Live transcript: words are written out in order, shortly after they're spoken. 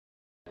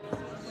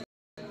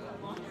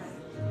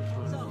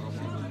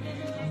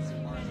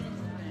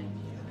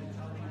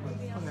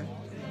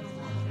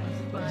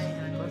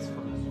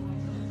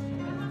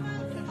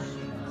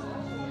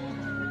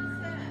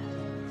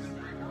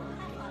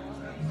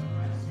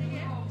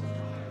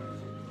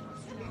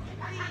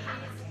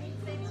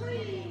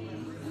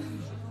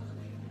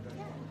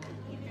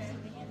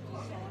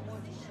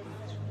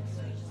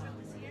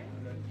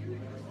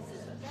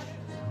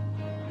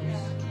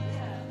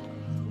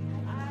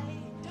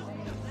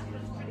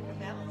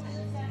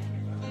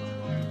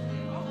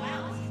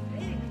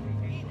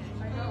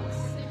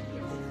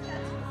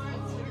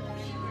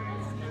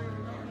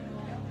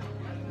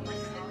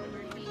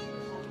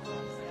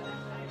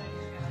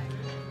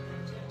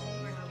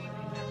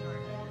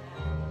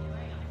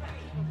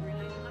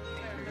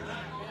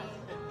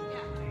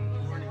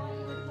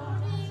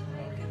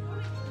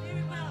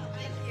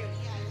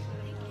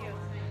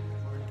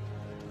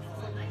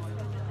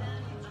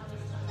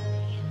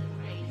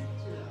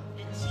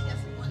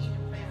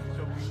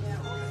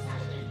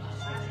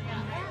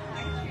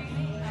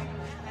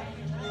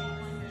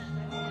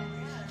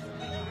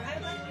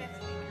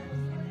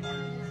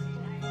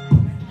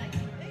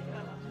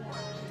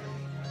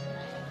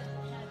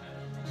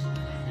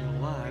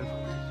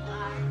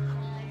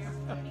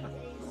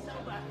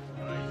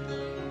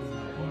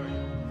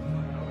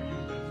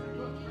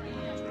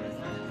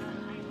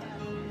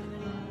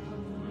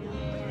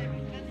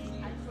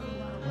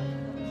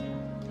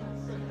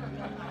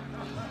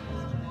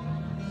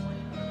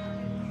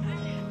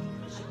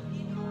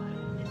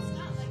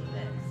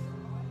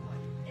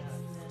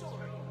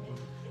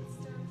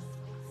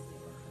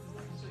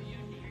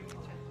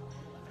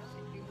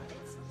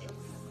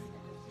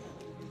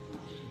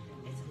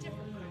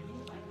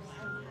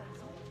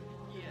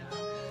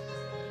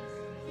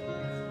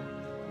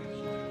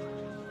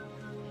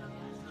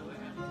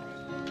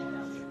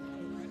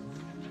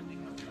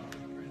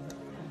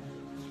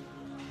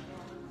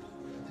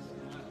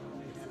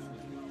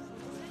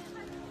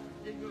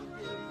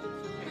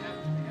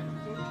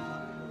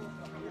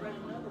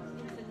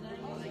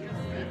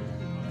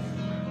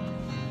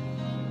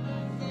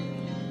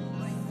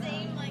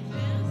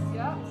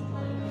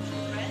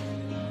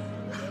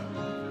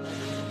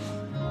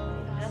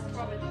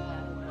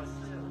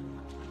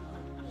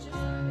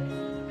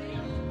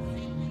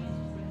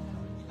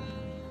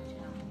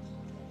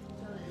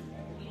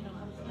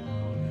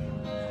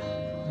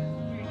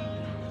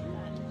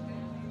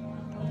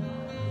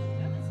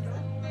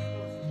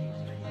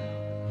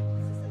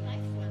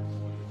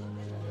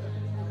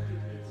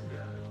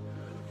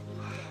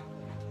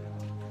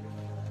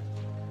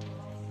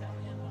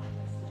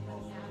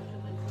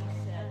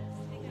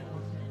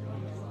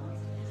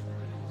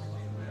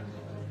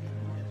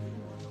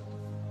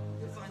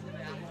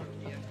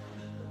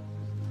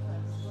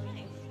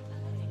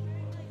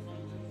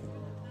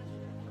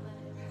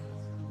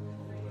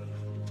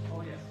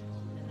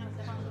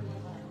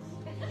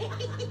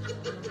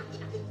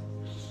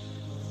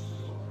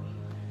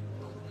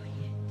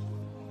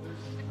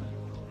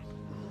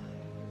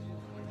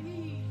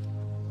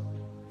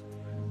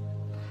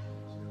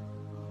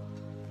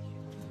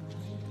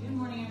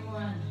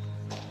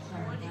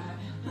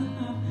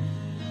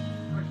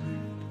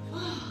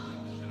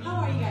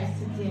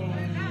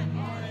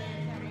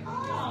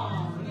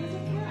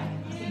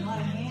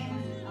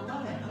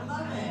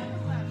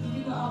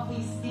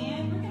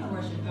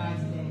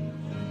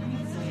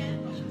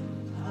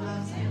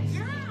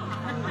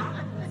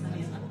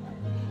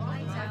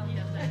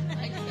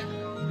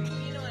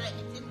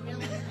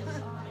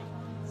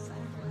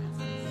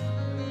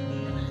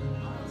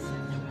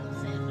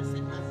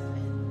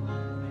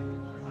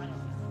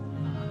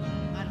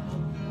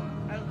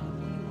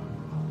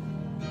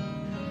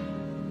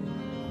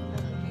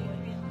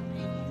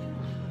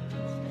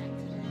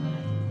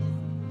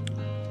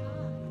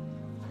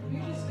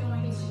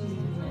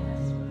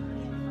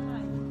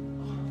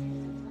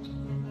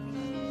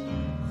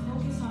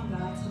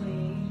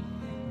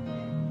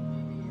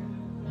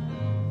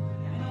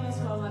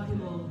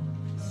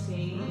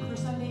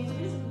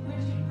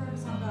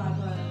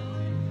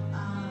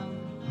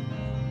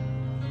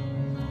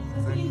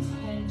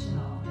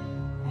intentional.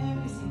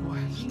 Every single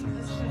thing,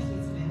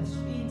 especially today, let's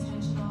be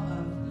intentional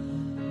of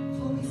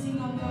focusing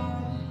on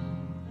God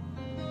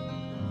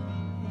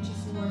and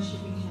just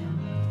worshiping Him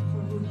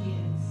for who He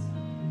is,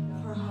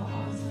 for how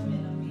awesome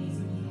and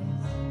amazing He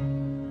is,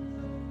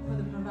 for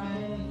the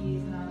provider that He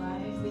is in our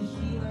lives, the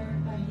healer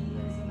that He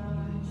is in our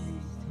lives.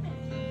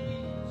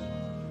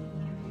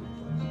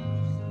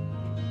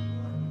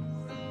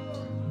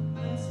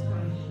 Let's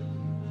pray.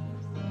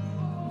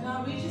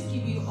 God, we just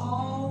give you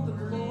all the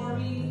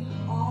glory,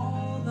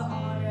 all the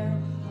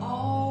honor,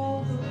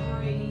 all the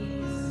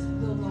praise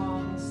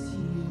belongs to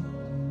you.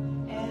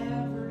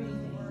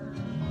 Everything.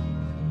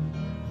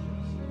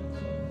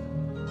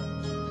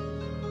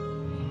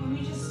 And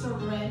we just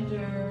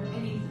surrender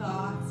any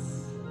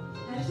thoughts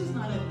that's just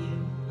not of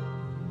you.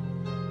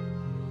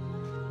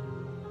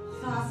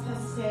 Thoughts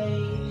that say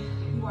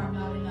you are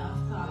not enough.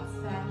 Thoughts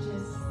that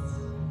just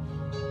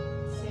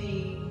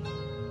say,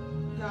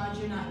 God,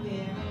 you're not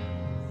there.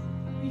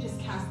 We just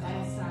cast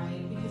that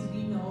aside because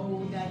we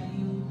know that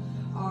you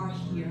are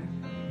here.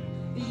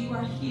 That you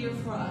are here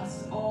for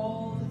us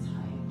all the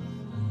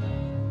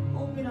time.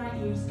 Open our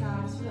ears,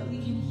 God, so that we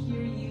can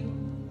hear you.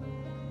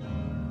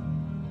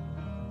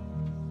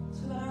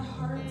 So that our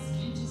hearts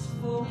can just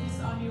focus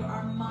on you,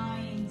 our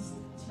minds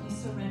to be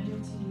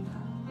surrendered to you,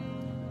 God.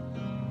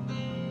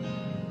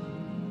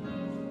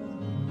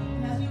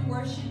 And as we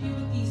worship you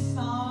with these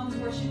songs,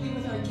 worship you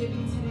with our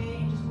giving today,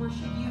 and just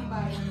worship you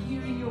by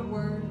hearing your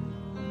word,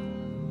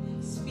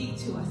 speak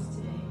to us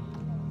today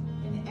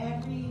in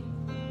every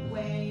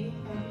way,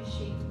 every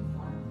shape and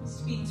form.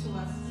 Speak to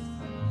us.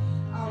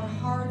 Our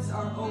hearts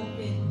are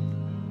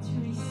open to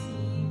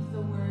receive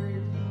the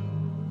word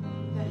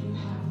that you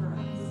have for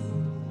us.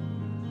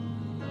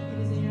 It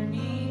is in your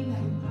name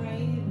that we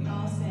pray and we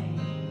all say,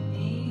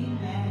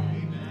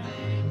 Amen.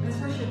 Amen. Let's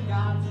worship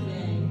God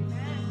today.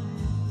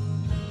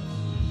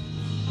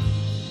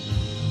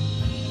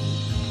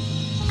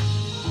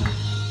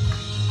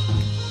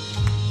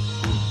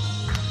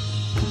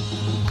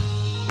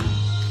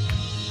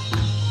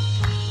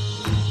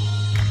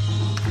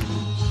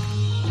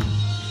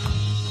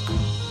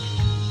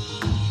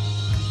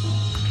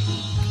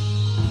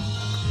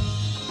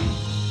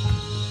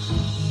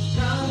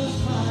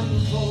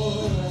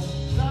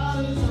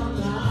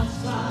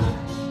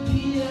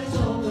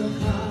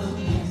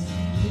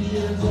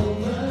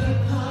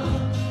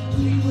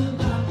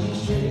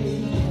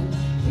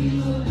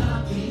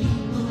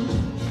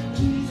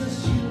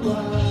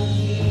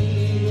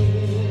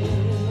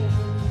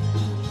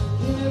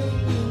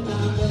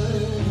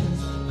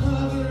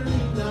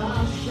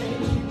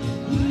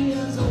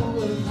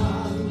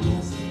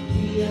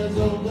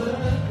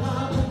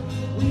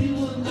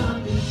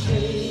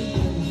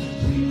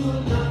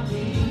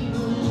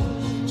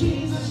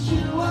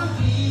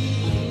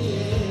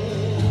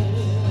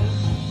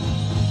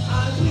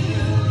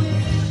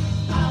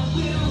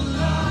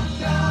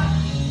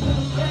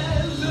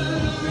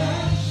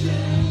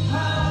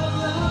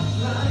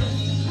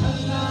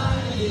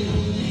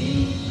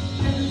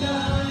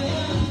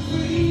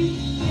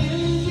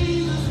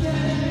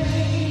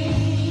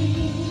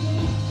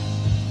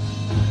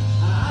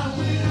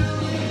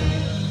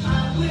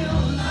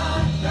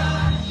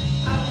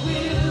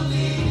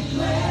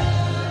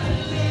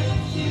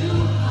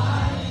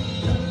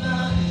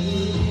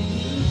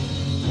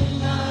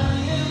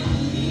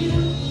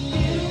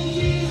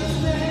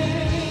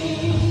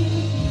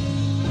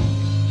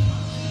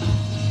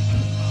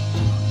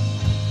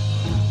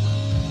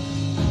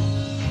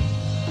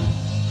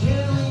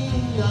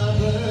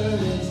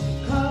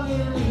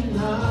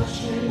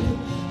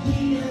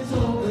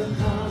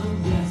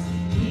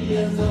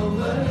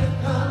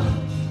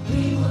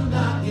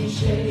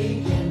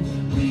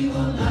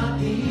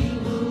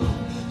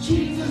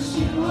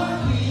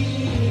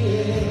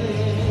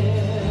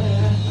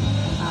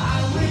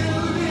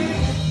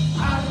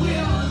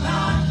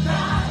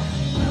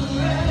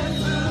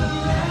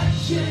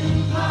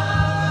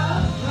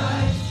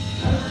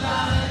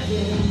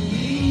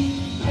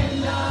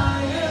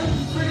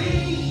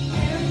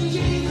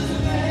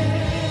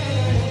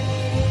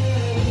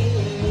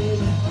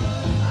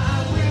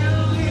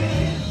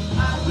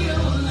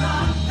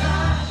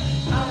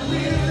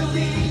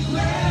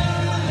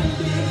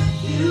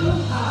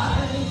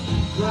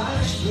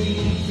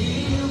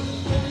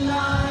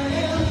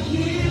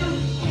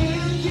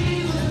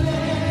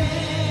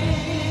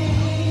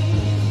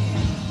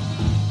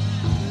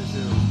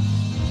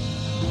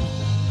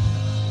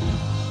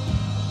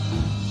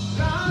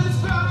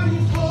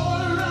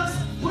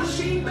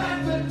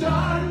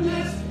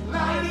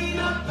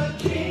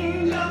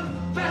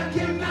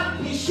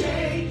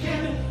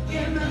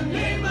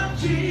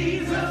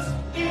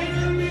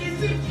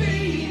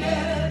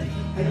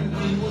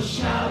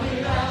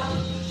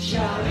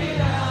 Shout it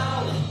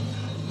out,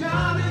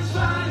 God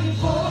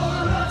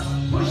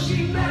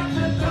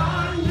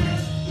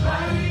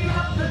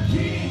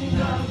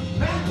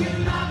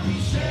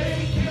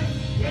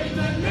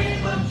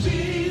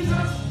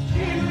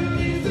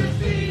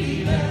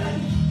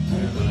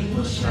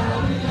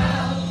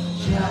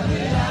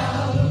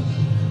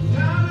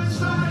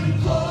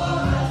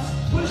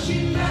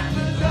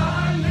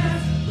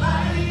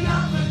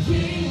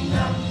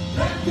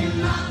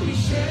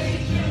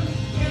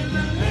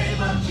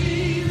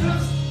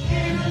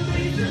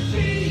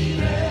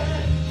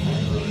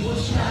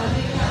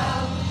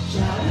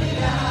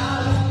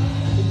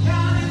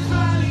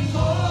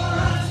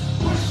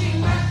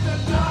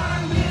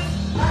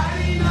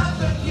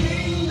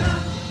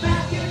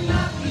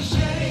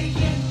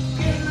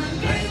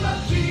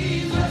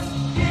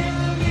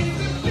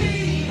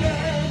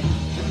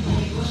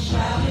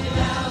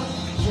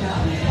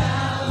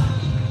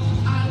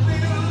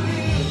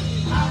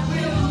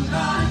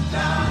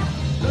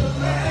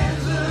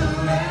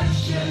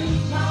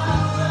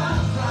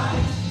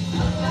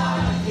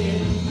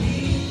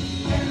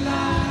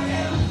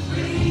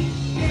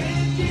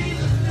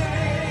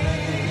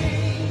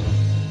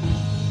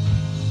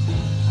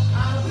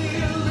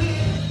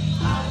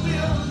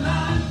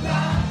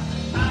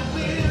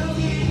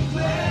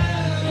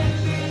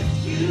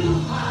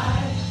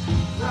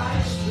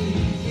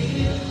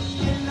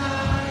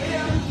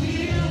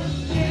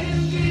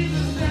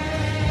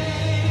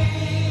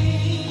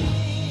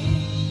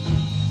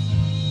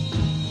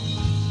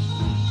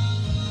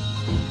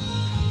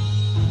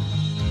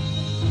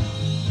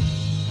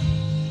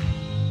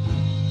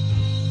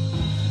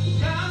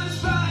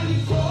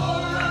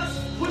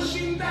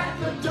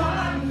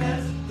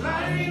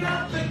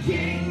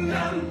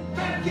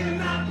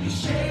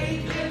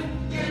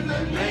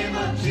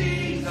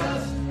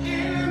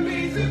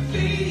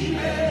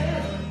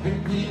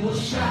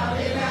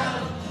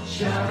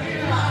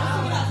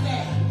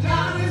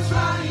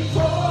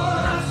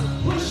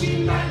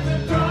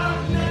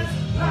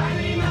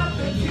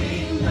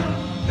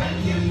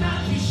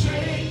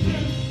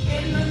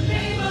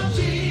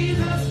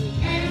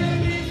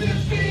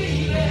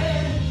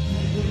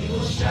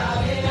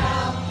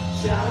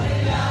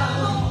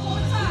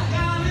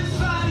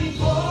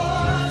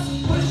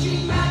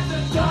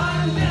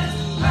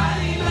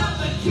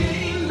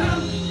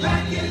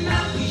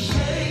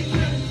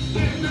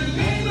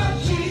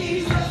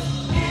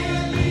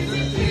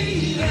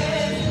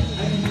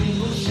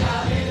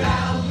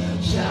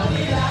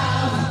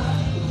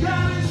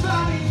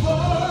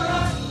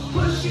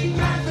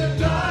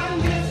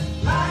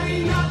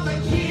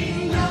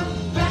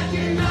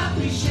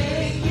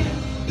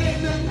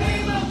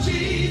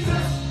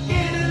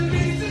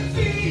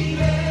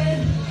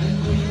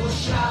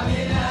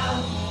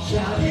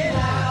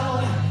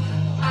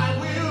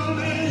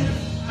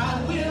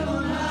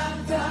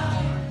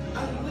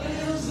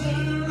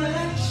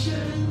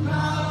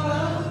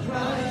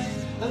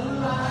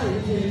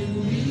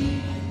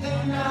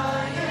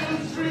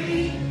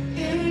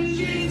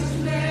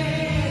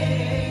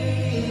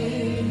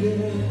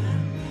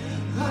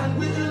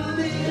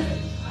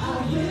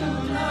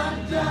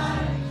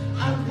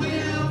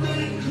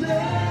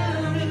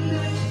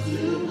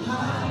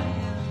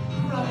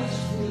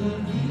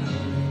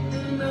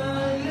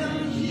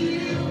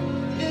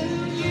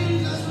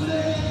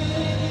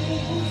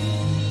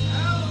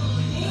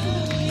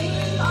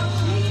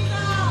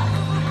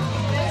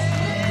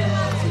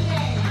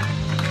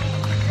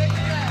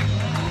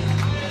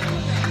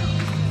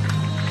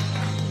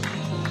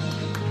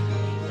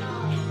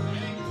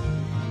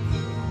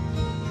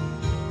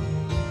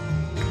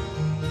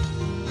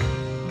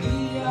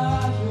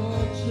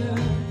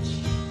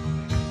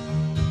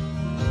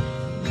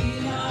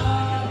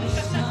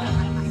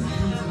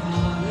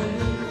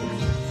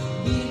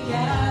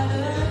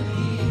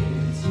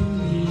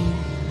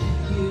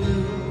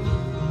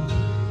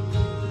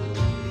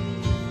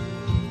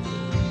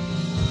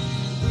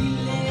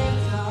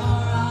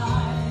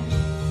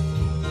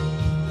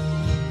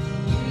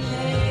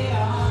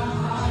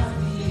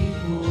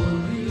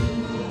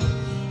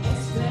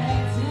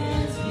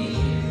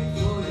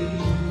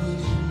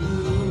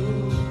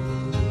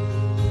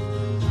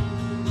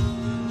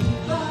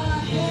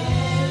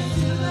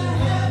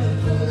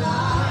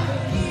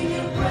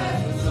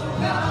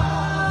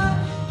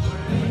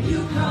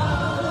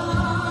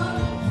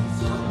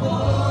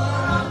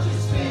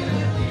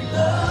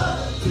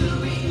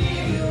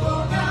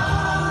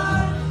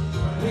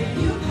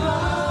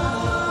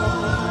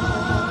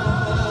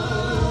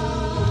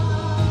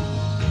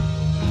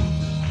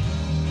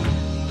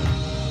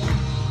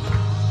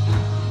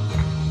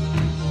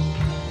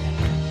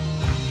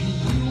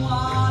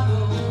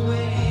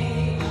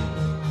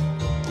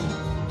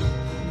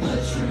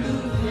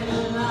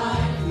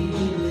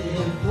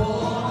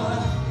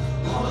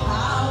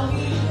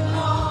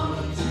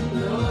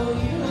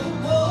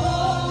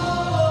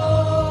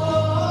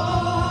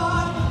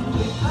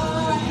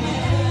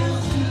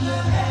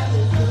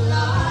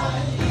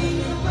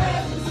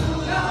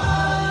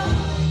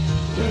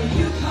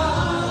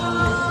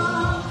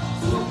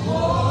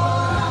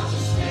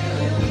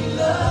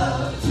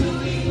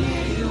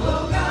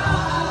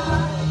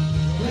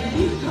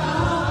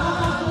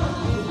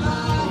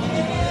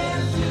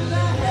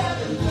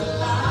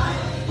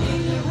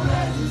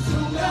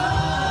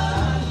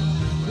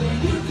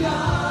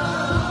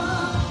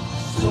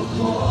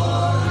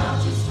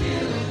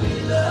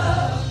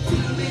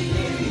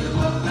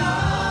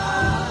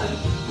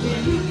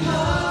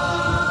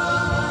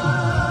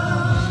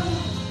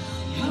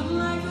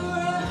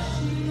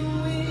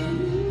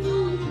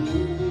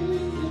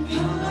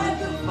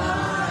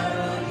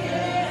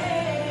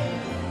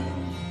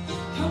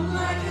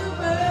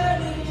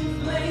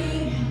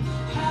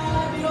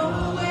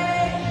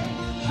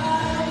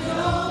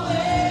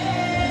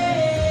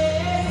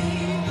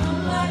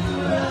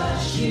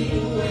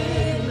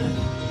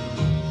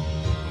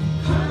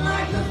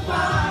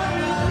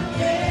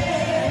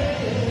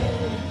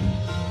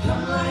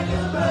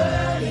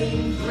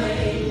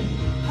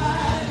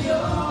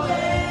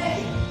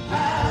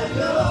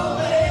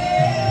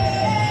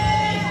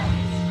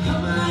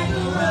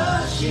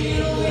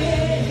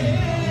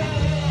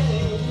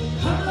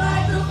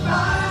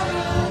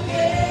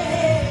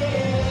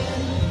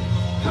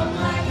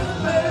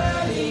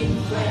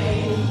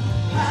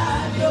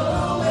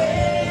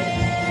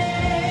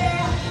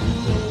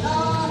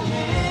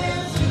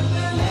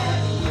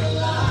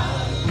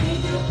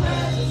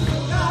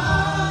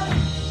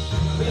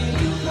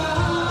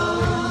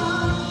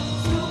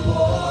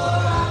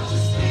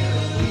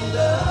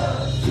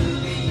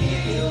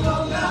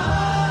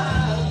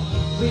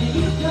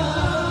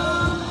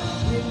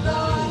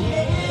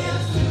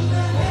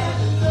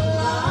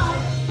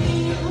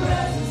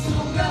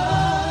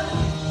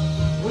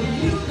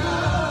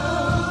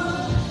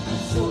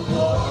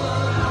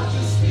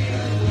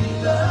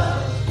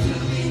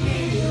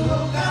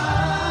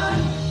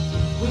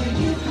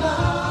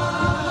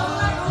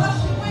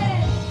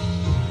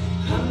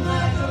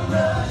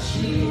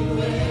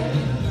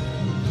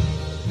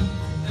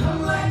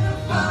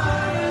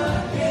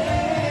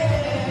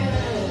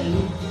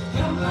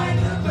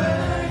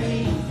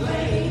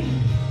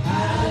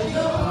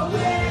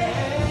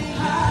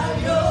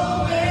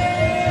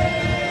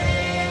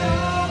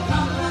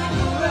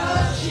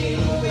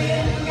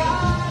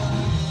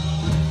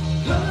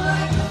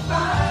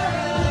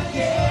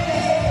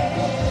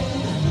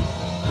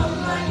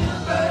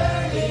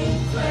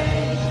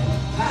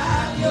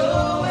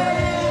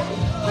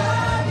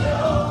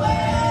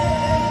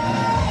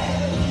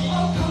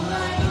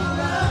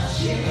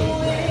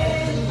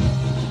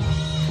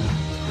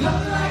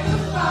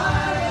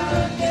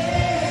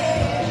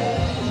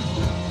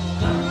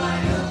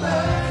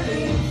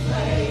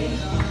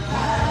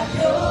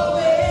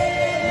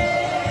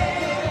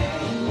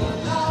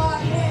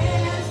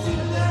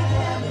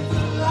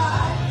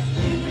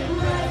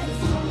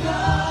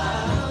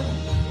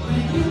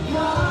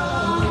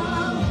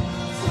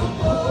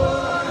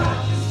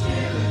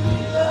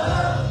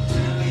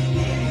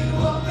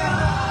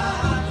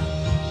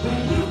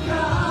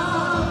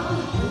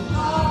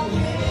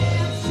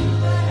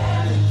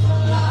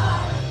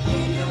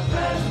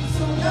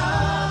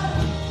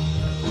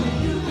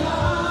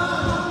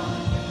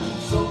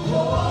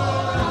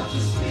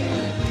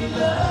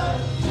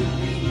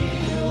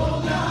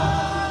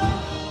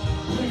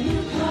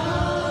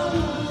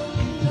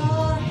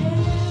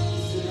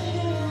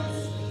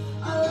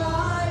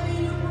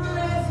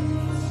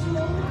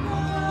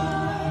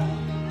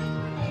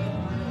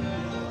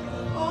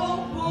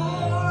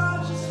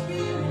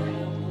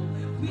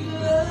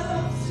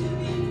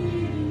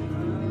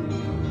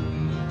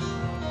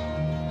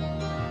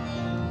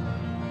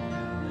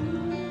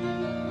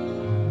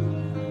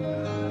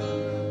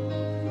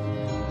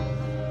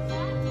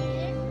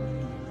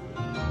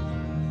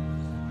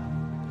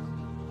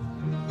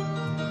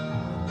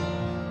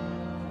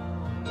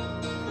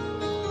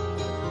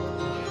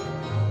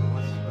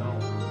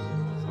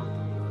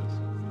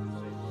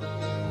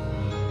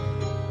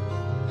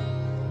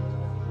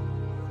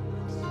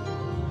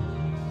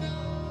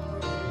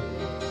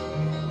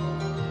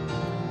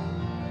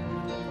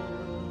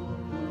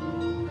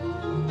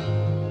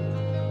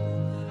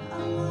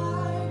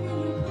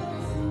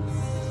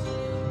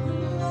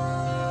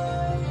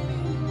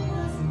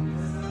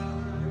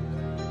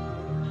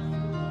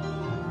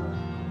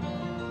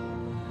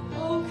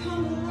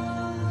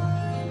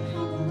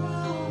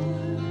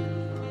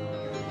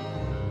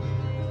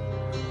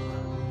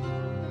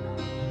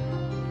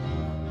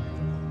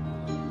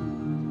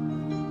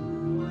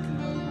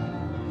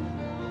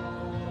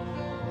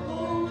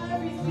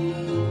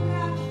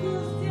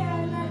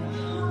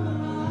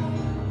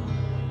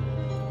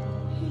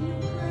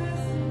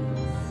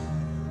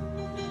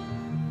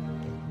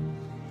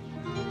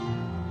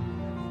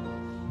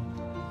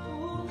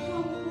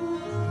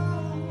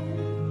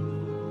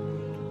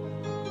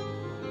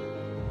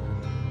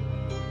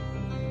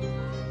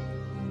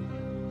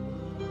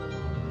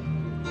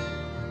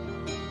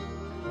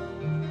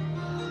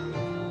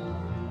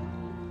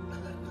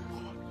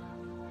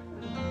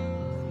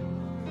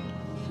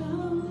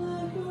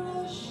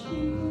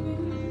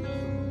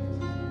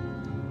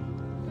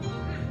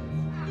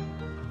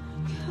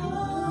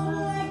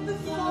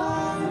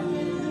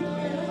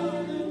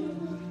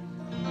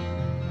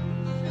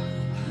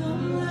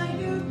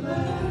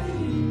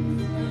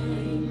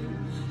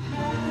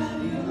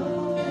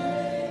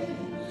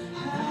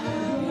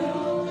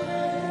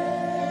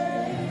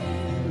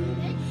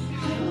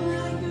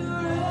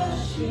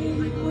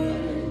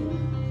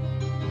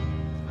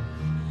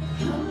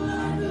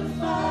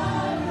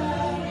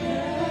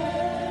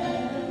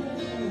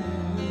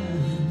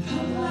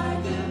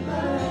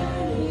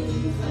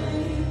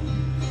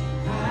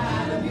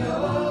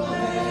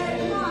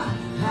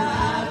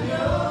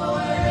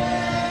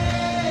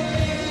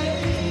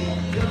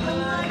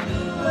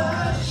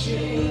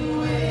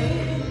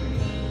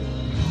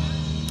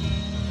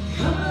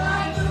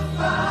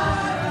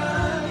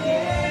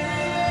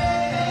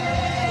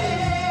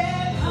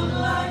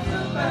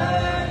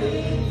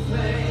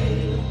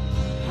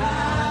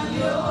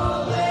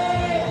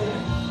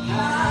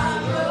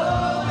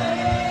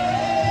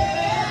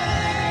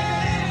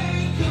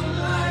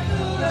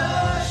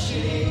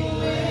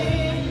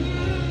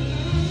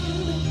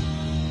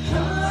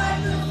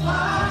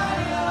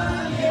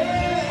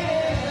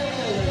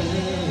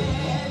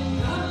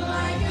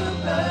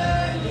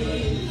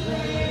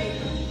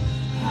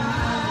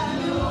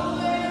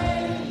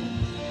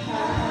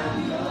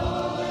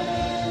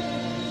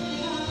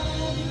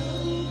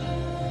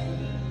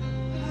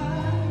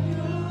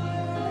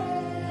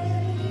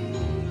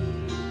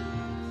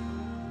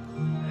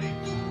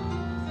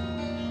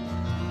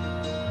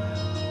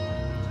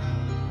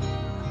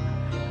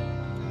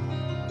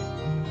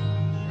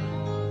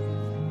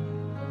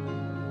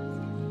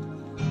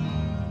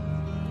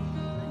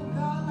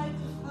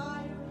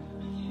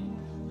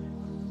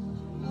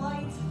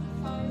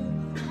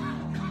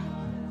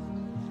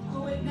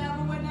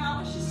never went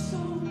out. It's just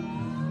so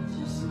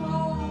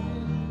small.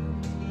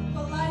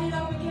 But light it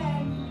up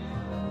again.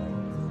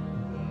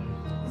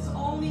 It's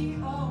only,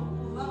 oh,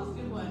 that was a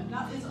good one.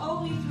 It's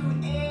only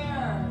through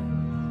air.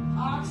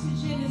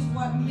 Oxygen is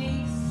what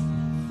makes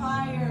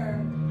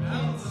fire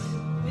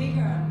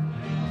bigger.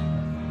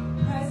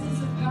 Presence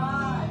of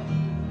God,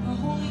 the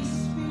Holy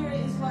Spirit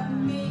is what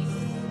makes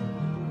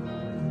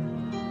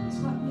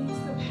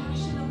the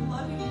passion of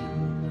loving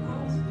Him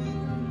grows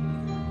bigger and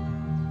bigger.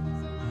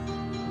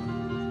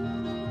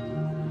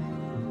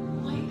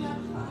 Light that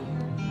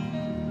fire.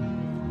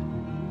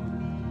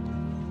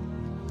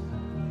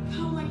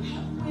 Come like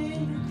that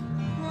wind,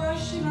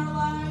 rush in our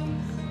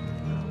lives,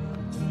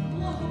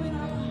 blow in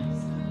our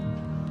lives.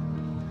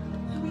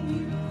 And we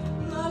need to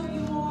love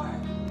you more,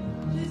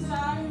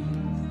 desire you.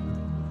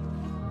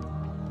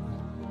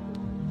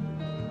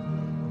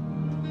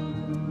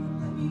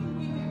 That we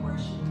may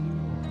worship you.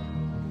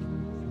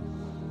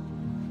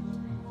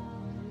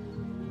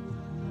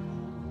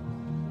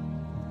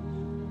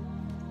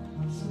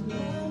 So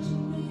let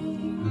your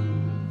name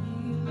be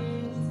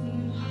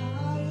lifted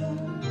higher,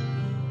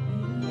 be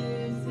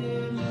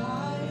lifted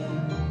higher,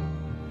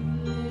 be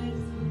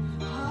lifted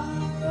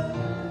higher.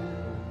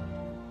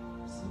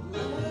 So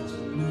let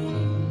your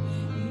name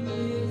be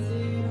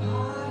lifted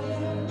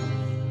higher,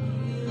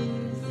 be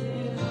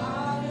lifted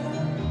higher,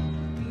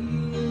 be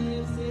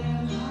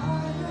lifted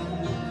higher.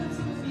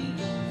 Come sing with me.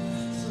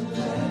 So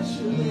let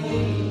your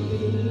name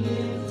be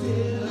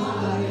lifted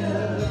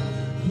higher,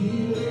 be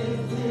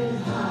lifted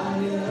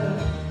higher,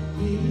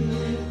 be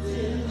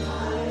lifted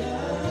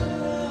higher.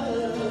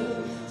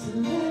 So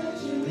let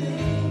your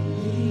name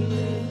be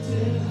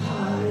lifted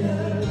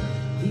higher,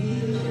 be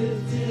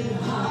lifted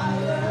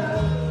higher,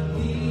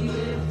 be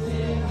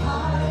lifted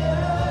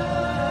higher.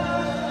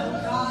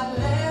 God,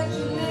 let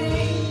your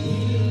name be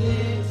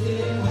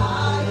lifted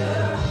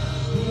higher,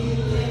 be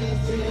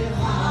lifted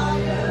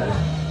higher,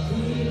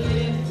 be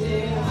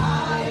lifted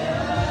higher.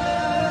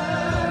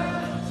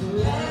 So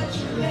let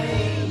your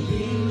name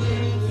be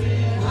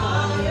lifted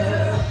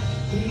higher,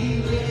 be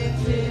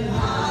lifted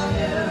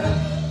higher,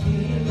 be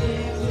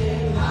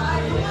lifted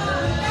higher.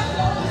 That's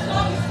what the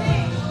song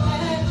sings.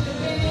 Let your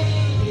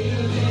name be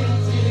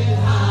lifted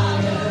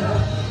higher,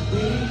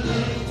 be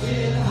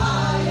lifted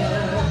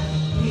higher,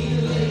 be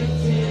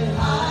lifted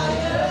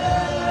higher.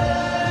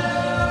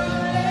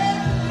 Let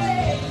your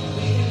name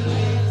be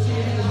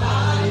lifted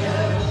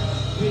higher,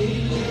 be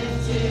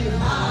lifted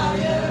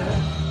higher,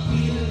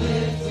 be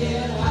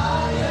lifted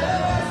higher.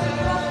 Sing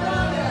it out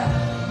stronger.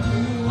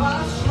 You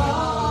are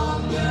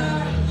stronger,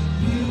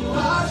 you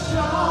are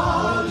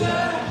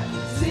stronger.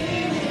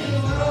 Sin is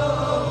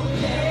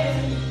broken,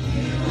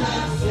 you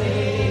have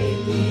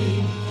saved me.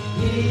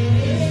 It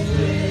is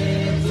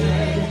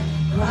written,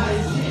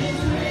 Christ is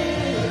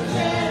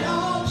risen.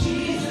 Oh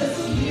Jesus,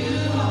 you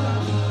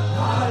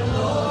are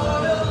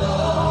Lord of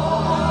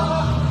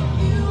all.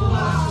 You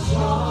are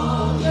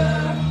stronger,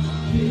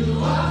 you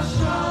are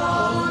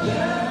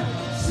stronger.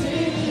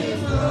 Sin is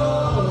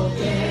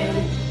broken,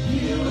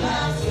 you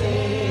have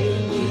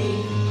saved me.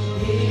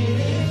 It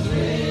is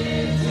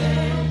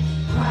written,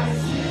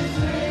 Christ is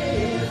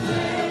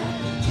risen.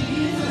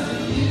 Jesus,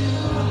 you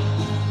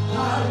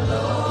are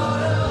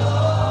Lord of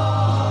all.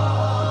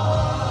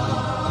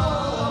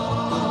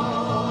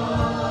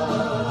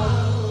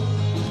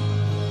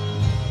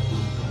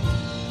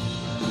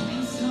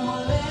 And so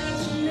let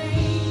your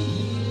name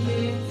be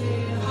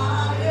lifted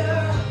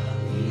higher,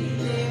 be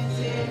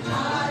lifted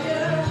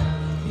higher,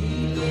 be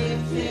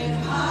lifted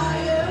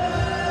higher.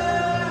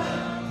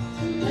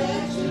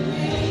 Let your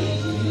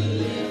name be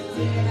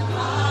lifted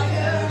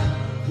higher,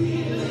 be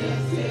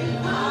lifted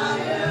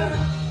higher,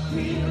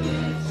 be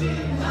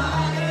lifted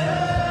higher.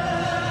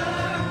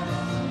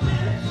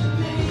 Let your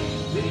name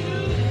be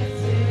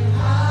lifted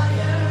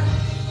higher,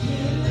 be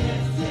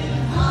lifted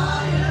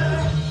higher,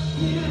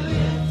 be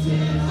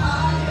lifted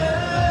higher.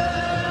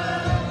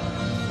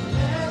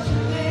 Let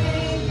your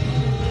name be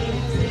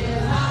lifted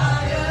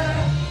higher,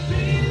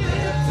 be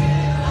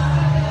lifted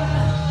higher,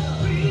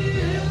 be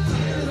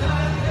lifted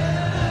higher.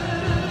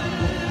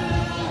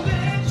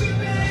 Let your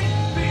name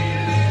be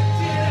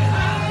lifted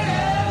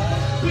higher,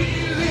 be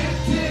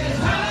lifted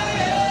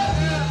higher,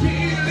 be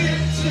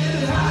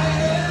lifted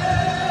higher.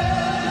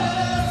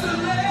 So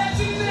let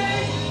your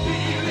name be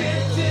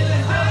lifted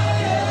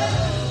higher,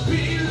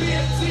 be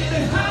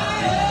lifted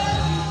higher,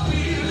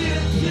 be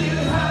lifted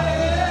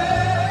higher.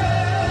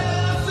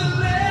 So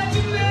let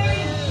your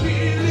name be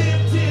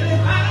lifted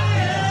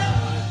higher,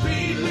 be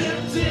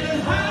lifted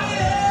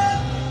higher,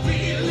 be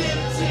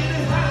lifted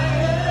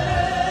higher.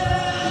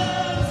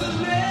 So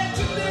let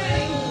your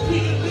name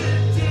be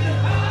lifted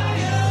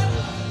higher,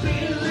 be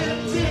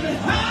lifted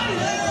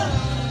higher,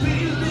 be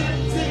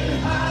lifted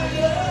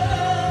higher.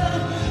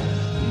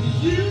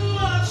 You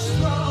are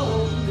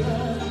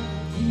stronger,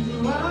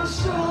 you are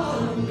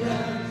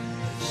stronger.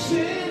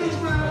 Sin is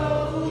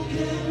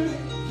broken,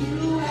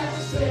 you have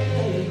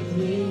saved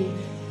me.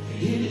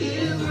 It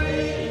is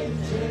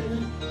written,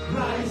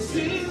 Christ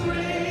is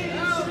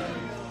risen.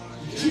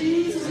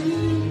 Jesus,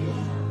 you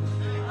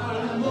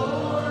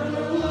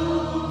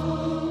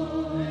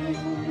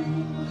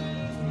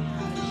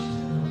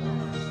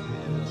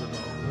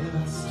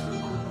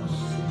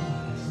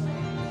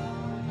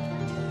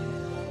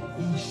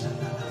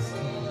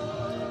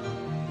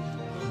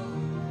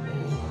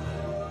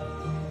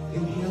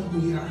In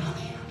him we are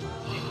higher.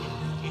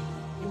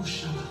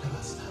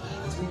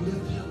 As we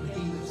lift him,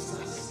 he lifts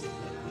us.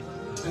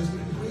 As we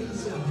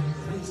praise him, he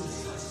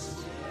praises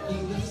us. He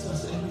lifts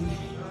us every day.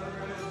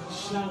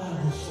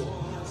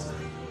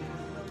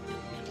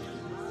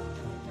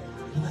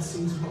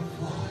 Blessings will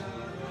fall.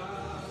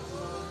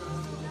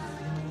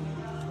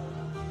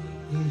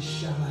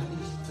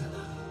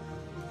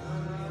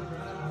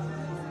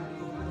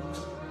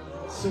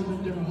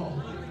 Surrender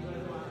all.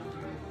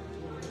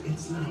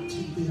 It's not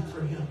too big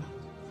for him.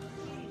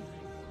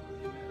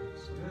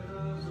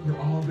 You're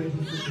already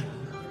forgiven.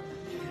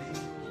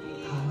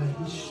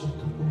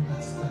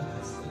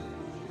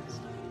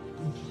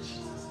 Thank you,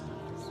 Jesus.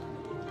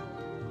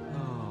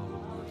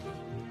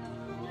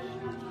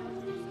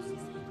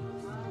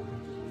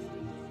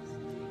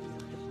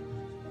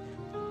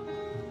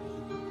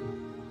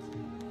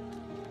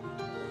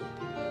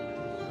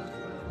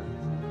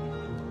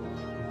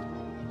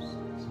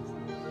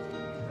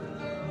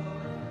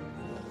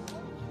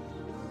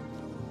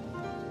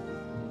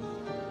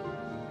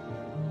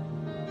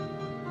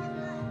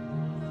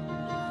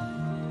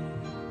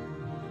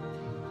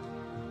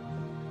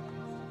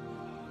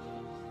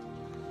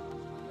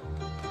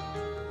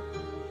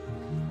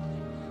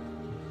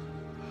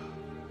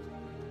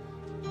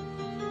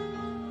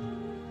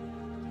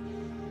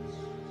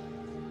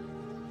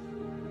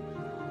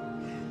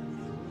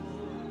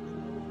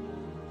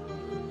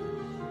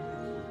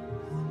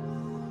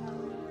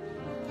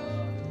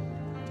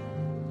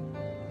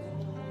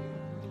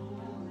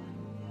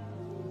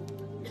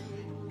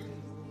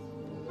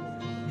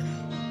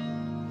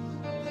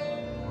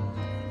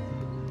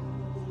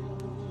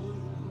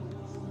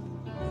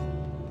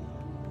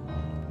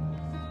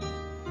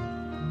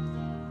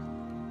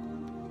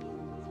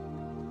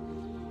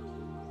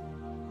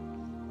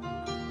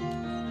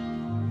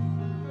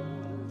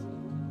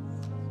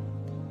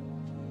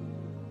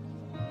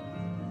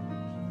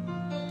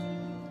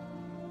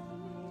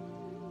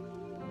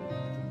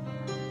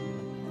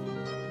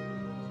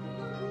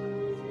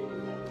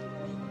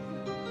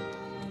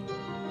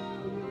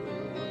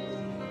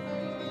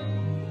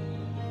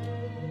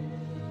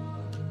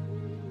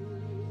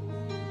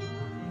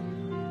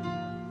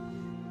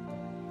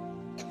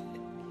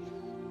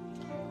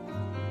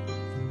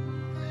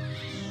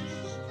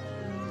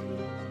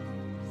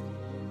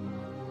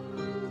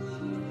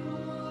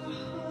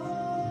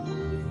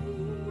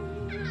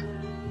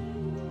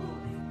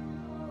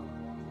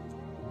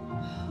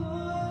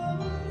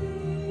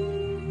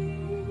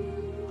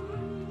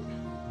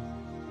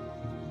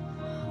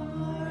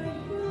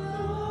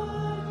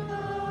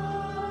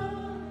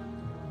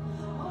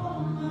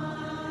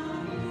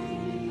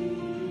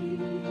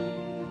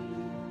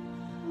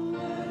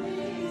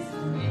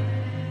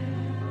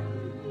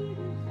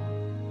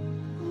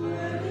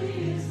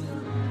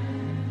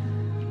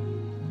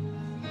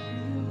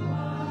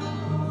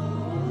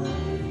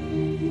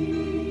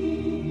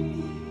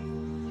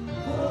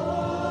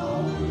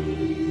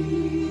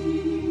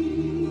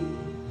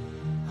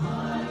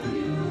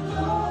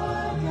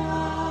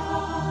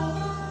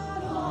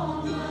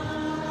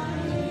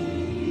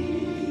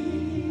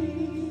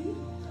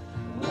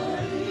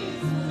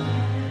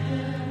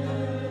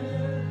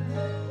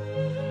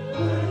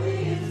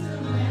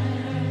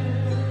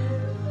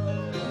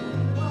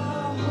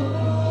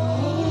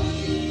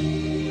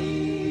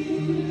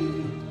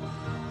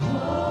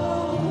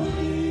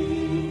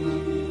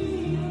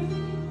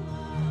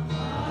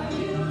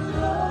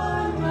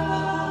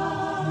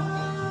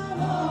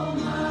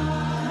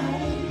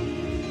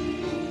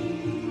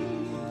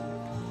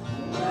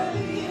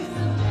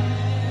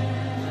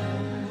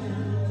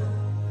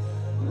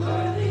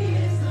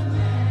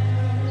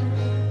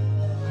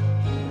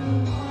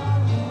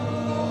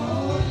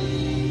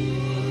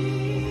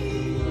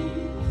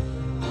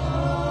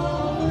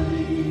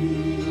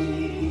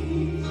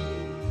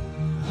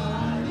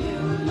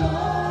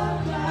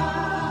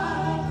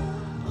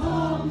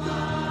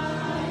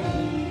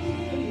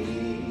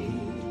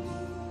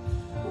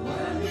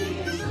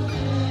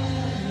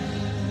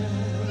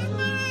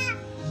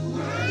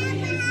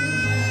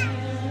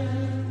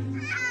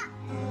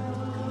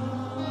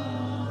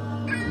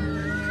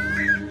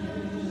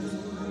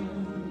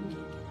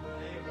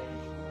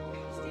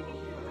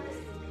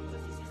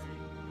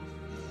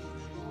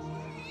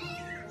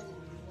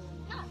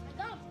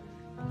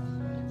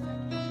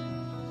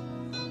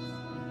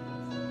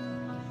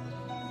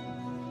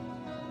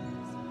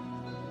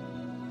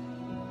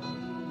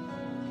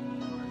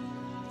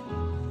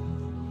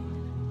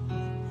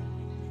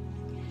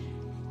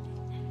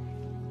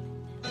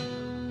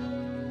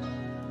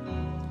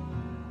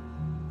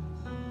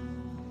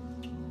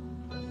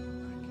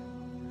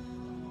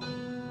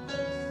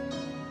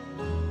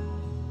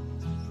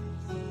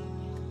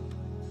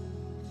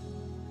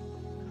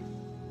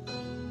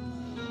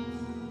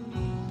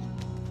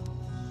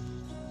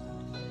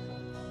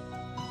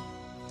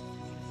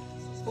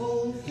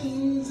 All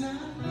things are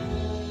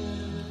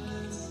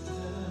passed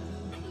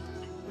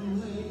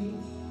away.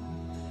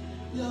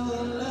 Your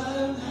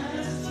love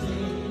has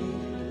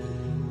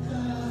taken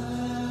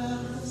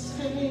the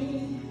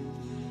stain.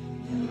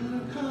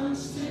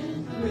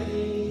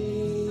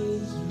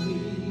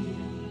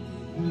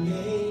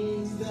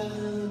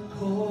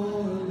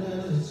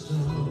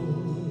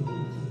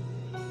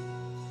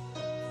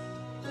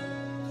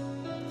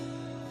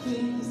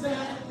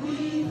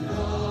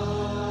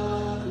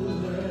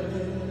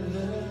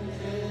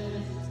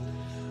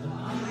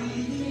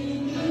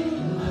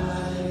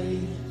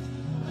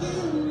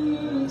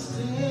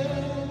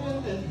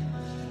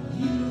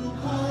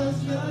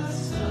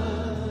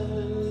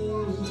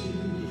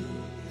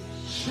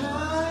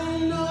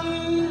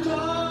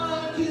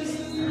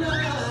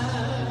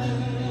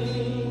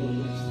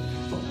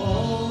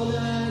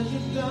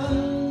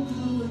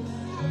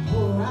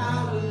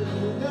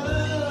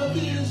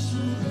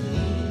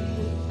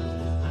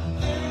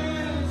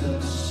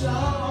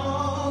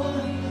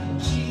 song.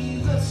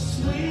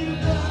 Jesus, we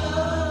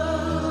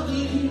love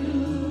you.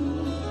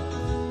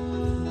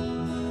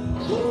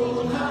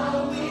 Oh,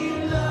 how we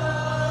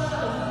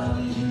love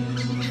you.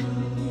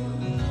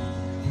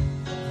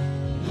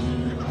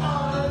 You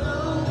are the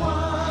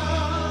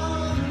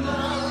one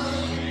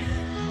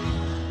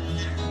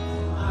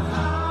our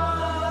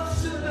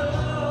hearts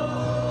adore.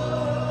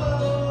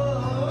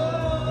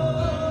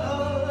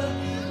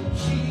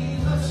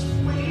 Jesus,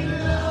 we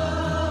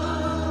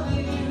love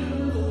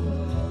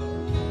you.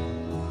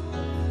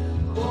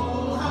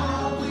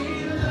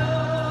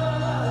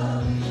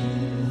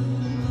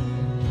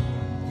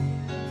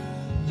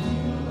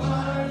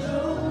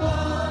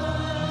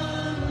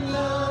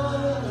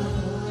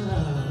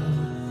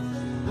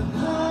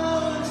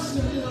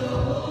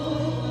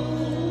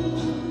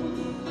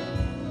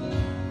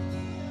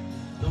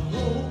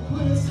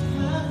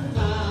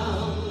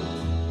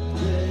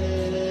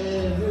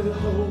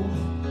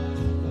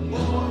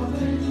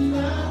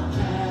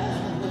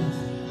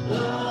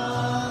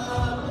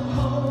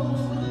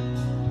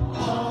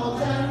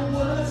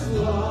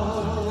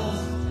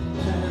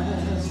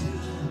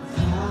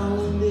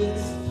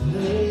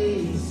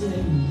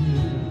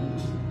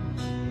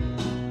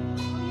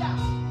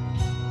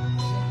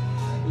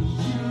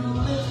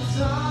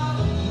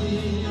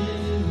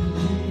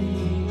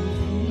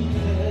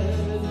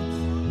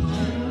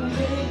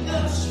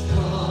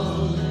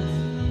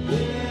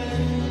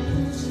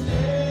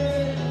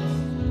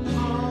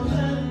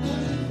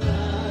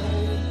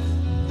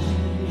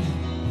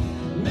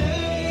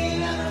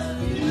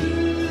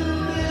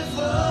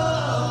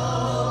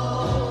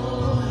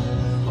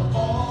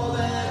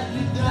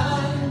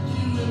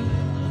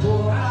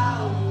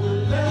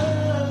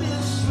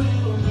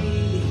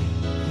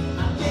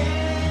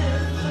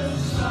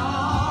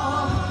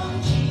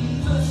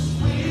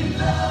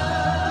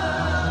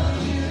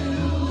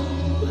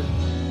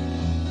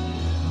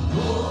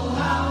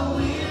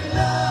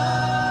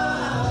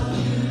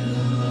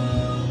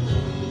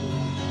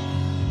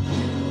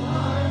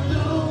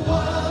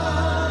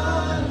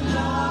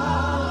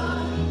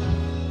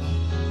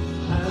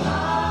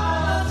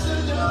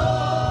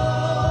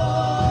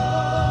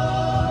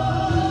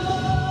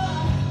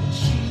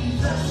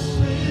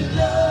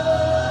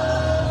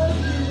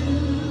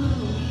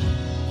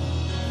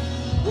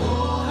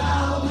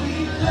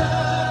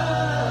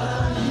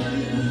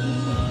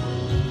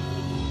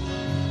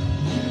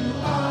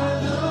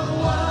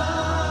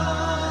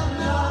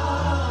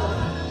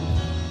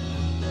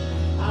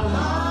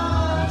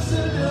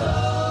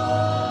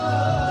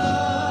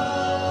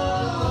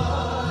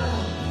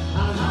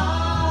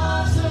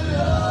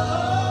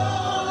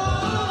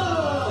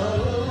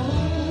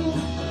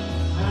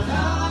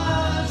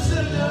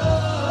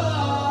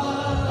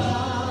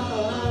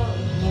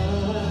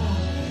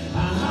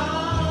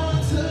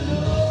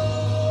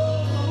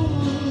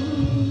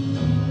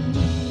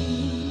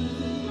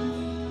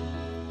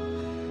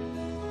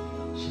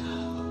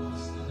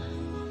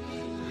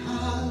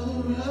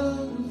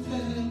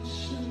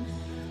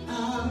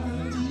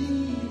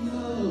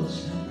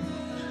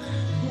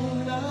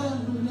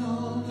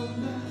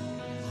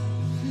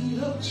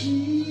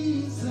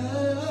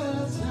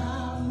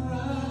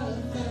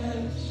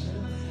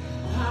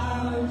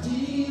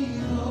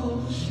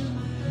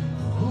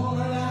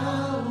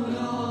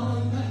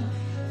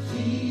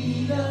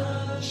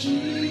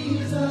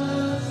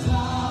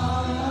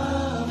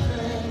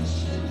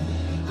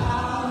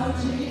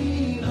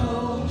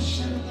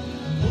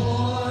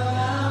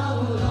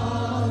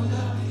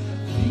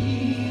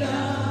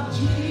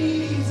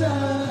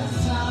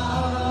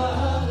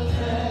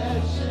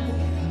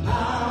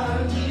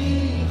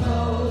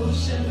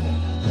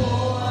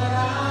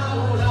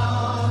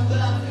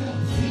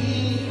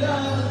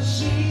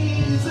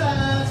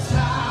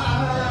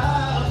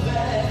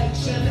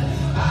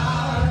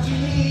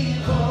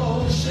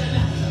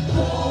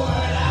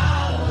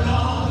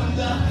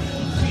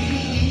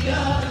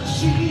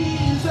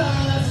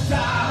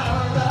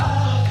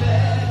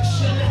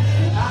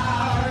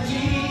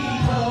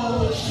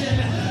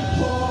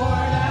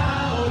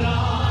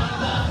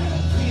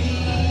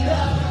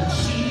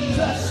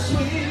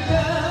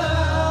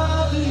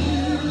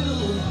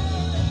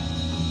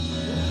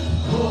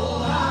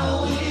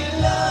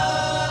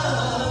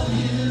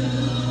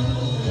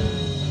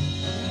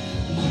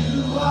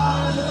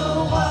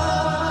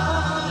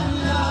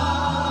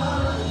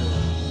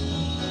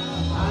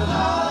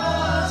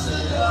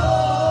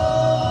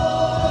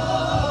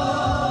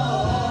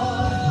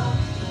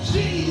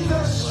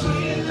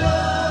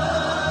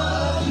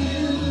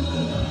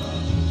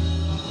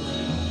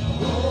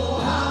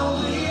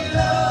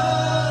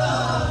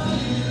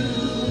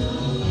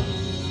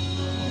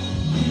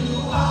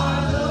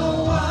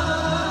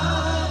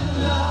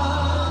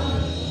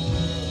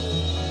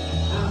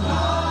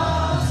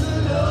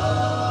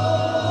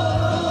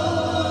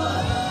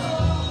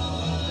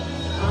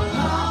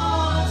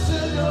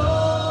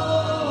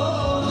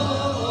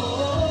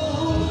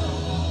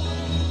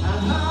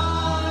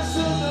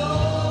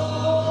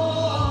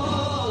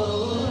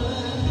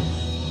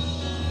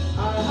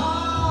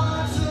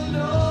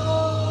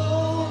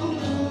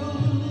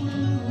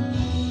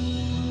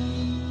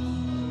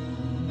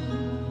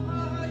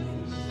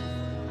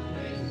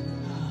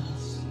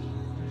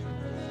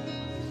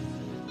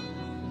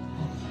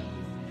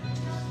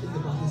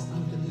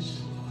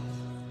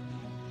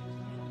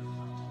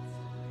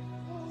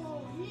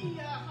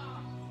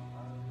 How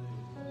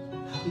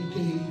he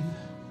gave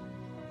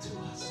to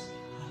us.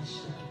 How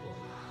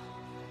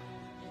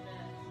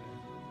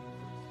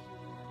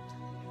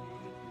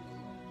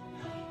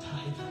he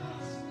died for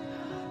us.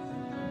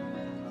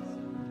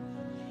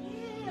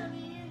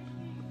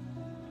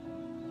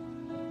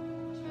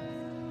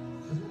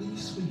 The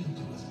least we can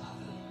do is love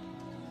him.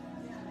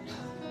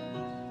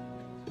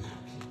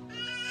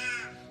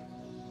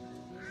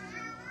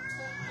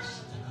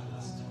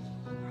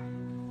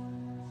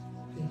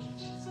 Thank you,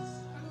 Jesus.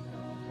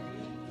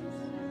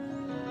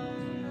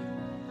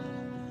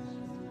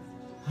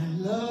 I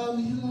love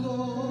you,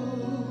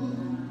 Lord.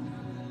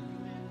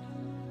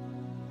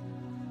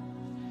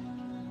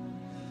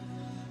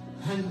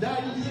 And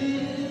I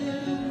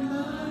lift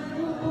my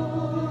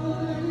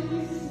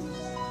voice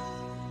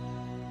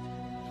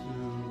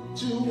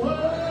to worship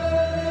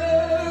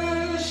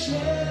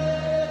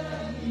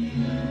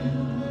you,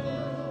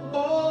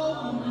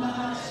 oh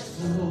my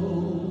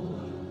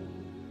soul.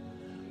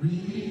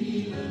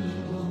 Rejoice,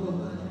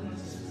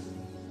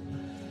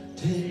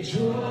 take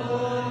joy,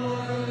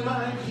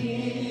 my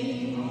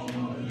King,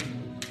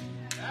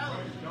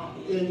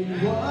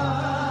 in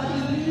what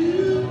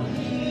you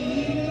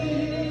hear.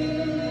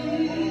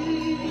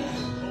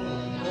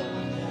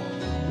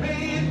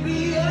 May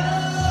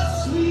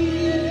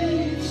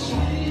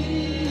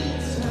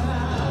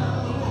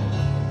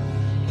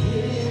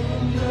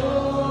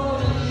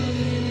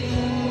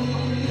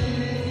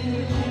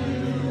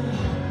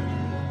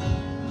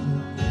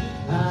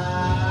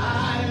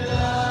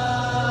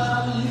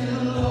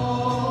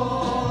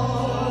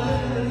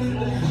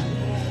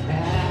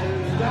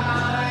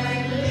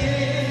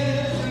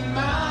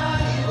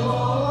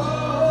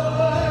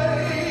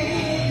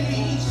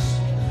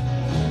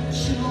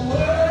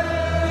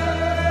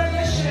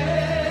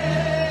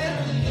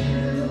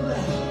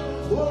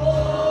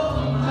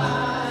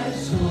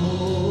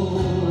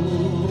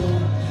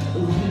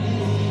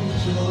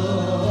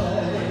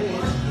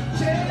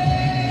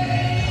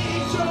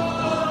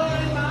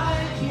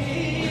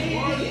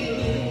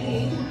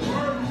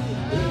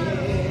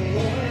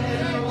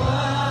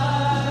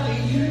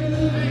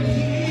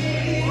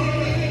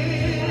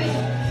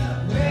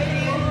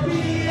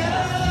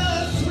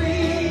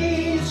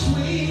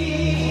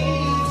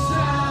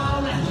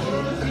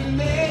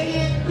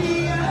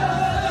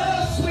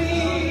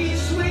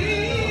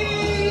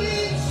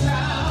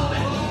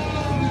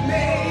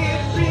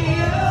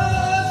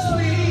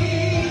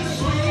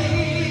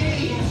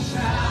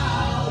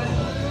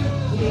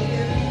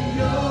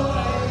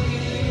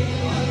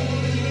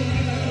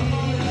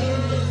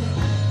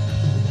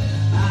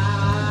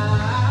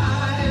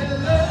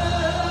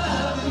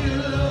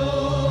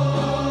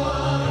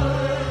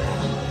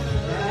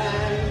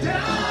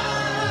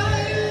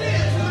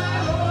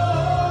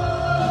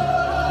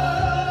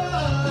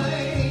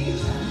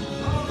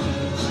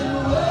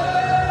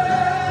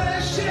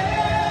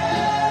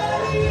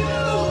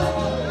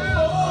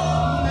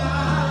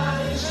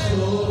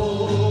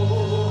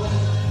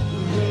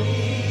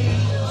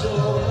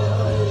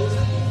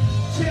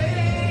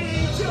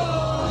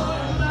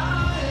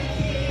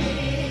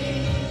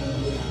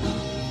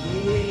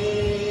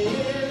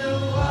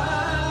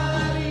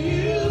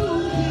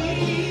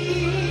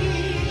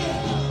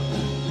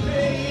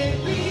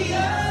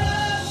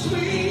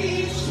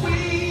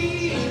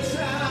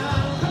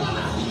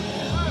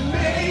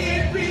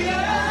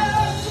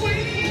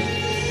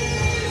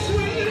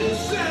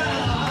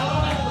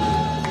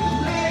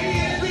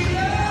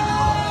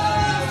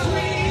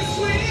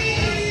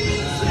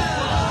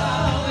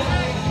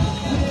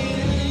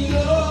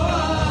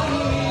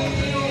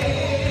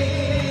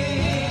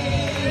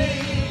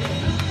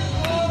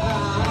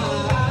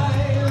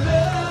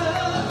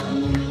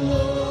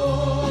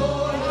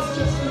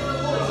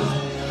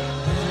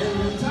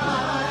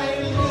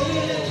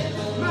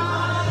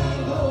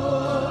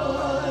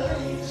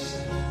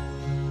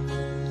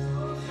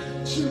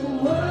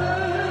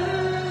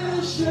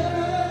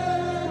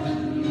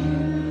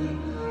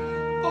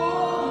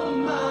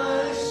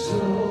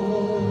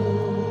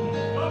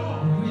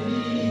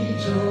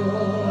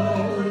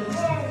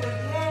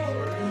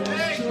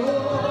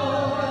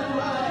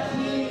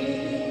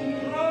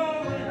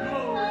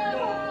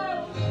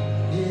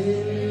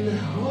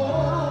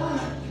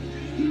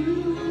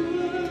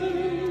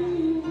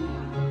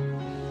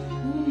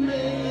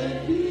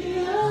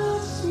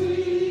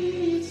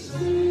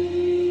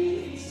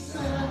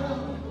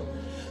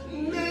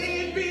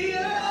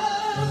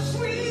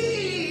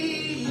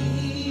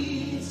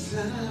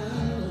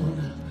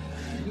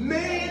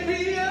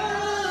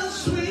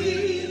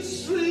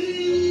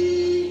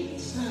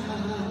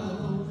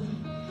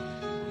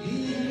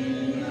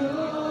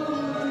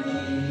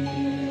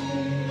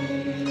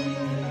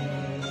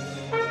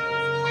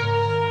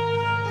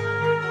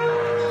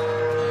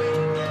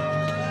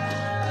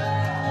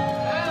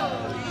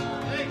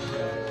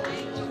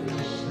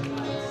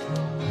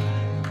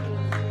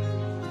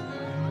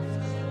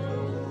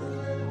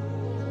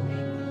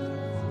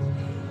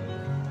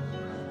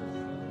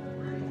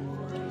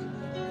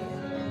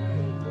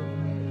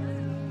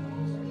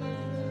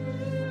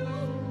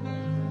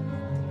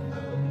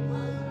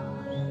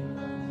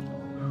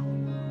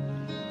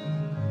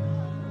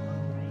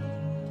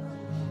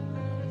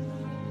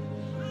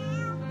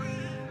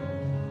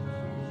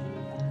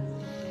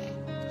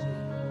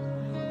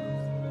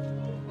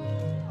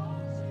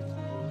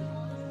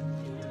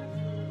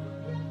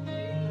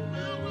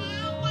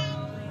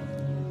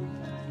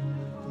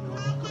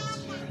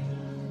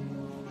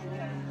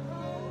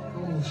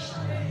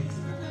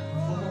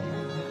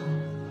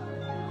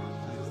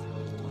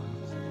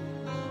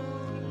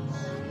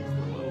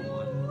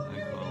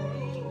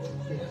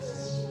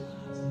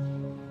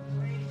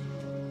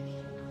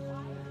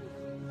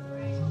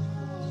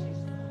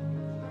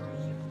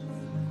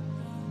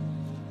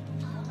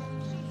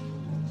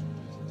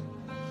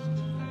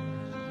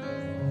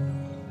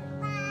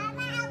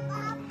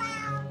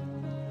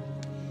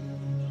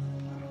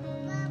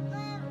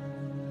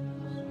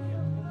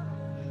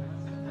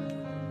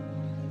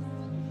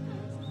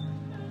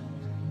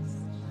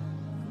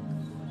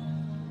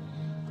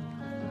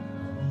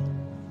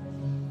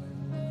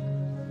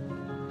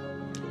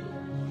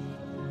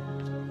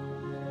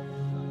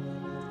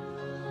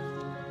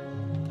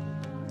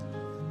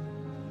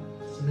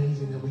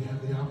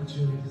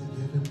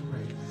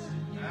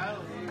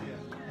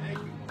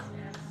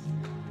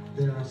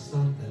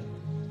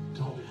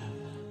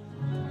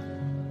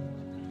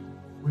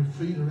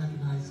free to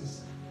recognize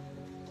His,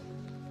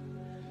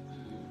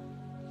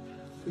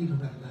 free to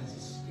recognize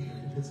His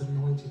Spirit, His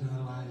anointing in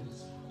our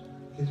lives,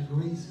 His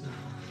grace in our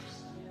lives.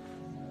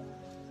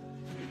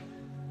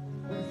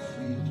 We're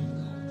free to do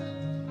that.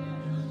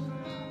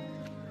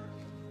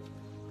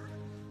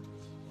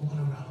 What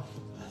a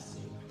radical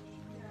blessing.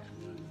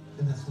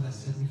 And that's what I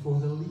said before,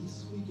 the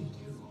least we can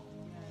do.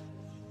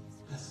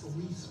 That's the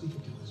least we can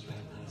do is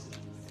recognize it.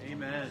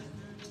 Amen.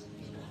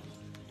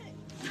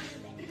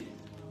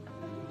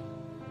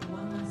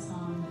 One last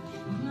song.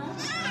 Not a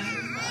song,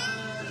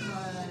 but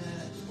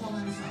one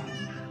last song.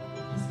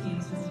 This came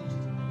to me.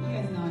 You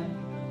guys know it.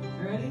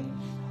 Ready?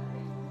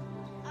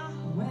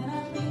 When I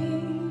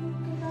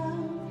think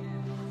about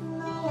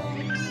Lord,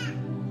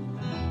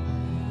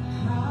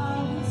 how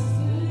He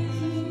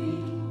saves me,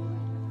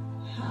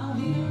 how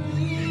He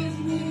leads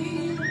me,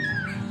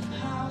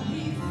 how He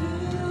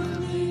fills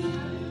me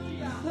with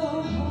the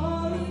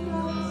Holy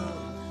Ghost,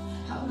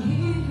 how He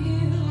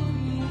healed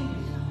me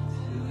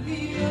to the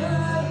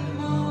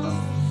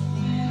utmost.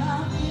 When I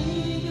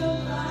think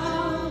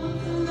about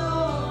the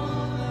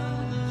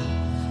Lord,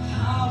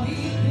 how He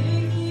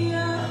picked me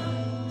up,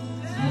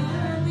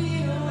 turned me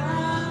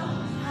around,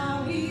 how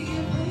He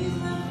placed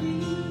my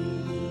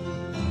feet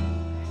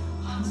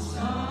on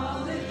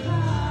solid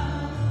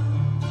ground.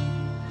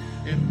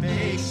 It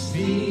makes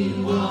me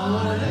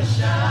want to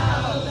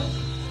shout,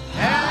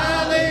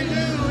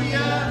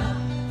 hallelujah,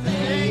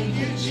 thank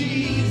you,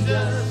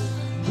 Jesus,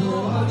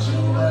 Lord,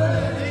 you're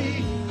worthy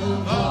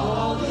of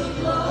all the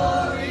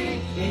glory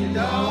and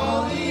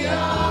all the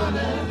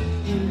honor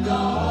and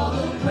all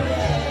the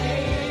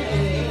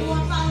praise.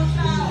 One final It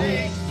shout.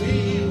 makes me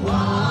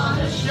want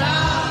to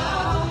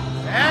shout,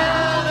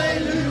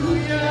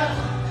 hallelujah,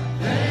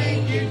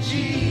 thank you,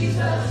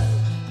 Jesus,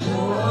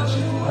 Lord,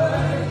 you're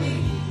worthy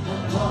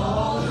of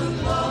all the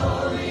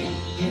glory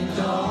and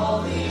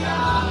all the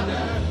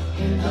honor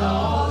and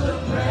all the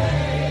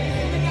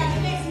praise. Again, it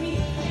makes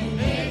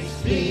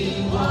me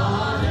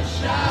Want to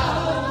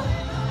shout,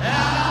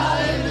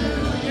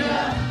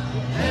 hallelujah,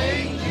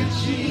 thank you,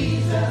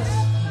 Jesus,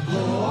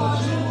 Lord,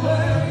 you're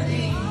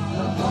worthy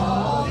of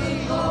all the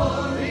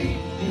glory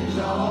and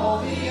all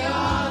the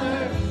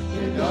honor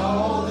and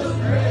all the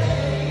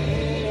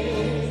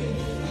praise.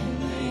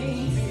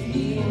 makes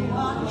me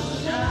want to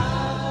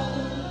shout,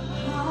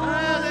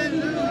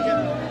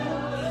 Hallelujah.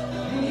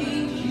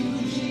 thank you,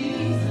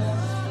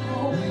 Jesus.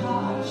 Oh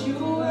God,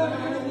 you're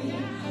worthy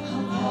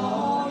of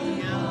all the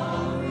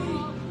glory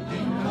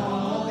and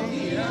all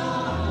the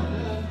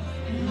honor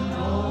and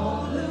all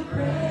the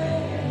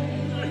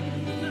praise.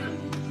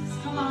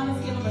 Come on, let's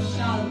give him a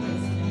shout of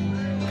this.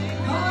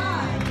 Come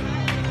on.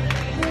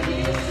 When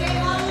you say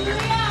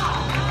hallelujah,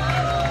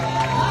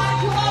 God,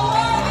 you are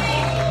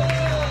worthy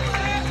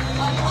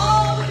of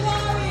all the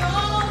glory,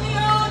 all the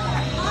honor.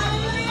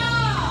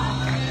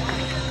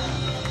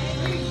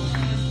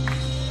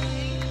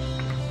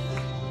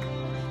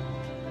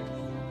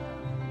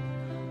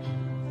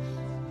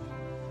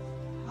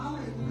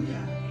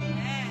 Hallelujah.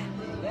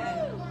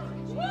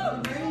 We're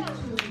ready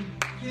to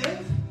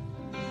give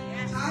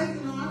tithes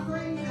and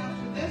offerings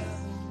after this.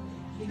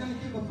 We're going to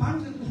give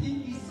abundantly.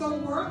 He's so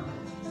worth it.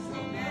 He's so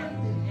worth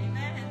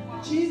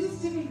it. Jesus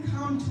didn't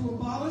come to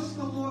abolish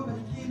the law, but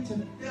He came to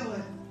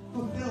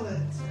fulfill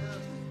it.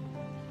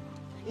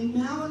 In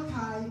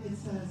Malachi, it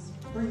says,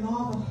 bring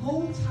all the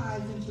whole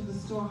tithe into the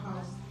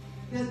storehouse,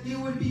 that there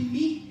would be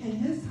meat in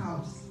His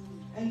house.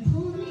 And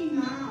prove me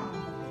now,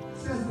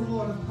 says the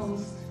Lord of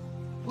hosts.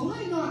 Will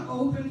I not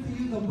open for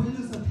you the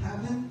windows of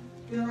heaven?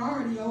 They're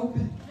already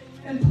open.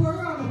 And pour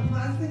out a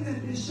blessing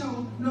that there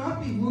shall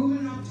not be room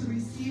enough to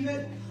receive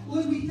it.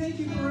 Lord, we thank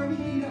you for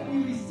everything that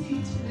we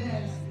received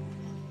today.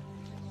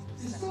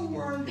 You're so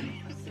worthy.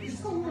 You're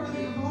so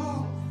worthy of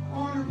all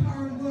honor,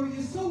 power, and glory.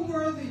 You're so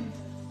worthy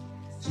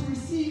to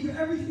receive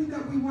everything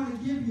that we want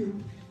to give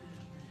you.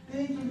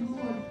 Thank you,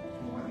 Lord,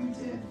 for what you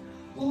did.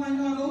 Will I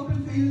not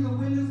open for you the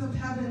windows of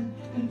heaven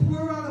and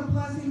pour out a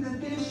blessing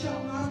that there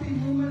shall not be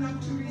room enough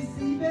to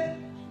receive it?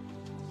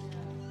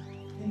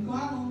 And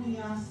God only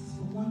asks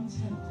for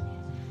 1/10.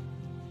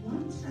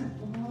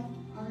 1/10 of all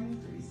our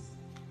increase.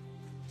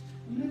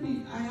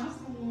 I asked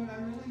the Lord, I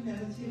really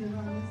meditated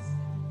on this.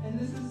 And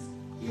this is,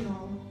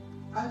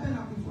 I've been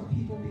up before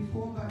people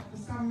before, but for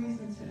some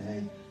reason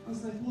today, I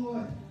was like,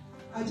 Lord,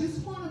 I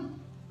just want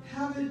to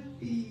have it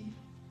be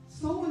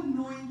so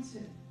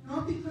anointed.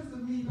 Not because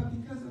of me, but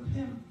because of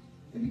Him.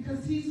 And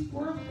because He's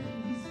worth it.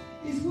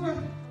 He's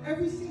worth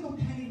every single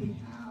penny we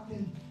have.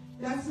 And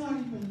that's not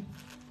even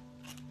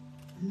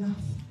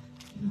enough.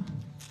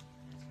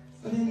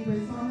 But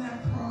anyways, on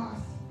that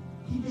cross,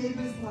 He gave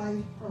His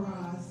life for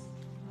us.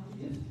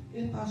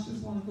 If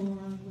ushers want to go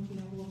around with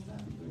the envelopes,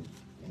 that'd be good.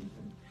 Thank you.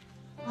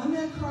 On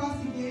that cross,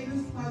 He gave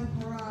His life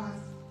for us.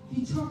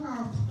 He took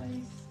our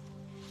place.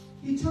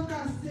 He took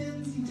our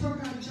sins. He took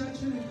our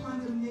judgment and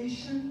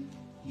condemnation.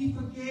 He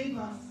forgave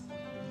us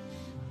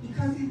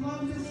because He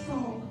loved us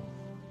so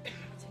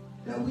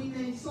that we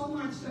made so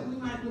much that we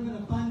might live in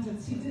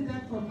abundance. He did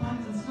that for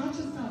abundance, not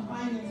just our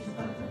finances,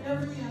 but for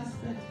every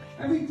aspect,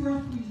 every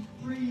breath we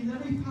breathe,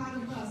 every part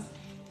of us.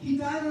 He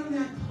died on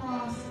that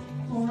cross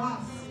for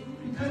us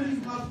because he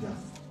loved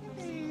us.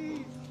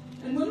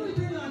 And when we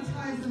bring our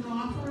tithes and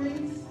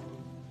offerings,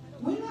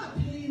 we're not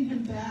paying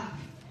him back.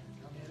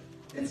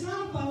 It's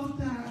not about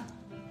that.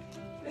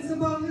 It's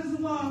about his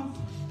love.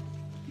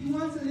 He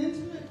wants an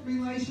intimate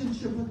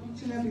relationship with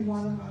each and every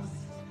one of us.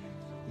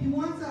 He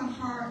wants our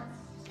hearts.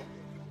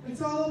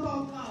 It's all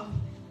about love.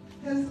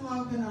 His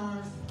love and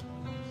ours.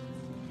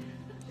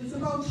 It's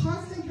about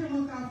trusting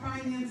him with our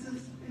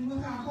finances and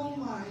with our whole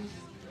lives.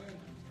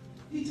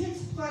 He takes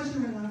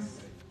pleasure in us.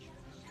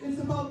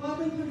 It's about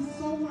loving him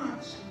so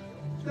much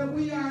that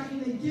we are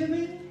in a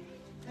giving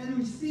and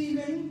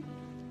receiving,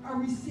 a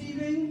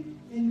receiving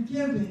and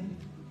giving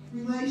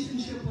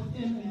relationship with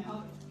him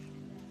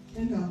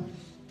and others.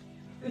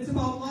 It's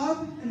about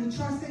love and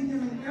trusting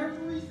him in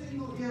every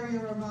single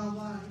area of our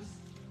lives.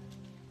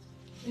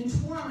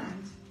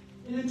 Entwined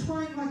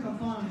like a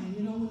vine,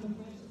 you know, when the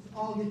branches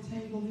all get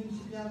tangled in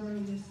together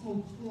and they're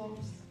so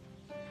close.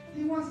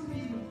 He wants to be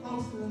even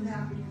closer than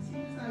that because he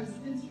desires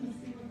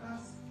intimacy with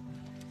us.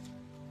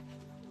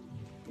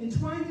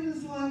 Entwined in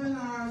his love and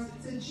ours,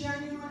 it's a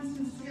genuine,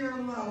 sincere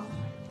love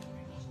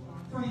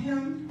for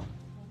him,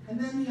 and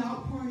then the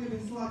outpouring of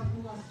his love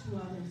through us to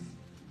others.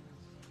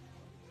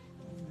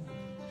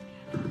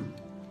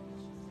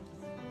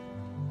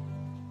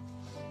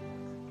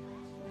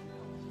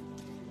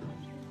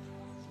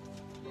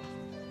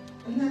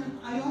 And then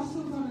I also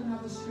got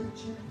another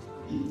scripture.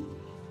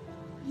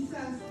 He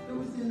says, it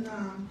was in, I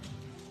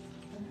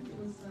think it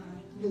was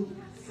Luke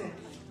 6.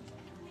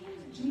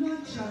 Do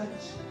not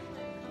judge,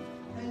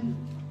 and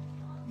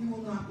you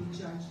will not be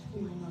judged.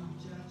 We will not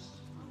be judged.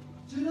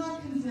 Do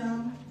not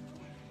condemn,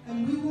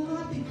 and we will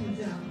not be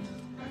condemned.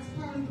 That's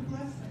part of the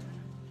blessing.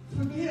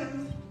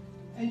 Forgive,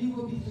 and you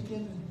will be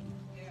forgiven.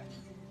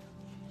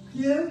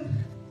 Give,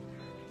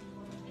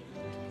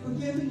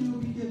 forgive, and you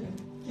will be given.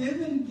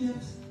 Give, and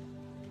gifts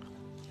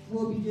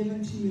will be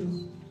given to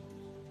you.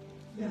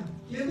 Yeah,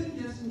 give and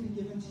gifts will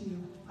be given to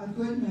you. A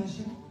good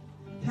measure,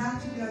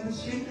 packed together,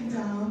 shaken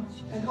down,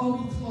 and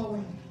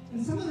overflowing.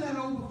 And some of that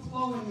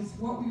overflowing is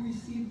what we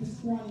received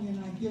this morning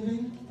in our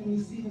giving and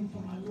receiving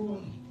from our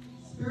Lord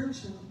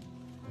spiritually.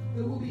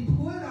 It will be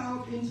poured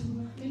out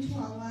into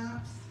our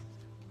laps.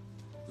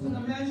 For the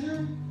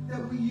measure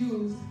that we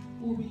use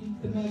will be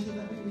the measure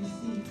that we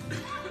receive.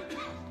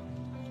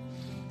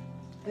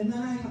 And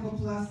then I have a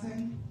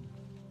blessing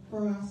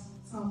for us.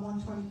 Psalm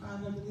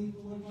 125, I believe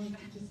the Lord wanted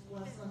to just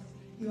bless us.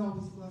 He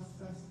always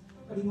blesses us,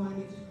 but he wanted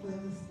me to declare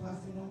this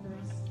blessing over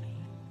us.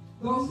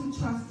 Those who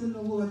trust in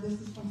the Lord, this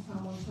is from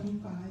Psalm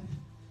 125,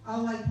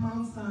 are like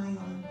Mount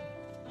Zion.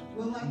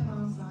 We're like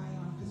Mount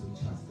Zion because we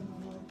trust in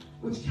the Lord,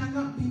 which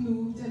cannot be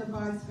moved and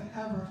abides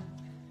forever.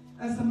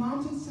 As the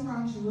mountains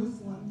surround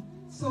Jerusalem,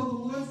 so the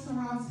Lord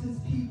surrounds his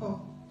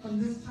people from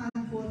this time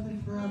forth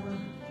and forever.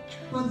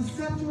 For the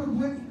scepter of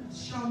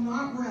wickedness shall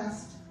not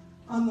rest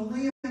on the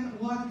land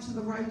allotted to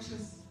the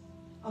righteous,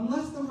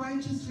 unless the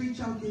righteous reach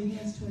out their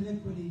hands to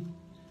iniquity.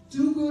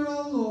 Do good,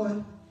 O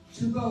Lord,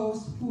 to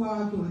those who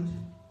are good.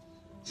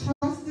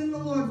 Trust in the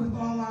Lord with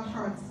all our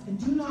hearts, and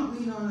do not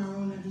lean on our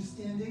own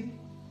understanding,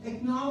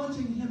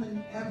 acknowledging him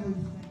in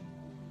everything.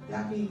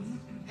 That means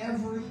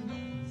every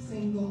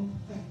single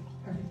thing,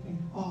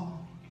 everything,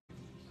 all.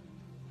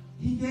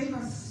 He gave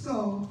us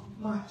so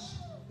much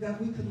that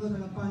we could live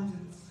in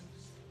abundance.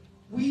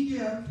 We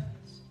give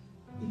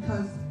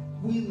because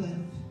we live.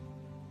 Amen.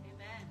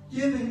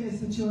 Giving is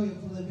the joy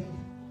of living.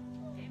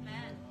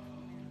 Amen.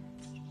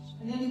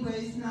 And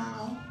anyways,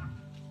 now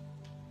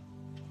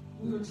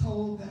we were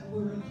told that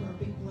we're in for a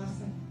big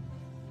blessing.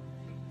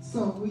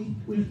 So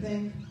we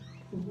thank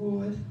the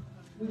Lord.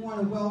 We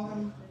want to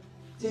welcome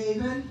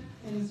David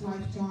and his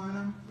wife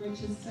Donna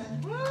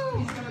Richardson. Woo!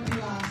 He's going to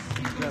be our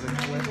speaker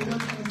tonight. We're going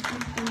to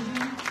speak through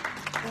him,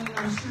 and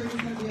I'm sure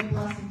he's going to be a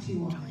blessing to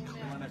you all.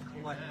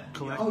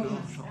 Collect oh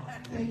yes,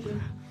 thank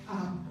you.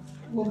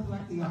 We'll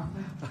collect the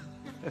offering.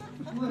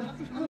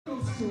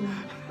 Little soon,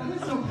 but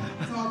it's okay.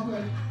 It's all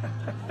good.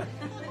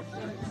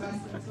 Because I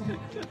said so.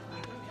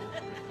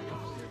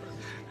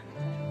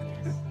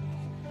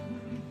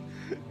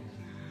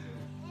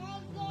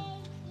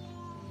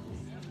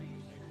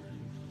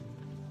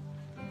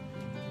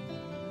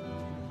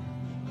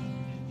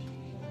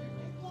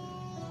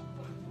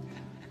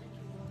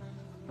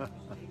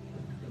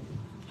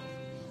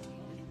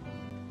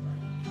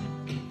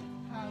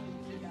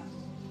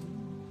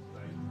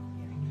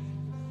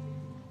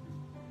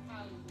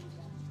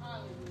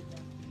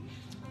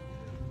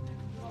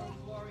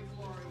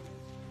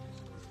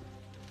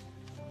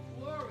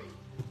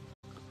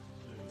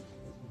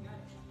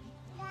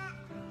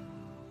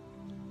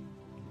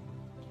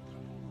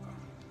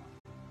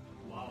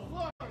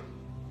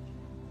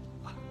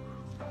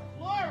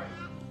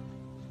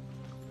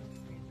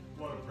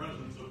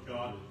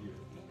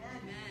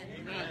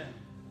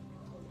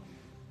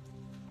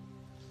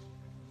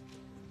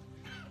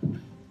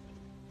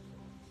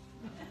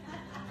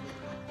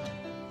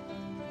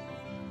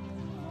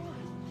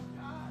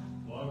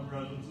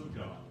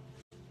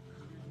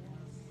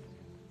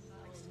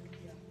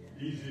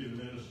 easy to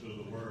minister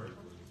the word.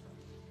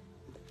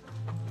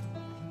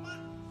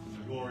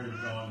 The glory of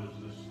God is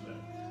this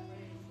thing.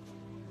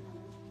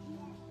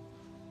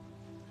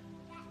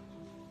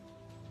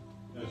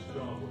 As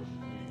God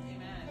worship me.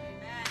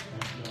 Amen.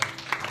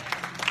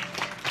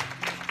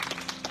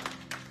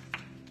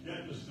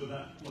 Getting us to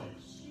that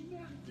place.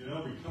 You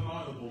know, we come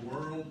out of the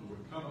world, we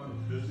come out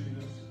of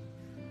busyness.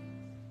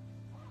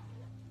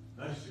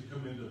 Nice to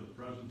come into the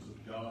presence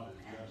of God and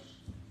just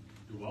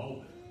dwell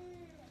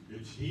there.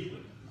 It's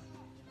healing.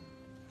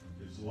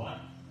 It's life.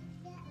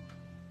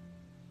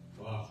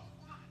 Wow.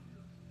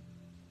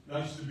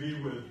 Nice to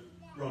be with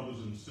brothers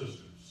and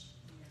sisters.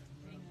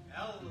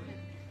 Hallelujah.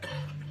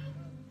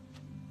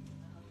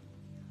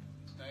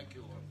 Thank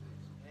you, Lord.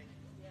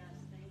 Yes,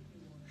 thank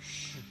you,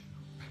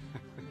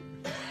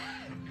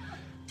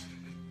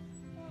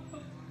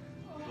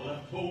 Lord. I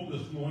left home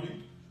this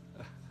morning.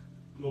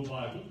 No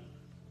Bible.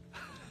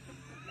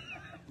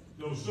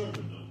 No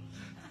sermon notes.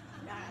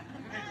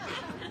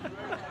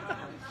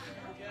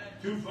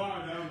 Too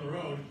far down the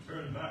road to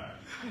turn back.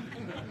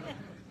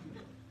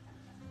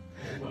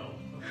 Oh well.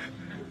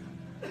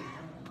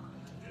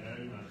 Yeah,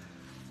 amen.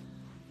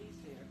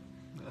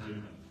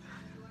 Amen.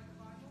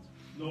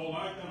 No, I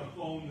got a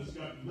phone that's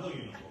got a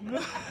million of them.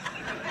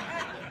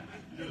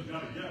 You just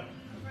gotta get them.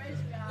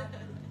 Praise God.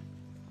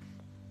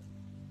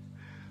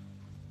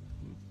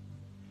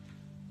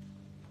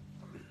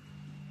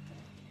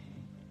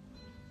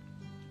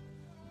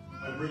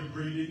 I bring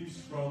greetings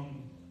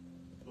from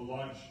the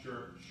Lodge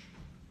Church,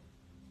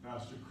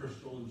 Pastor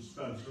Crystal and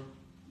Spencer.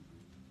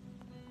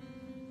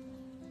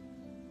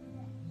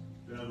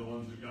 They're the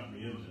ones that got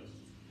me in this.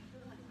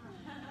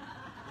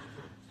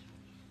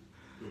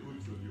 The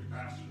hoots with your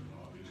pastor,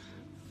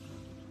 obviously.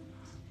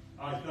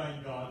 I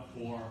thank God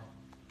for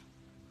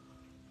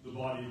the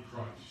body of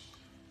Christ.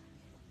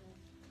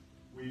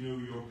 We knew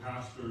your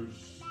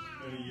pastors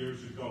many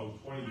years ago,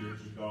 20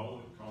 years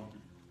ago, at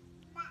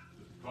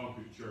the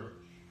Concord Church,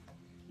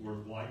 Word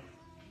of Life.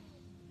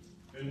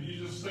 And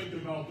you just think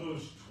about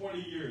those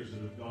 20 years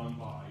that have gone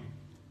by.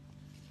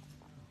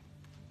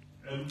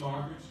 And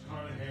Margaret's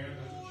Carnahan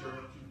has a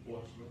church in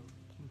Portsmouth.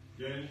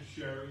 Jen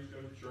Sherry's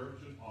got a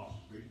church in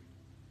Ospey.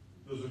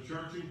 There's a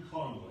church in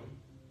Conway.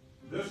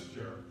 This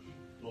church,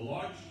 the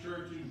Lodge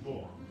Church in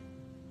Gorham,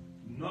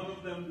 none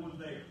of them were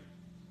there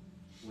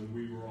when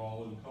we were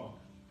all in Concord.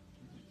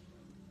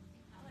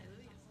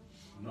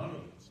 None of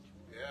them.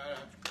 Yeah.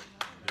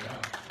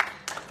 Yeah.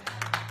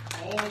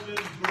 All of it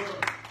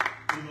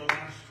birthed in the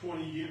last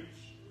 20 years.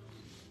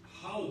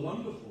 How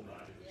wonderful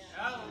that is.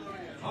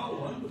 Hallelujah. How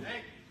wonderful.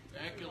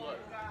 Thank you, Lord.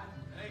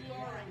 Thank you.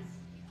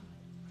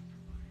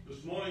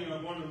 This morning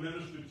I want to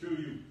minister to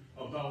you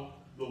about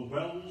the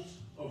wells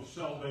of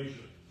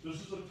salvation.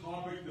 This is a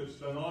topic that's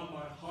been on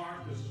my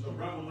heart. This is a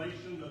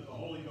revelation that the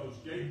Holy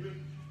Ghost gave me,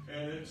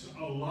 and it's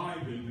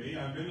alive in me.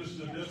 I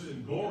ministered this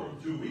in Gorham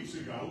 2 weeks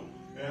ago,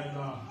 and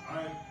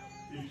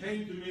it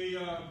came to me,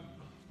 I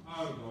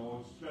don't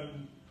know, it's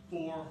been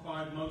 4 or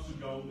 5 months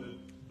ago that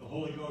the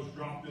Holy Ghost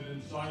dropped it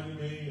inside of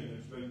me, and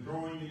it's been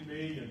growing in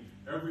me, and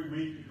every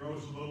week it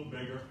grows a little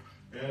bigger.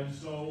 And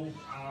so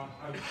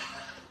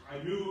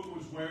I knew it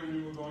was where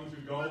we were going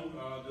to go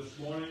this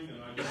morning,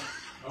 and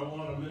I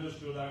want to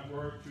minister that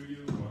word to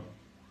you.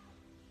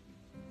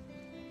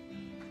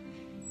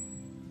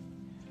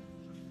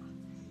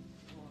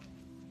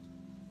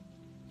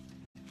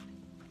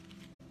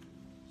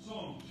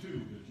 Psalm 2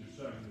 that you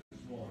sang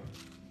this morning,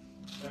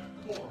 that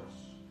chorus,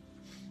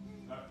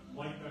 that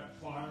light that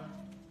fire.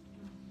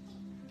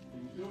 Can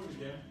you do it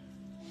again?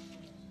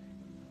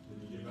 Can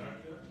you get back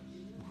there?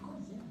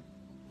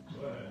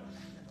 Go ahead.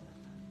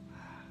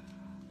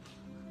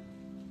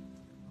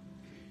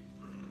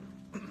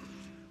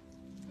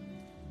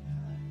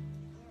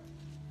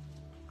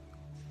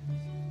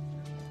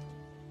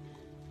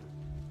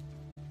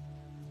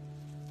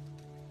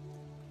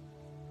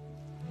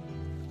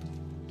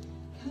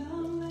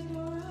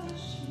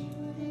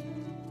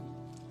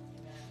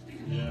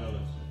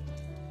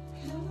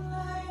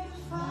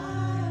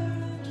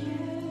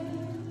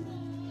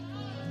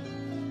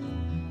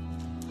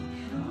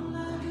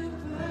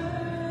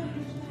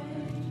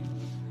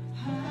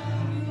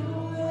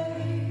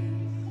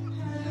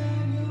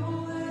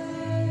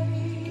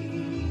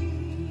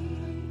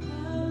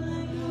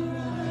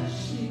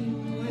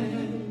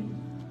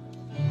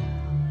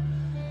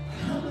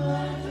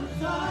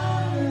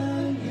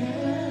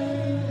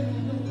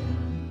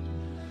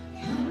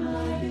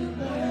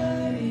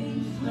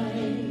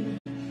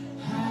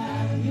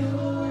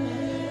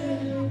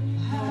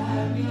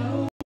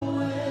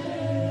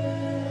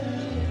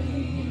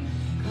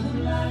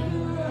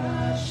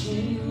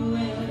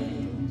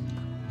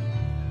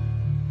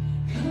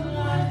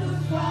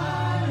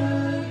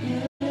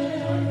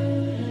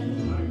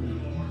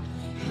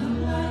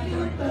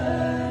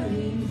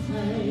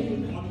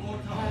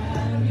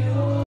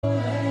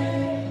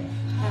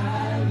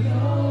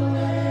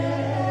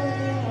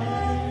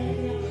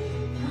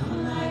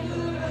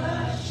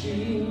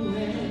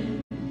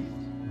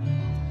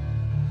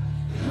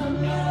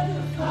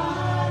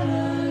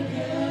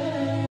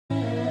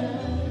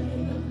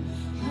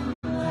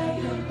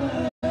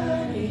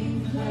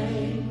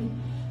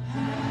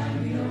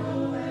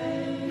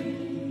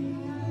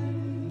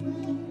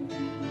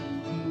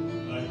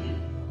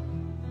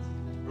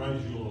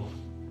 Praise you, Lord.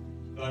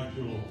 Thank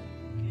you, Lord.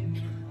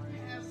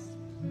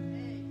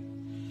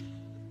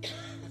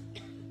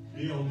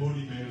 D.L.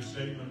 Moody made a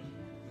statement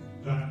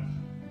that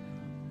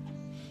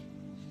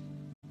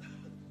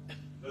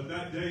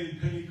day in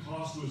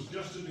Pentecost was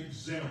just an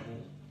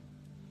example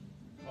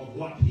of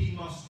what he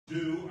must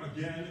do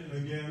again and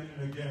again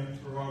and again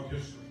throughout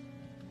history.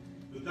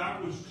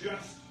 That was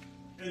just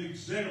an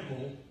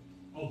example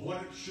of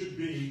what it should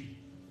be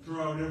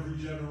throughout every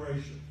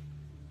generation.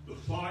 The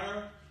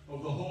fire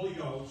of the Holy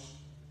Ghost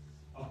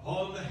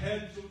upon the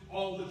heads of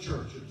all the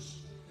churches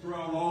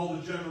throughout all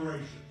the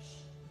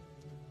generations.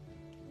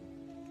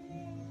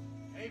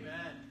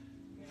 Amen.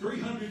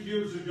 300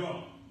 years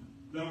ago,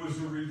 there was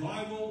a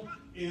revival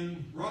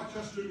in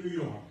Rochester, New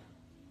York,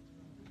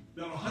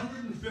 that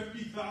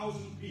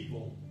 150,000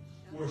 people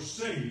were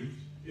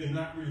saved in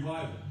that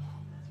revival.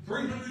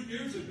 300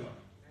 years ago.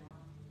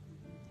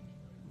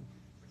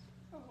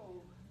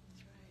 Oh,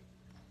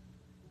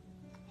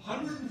 that's right.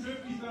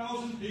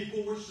 150,000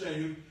 people were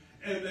saved,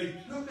 and they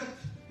took a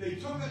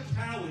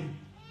tally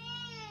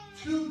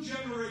 2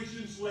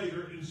 generations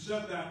later and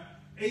said that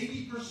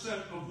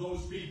 80% of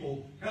those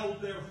people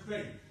held their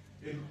faith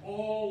in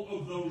all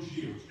of those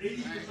years.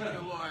 80%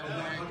 of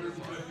that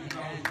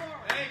 150,000.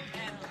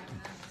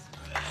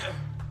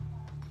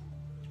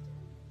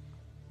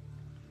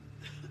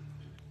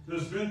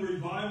 There's been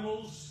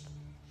revivals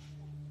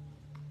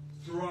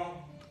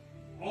throughout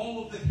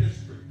all of the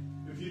history.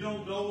 If you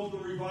don't know of the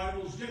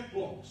revivals, get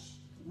books.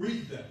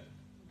 Read them.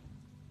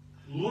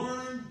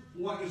 Learn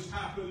what has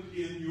happened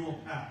in your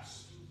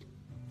past.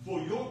 For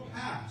your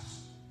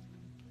past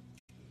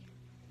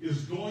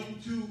is going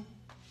to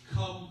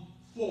come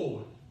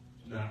forward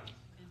now.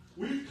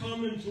 We've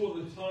come into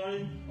the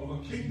time of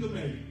a kingdom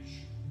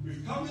age.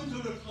 We've come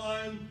into the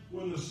time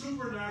when the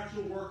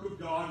supernatural work of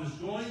God is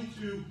going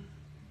to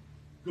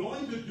do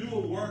a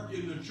work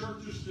in the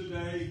churches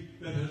today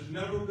that has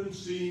never been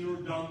seen or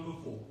done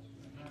before.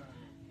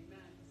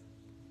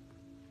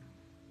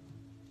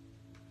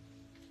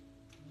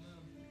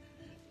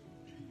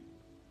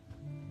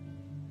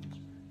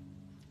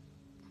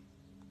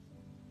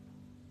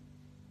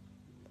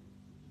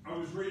 I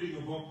was reading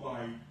a book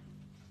by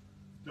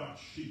Dutch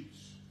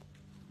Sheets.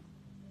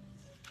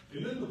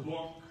 And in the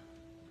book,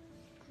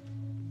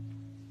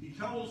 he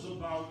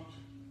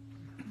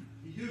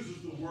uses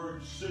the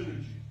word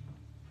synergy.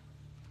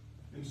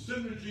 And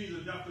synergy,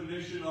 the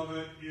definition of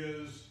it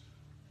is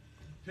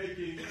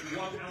taking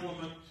one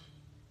element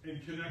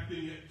and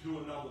connecting it to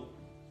another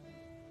one.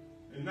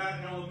 And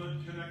that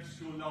element connects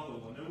to another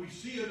one. And we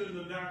see it in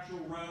the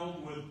natural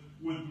realm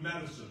with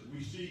medicine.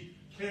 We see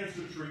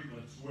cancer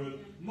treatments where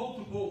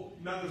multiple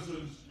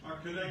medicines are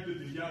connected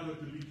together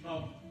to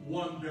become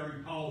one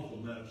very powerful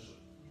medicine.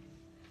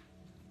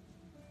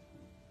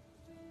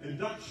 And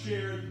Dutch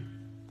shared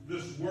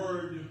this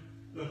word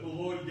that the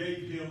Lord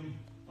gave him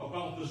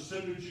about the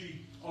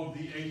synergy of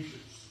the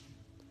ages.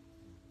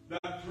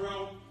 That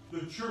throughout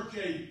the church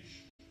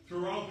age,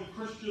 throughout the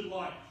Christian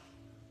life,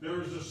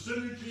 there is a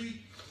synergy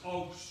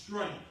of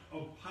strength,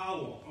 of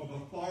power, of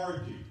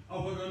authority,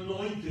 of an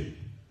anointing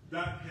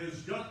that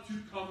has got to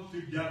come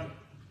together.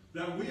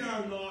 That we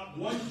are not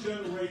one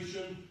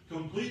generation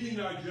completing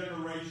our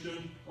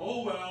generation,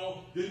 oh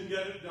well, didn't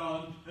get it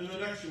done, and the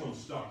next one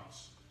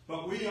starts.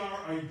 But we are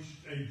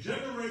a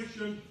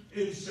generation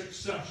in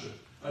succession.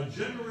 A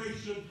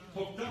generation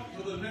hooked up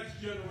to the next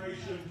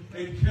generation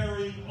and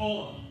carrying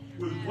on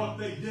with what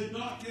they did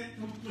not get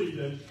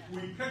completed.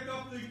 We pick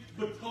up the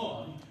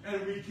baton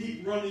and we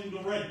keep running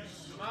the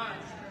race.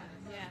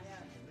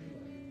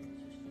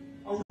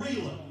 A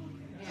relay.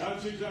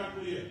 That's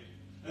exactly it.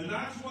 And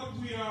that's what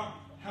we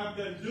have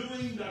been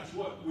doing. That's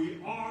what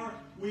we are.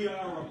 We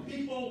are a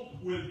people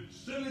with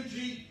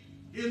synergy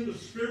in the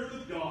Spirit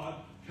of God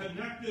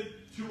connected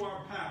to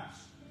our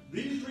past.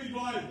 These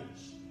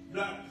revivals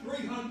that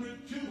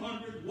 300,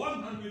 200,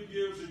 100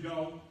 years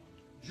ago,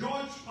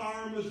 George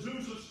Farm,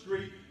 Azusa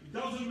Street,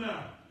 doesn't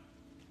matter.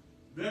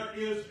 There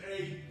is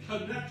a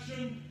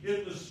connection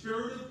in the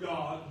Spirit of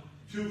God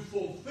to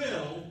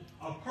fulfill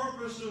a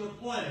purpose and a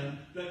plan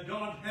that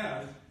God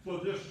has for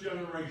this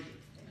generation.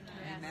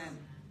 Amen.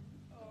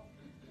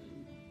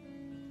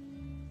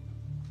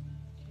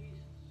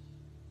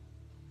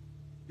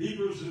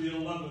 Hebrews in the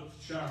 11th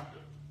chapter.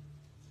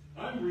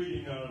 I'm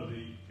reading out of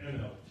the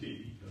NLT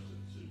because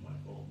it's in my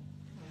phone.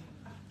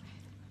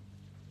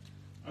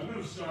 I'm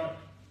going to start.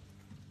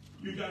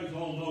 You guys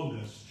all know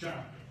this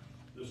chapter.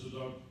 This is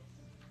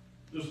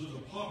a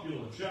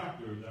popular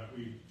chapter that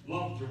we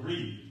love to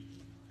read.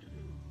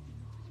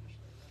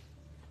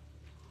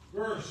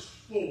 Verse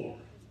 4.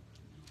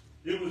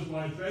 It was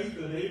by faith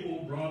that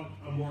Abel brought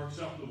a more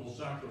acceptable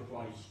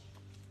sacrifice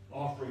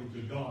offering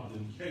to God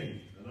than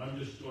Cain. And I'm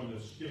just going to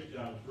skip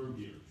down through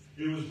here.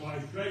 It was by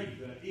faith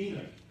that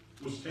Enoch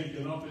was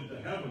taken up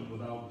into heaven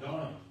without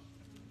dying.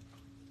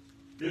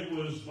 It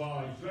was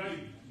by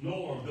faith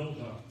Noah built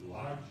a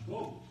large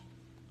boat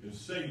and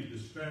saved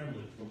his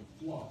family from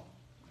flood.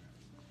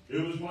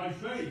 It was by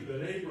faith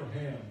that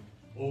Abraham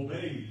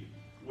obeyed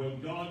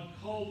when God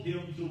called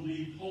him to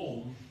leave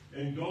home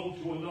and go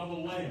to another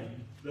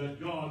land,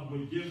 that God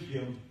would give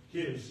him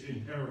his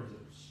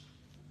inheritance.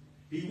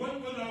 He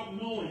went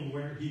without knowing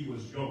where he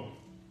was going.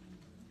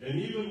 And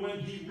even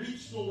when he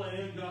reached the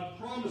land God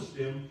promised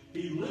him,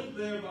 he lived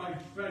there by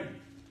faith.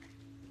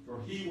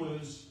 For he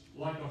was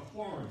like a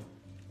foreigner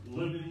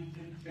living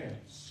in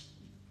tents.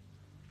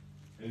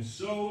 And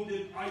so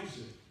did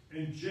Isaac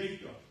and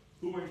Jacob,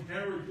 who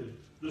inherited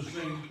the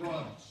same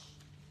promise.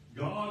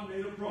 God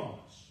made a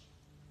promise.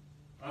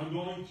 I'm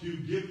going to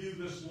give you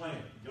this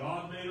land.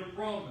 God made a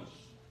promise.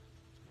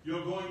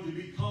 You're going to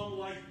become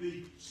like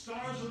the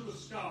stars of the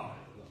sky,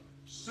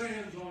 the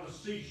sands on a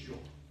seashore.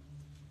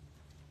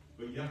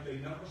 But yet they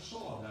never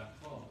saw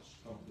that promise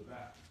come to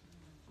pass.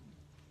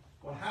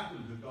 What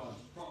happened to God's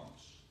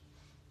promise?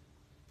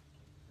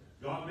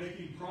 God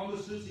making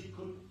promises he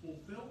couldn't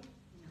fulfill?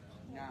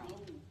 No.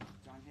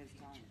 It's on his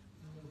time.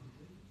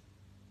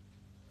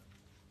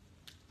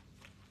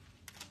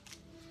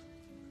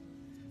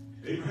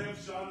 Abraham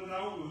started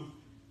out with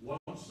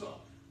one son.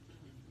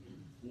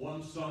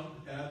 One son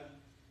had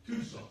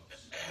two sons.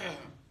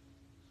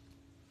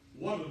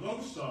 One of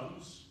those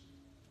sons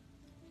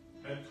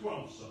had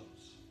 12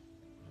 sons.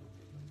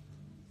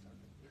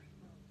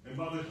 And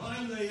by the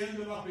time they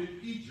ended up in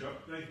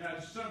Egypt, they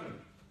had 70.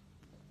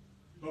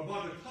 But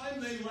by the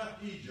time they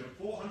left Egypt,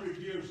 400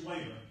 years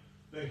later,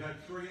 they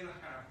had 3.5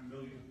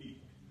 million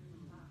people.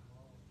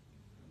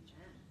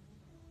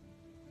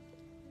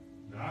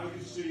 Now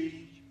you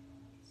see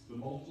the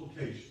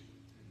multiplication.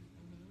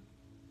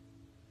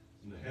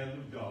 And the hand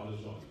of God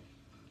is on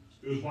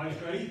it. It was by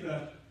faith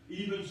that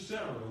even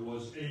Sarah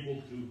was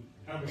able to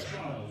have a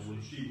child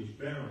when she was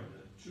barren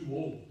and too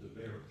old to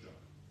bear a child.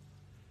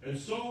 And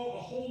so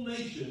a whole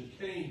nation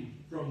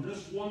came from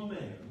this one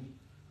man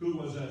who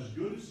was as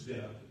good as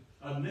dead,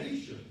 a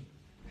nation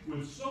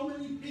with so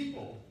many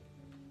people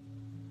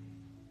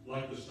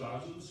like the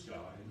stars of the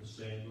sky and the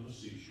sand on the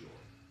seashore.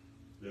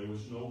 There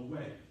was no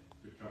way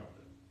to count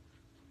them.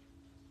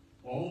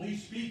 All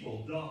these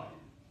people died,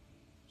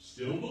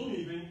 still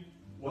believing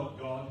what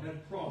God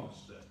had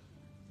promised them.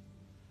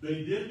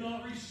 They did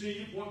not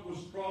receive what was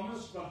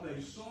promised, but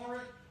they saw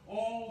it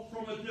all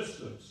from a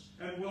distance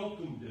and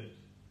welcomed it.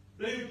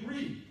 They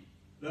agreed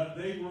that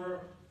they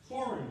were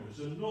foreigners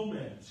and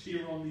nomads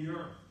here on the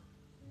earth.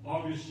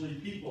 Obviously,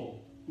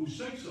 people who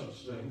say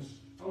such things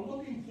are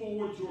looking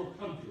forward to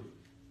a country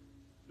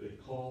they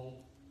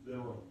call their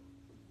own.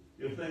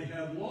 If they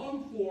had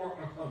longed for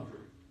a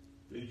country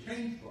they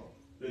came from,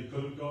 they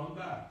could have gone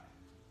back.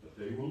 But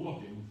they were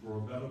looking for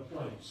a better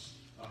place,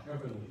 a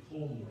heavenly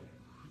homeland.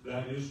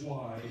 That is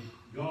why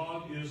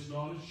God is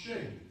not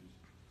ashamed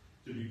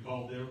to be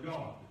called their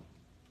God,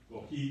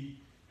 for he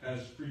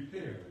has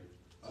prepared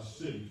a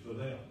city for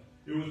them.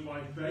 It was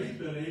by faith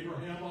that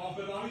Abraham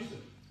offered Isaac.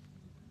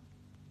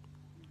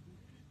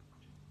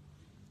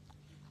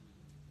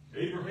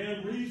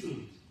 Abraham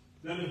reasoned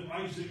that if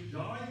Isaac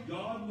died,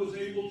 God was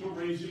able to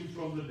raise him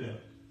from the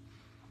dead.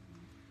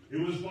 It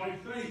was by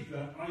faith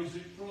that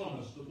Isaac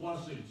promised the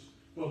blessings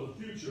for the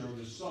future of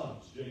his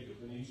sons, Jacob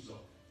and Esau.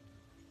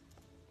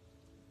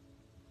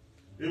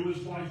 It was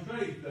by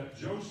faith that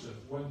Joseph,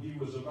 when he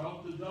was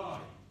about to die,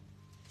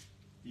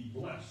 he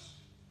blessed.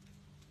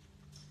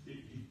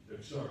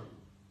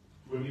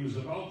 When he was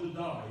about to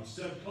die, he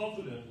said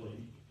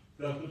confidently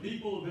that the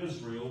people of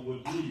Israel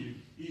would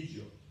leave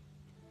Egypt.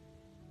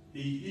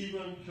 He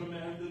even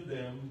commanded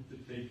them to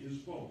take his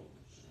bones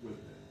with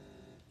them.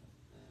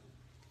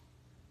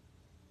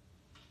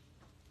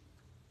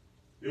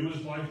 It was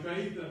by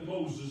faith that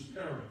Moses'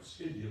 parents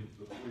hid him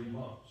for 3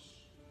 months.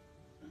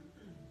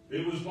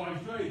 It was by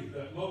faith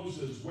that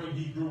Moses, when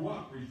he grew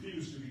up,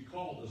 refused to be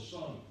called a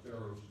son of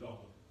Pharaoh's daughter.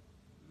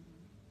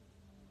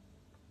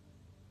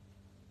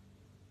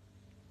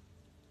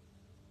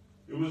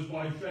 It was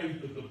by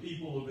faith that the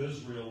people of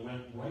Israel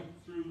went right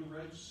through the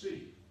Red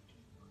Sea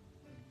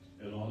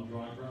and on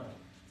dry ground.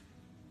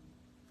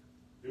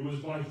 It was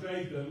by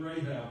faith that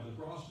Rahab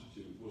the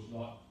prostitute was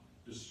not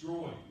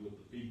destroyed with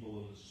the people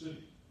in the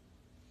city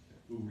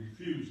who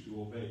refused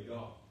to obey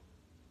God.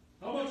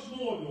 How much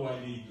more do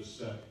I need to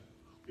say?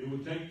 It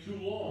would take too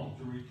long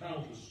to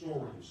recount the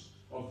stories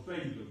of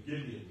faith of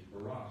Gideon,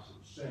 Barak,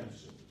 and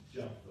Samson,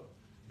 Jephthah,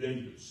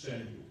 David,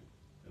 Samuel,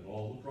 and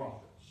all the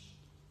prophets.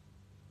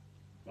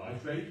 By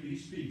faith,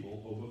 these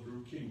people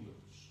overthrew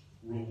kingdoms,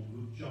 ruled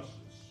with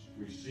justice,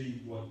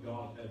 received what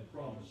God had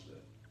promised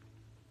them.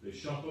 They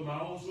shut the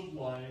mouths of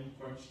lions,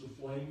 quenched the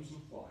flames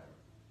of fire,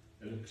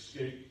 and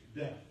escaped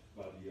death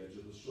by the edge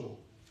of the sword.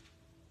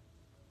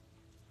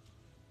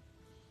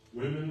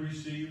 Women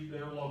received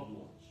their loved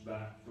ones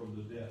back from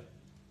the dead.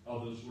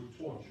 Others were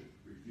tortured,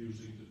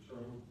 refusing to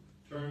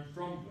turn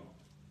from God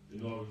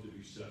in order to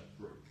be set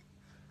free.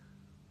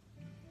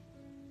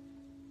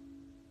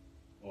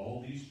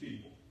 All these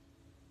people,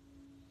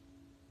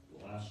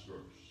 the last verse,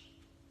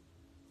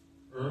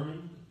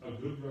 earned a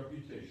good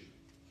reputation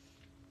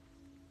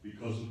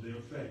because of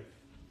their faith.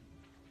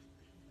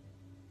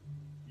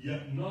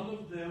 Yet none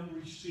of them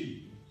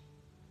received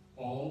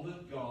all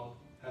that God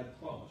had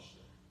promised them.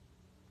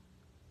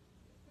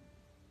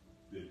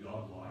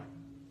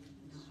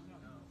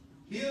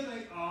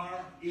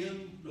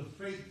 in the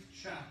faith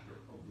chapter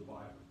of the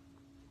Bible.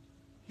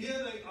 Here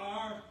they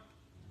are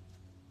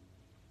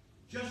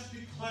just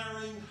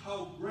declaring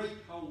how great,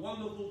 how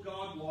wonderful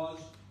God was,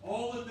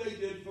 all that they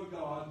did for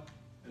God,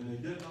 and they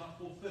did not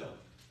fulfill.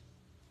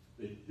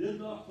 They did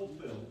not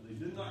fulfill, they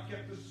did not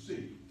get to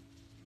see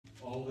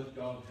all that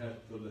God had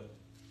for them.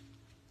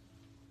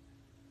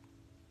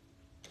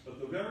 But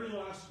the very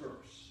last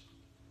verse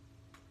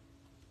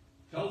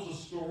tells a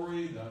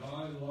story that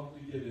I love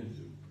to get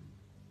into.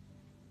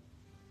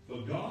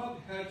 For God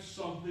had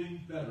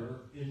something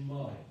better in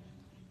mind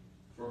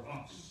for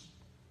us,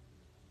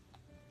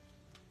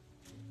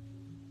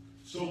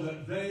 so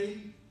that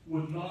they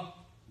would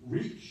not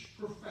reach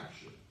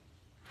perfection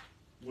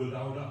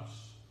without us.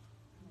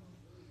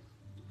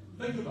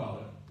 Think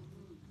about it.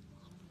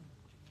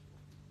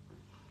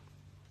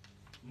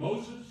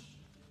 Moses,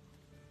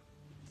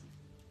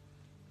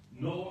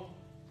 Noah,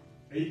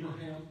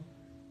 Abraham,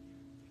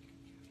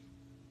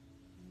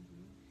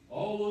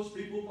 all those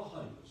people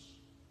behind us,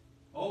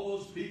 all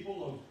those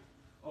people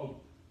of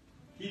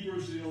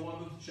Hebrews, the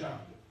 11th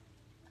chapter,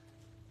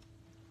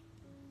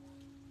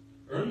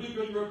 earned a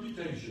good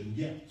reputation,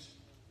 yet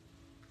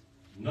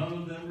none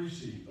of them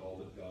received all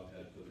that God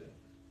had for them.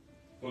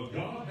 But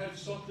God had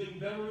something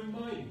better in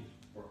mind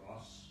for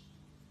us,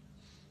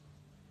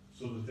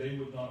 so that they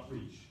would not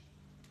reach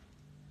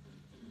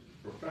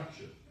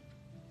perfection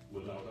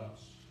without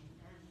us.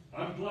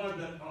 I'm glad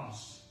that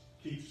us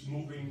keeps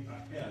moving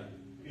ahead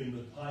in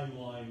the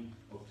timeline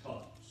of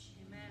times.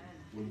 Amen.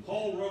 When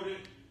Paul wrote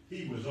it,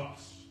 he was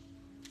us.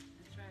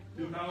 That's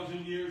right.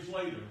 2,000 years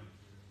later,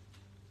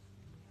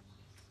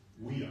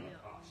 we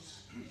are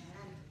us.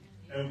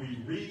 And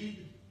we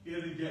read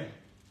it again.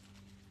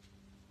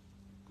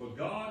 But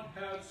God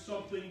had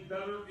something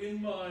better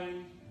in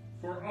mind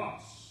for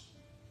us,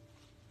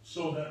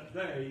 so that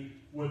they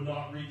would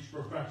not reach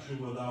perfection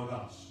without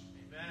us.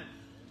 Amen.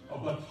 A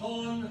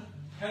baton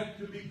had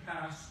to be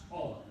passed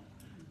on.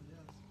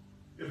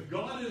 If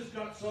God has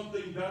got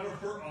something better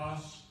for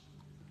us,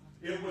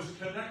 it was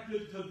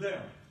connected to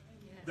them.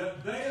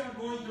 That they are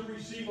going to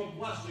receive a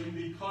blessing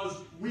because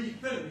we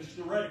finished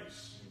the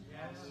race.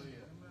 Yes.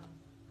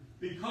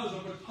 Because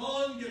a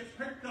baton gets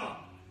picked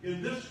up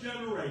in this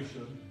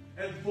generation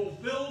and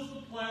fulfills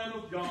the plan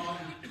of God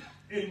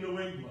in New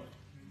England.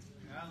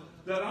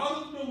 That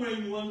out of New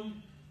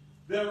England,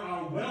 there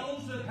are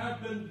wells that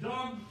have been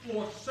dug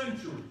for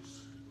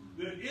centuries.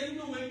 That in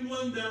New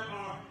England, there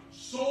are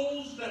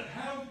souls that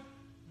have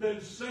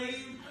been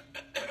saved,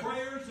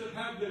 prayers that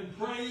have been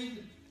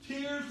prayed,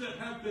 tears that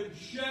have been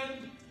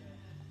shed,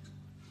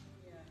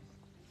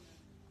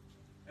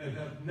 and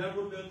have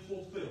never been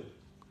fulfilled.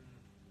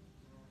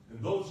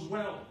 And those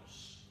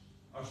wells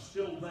are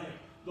still there.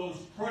 Those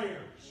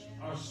prayers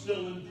are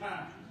still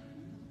intact.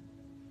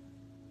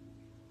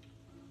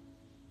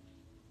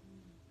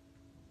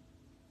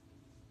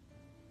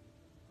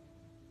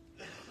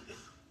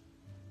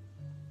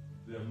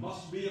 There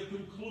must be a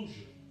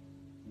conclusion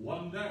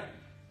one day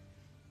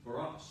for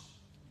us.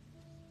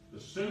 The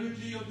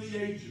synergy of the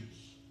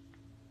ages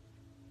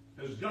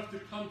has got to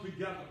come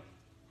together.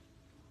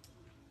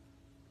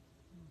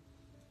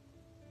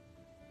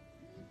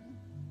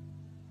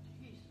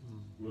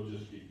 We'll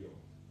just keep going.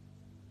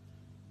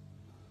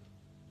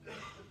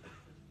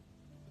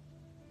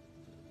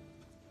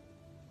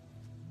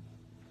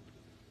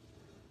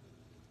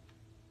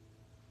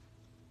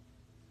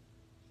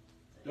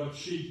 Dutch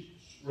sheep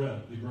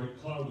spread, the great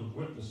cloud of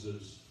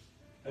witnesses,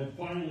 had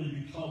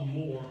finally become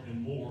more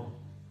and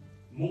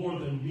more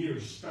than mere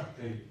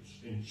spectators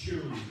and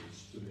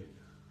cheerleaders to me.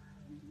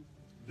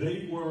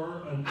 They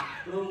were an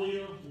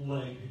earlier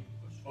leg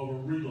of a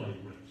relay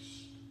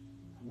race,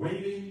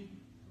 waiting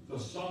for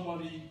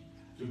somebody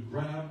to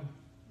grab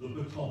the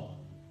baton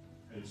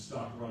and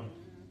start running.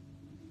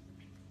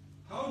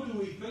 How do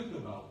we think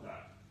about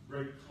that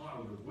great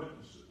cloud of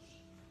witnesses?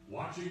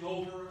 Watching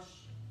over us,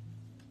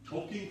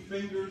 poking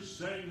fingers,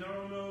 saying,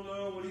 no, no,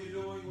 no, what are you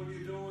doing? What are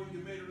you doing? You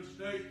made a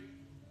mistake.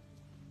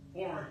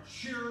 Or a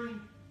cheering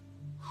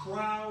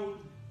crowd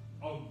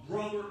of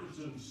brothers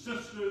and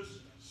sisters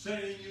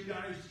saying, you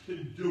guys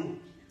can do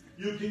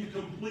it. You can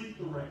complete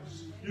the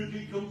race. You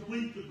can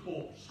complete the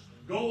course.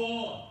 Go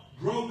on.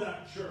 Grow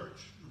that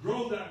church.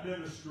 Grow that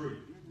ministry.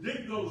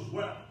 Dig those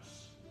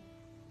wells.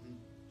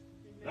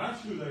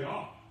 That's who they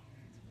are.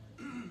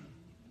 Come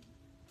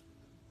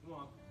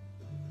on.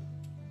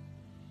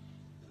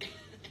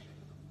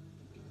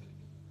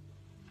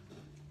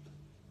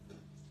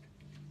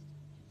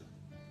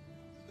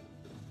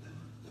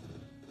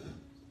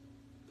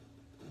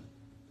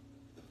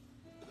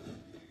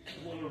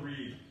 I want to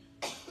read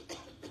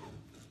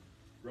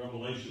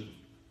Revelation,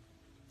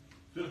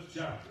 5th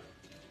chapter.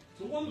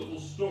 It's a wonderful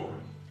story.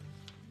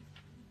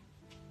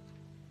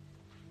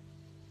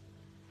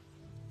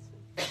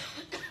 It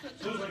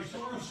says, I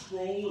saw a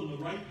scroll in the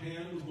right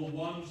hand of the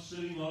one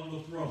sitting on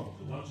the throne.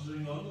 The one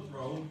sitting on the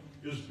throne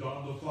is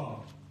God the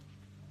Father.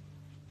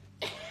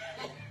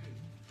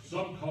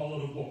 Some call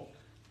it a book.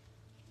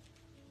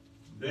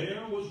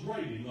 There was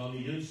writing on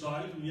the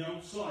inside and the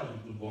outside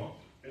of the book,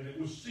 and it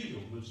was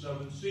sealed with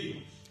 7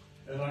 seals.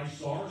 And I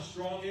saw a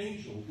strong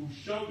angel who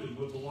shouted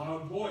with a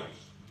loud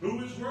voice,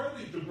 "Who is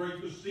worthy to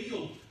break the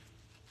seal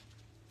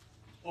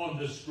on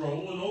this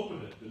scroll and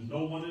open it?" And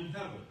no one in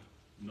heaven,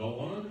 no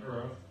one on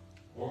earth,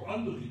 or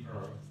under the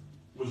earth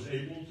was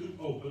able to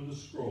open the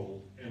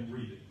scroll and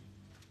read it.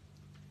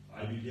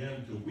 I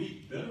began to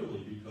weep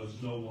bitterly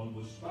because no one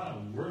was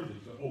found worthy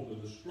to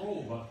open the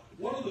scroll. But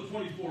one of the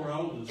 24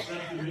 elders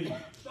said to me,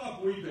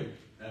 "Stop weeping,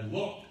 and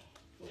look,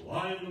 the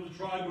Lion of the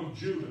tribe of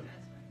Judah,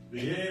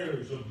 the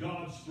heirs of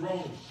God's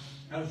throne,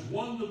 has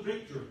won the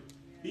victory.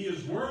 He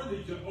is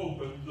worthy to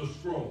open the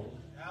scroll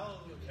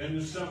and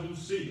the 7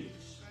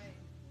 seals."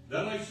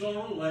 Then I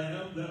saw a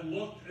lamb that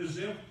looked as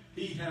if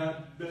he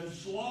had been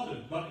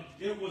slaughtered, but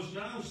it was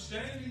now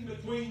standing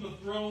between the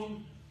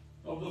throne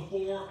of the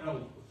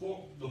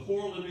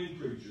four living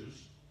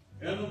creatures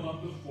and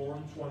among the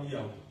 24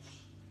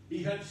 elders.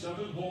 He had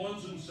 7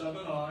 horns and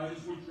 7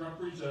 eyes, which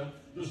represent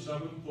the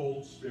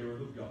 7-fold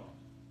Spirit of God.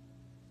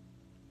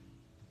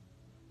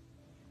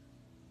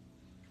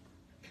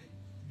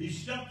 He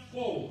stepped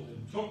forward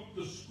and took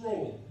the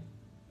scroll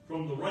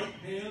from the right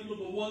hand of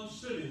the one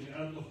sitting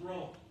on the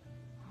throne.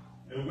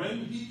 And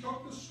when he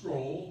took the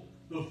scroll,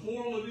 the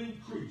 4 living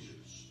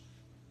creatures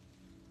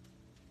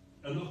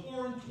and the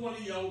 24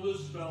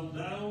 elders fell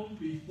down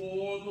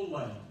before the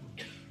Lamb.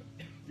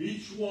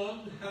 Each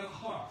one had a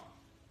harp,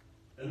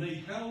 and they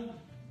held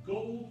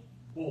gold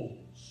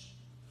bowls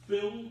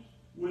filled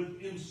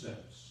with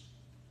incense,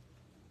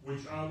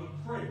 which are the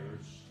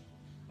prayers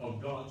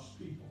of God's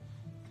people.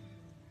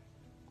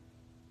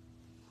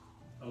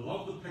 I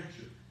love the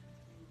picture.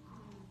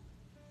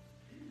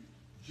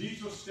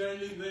 Jesus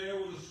standing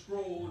there with a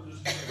scroll in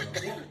his hand,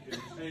 a book in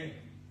his hand,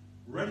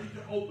 ready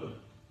to open it.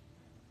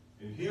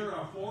 And here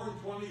are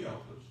 24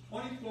 elders,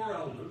 24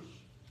 elders,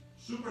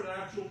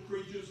 supernatural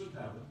creatures in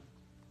heaven,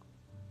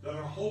 that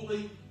are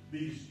holding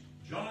these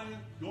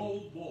giant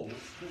gold bowls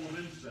full of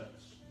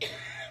incense.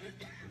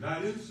 And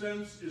that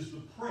incense is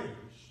the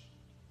prayers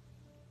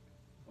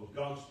of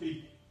God's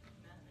people.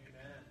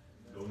 Amen.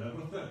 Don't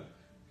ever think.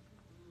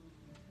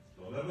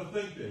 Don't ever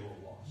think they were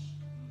lost.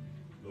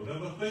 Don't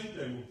ever think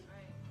they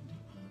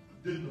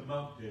didn't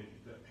amount to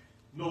anything.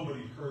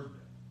 Nobody heard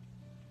them.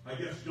 I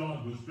guess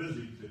God was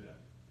busy today.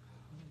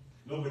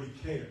 Nobody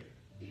cared.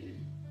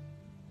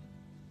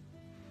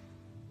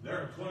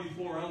 There are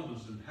 24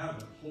 elders in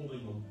heaven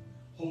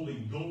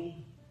holding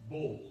gold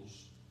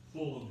bowls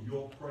full of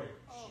your prayers.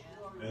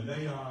 And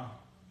they are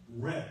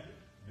read,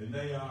 and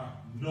they are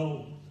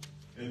known,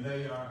 and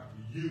they are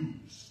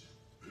used.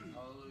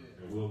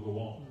 And we'll go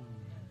on.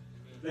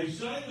 They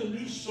sang a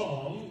new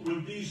song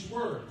with these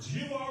words: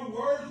 "You are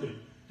worthy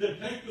to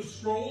take the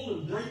scroll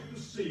and break the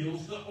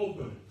seals to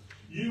open it.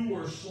 You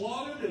were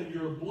slaughtered, and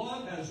your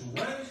blood has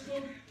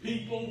ransomed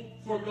people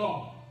for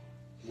God."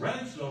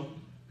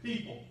 Ransomed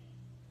people.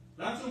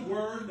 That's a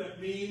word that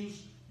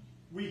means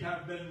we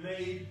have been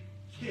made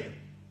kin.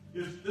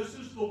 This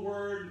is the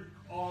word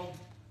of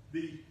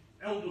the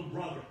elder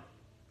brother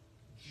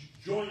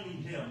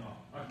joining him,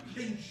 a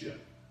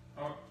kinship,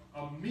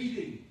 a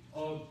meeting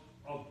of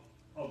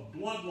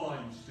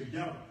bloodlines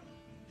together.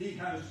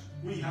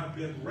 We have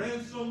been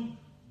ransomed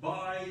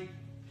by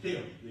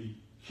him.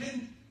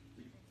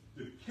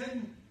 The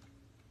kin,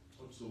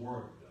 what's the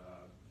word?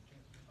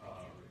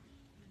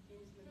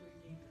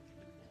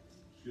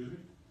 Excuse me?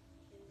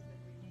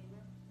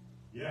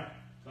 Yeah,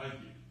 thank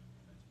you.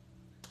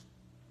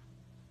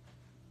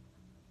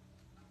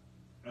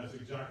 That's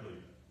exactly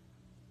it.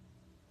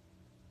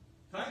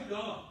 Thank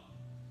God.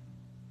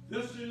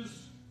 This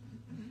is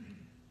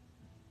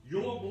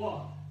your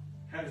blood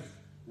has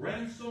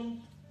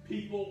ransomed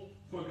people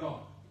for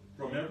God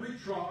from every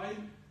tribe,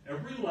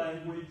 every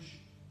language,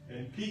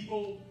 and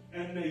people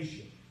and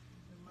nation.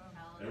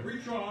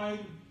 Every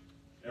tribe,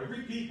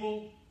 every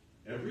people,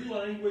 every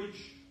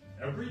language,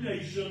 every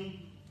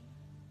nation,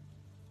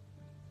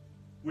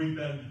 we've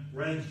been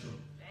ransomed,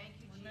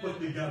 put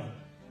together.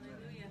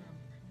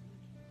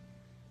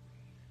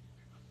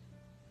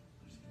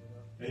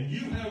 And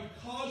you have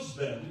caused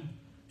them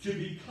to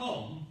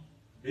become,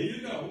 here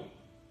you go,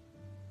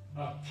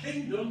 a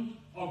kingdom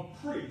of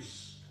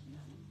priests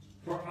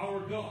for our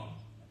God.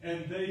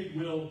 And they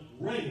will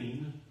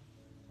reign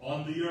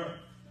on the earth.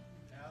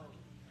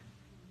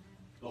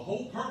 The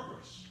whole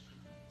purpose,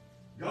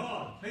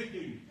 God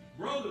taking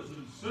brothers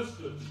and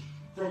sisters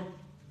from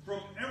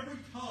every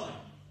time,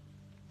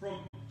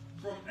 from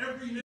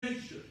every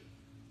nation,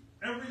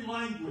 every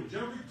language,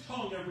 every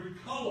tongue, every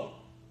color,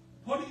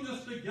 putting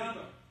us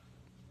together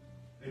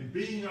and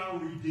being our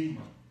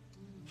Redeemer.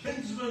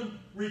 Kinsman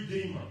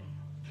Redeemer,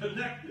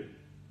 connected,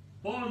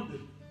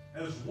 bonded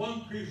as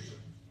one person.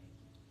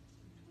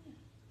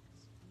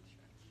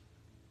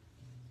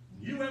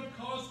 You have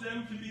caused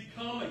them to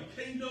become a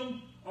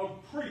kingdom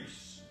of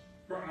priests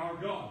for our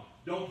God.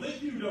 Don't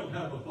think you don't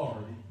have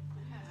authority.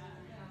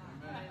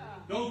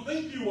 Don't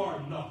think you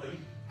are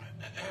nothing.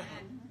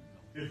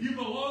 If you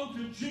belong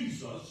to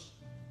Jesus,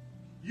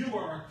 you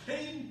are a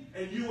king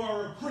and you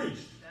are a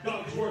priest.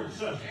 God's word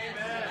says it.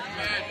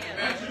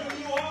 That's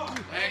who you are.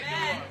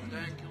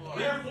 Thank you, Lord.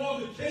 Therefore,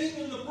 the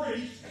king and the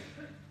priest,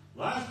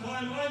 last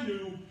time I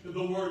knew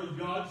the word of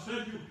God,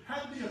 said you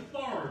had the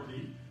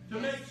authority to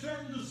make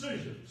certain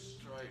decisions.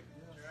 That's right.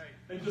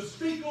 And to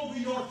speak over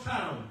your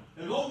town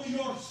and over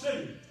your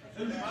city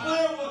and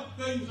declare what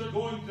things are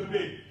going to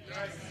be.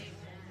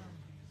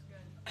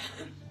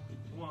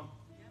 Come on.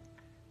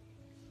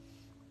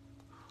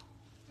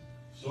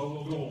 So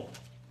we'll go on.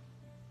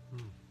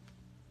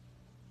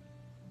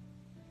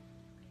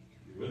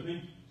 You with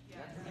me? Yes.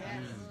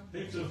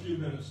 Takes a few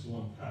minutes to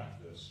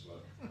unpack this,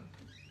 but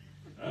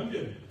I'm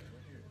getting there.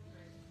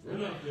 We're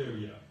not there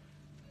yet,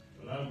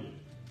 but I'm getting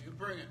there. You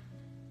bring it.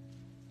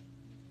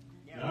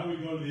 Now we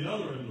go to the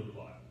other end of the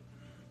Bible.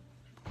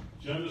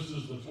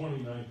 Genesis, the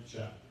 29th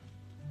chapter.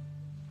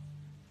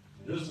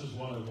 This is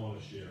what I want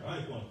to share. I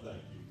want to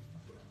thank you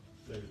for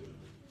staying with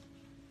me.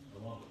 I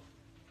love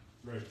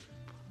it. Great.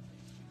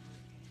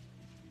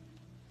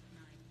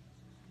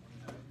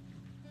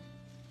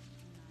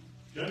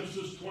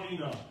 Genesis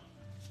 29.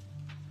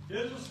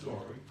 Here's a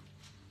story.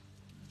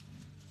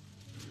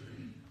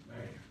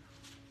 Man,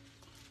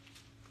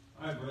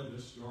 I've read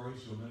this story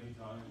so many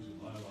times in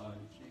my life.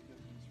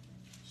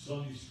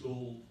 Sunday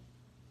school,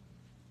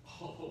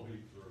 all the way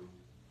through.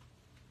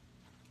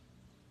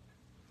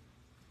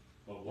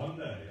 But one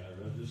day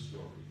I read this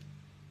story,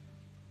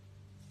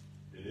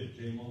 and it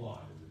came alive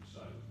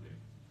inside of me.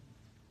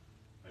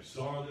 I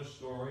saw this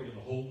story in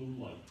a whole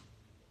new light.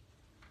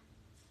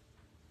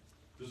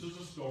 This is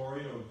a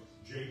story of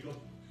Jacob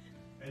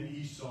and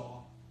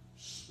Esau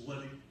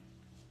splitting.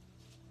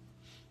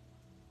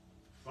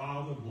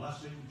 Father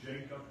blessing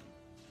Jacob,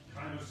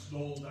 kind of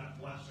stole that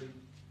blessing,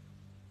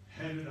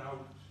 headed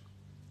out.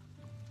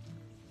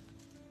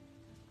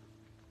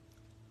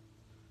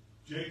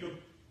 Jacob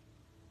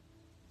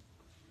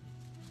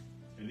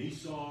and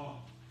Esau,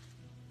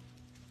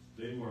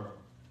 they were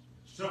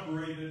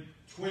separated,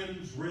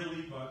 twins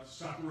really, but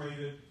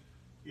separated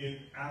in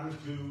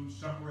attitude,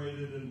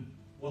 separated in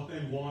what they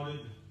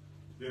wanted,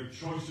 their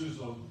choices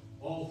of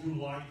all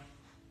through life,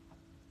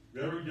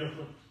 very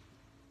different.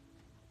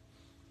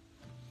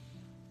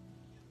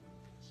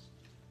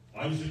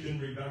 Isaac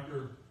and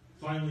Rebekah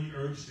finally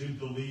urged him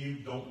to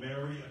leave. Don't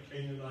marry a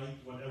Canaanite.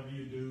 Whatever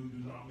you do,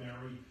 do not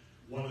marry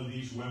one of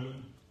these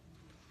women.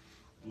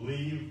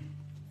 Leave,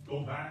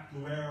 go back to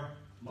where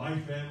my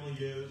family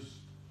is,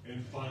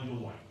 and find a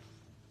wife.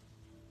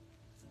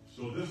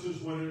 So this is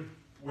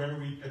where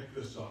we pick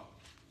this up.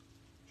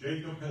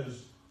 Jacob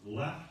has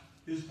left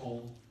his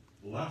home,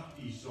 left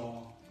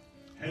Esau,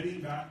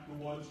 heading back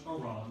towards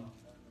Haran,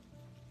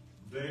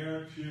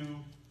 there to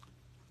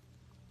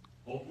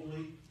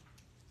hopefully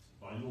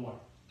find a wife.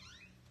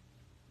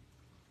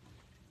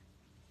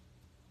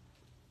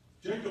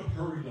 Jacob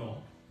hurried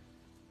on,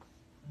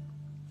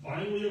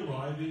 finally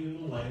arriving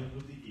in the land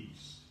of the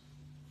east.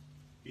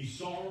 He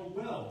saw a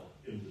well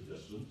in the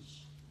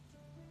distance.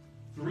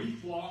 3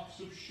 flocks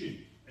of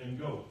sheep and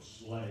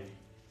goats lay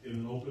in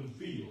an open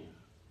field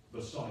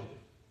beside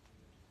it,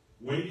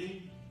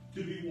 waiting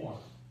to be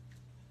watered.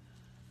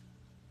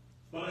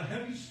 But a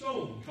heavy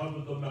stone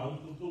covered the mouth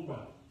of the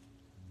well.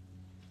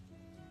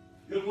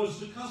 It was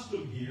the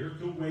custom here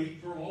to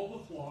wait for all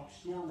the flocks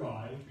to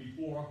arrive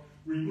before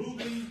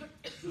removing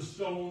the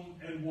stone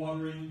and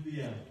watering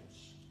the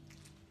animals.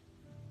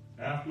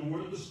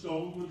 Afterward, the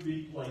stone would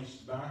be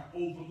placed back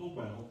over the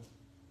well,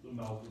 the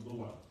mouth of the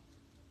well.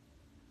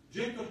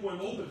 Jacob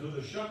went over to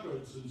the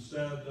shepherds and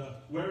said,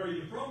 "Where are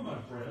you from,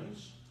 my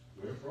friends?"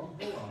 "We're from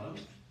Haran."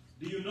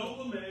 "Do you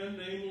know the man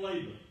named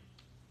Laban,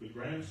 the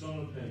grandson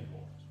of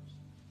Nahor?"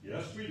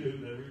 "Yes, we do,"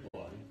 they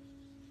replied.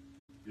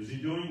 "Is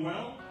he doing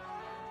well?"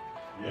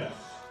 "Yes,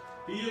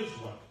 he is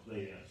well,"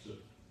 they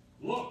answered.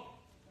 "Look,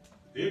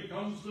 here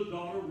comes the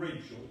daughter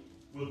Rachel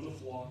with the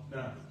flock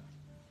now."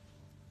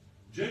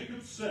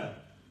 Jacob said,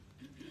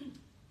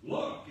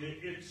 "Look,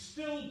 it's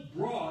still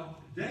broad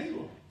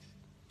daylight.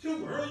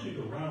 Too early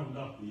to round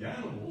up the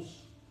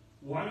animals.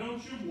 Why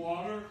don't you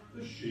water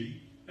the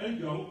sheep and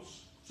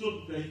goats so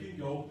that they can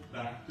go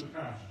back to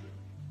pasture?"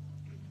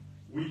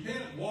 "We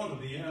can't water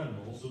the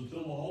animals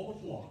until all the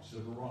flocks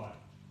have arrived,"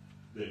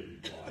 they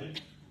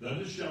replied. Then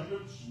the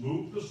shepherds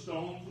moved the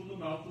stone from the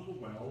mouth of the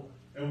well,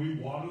 and we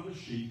watered the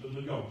sheep and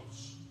the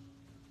goats.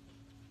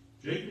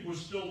 Jacob was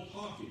still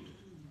talking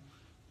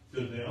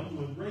to them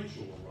when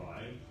Rachel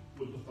arrived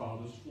with the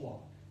father's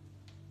flock.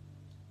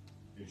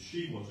 And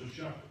she was a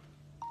shepherd.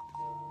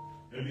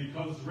 And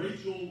because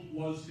Rachel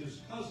was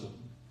his cousin,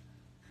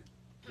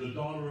 the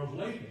daughter of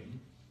Laban,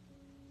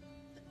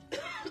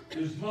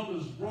 his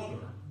mother's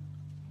brother,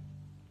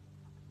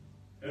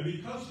 and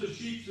because the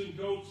sheep and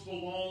goats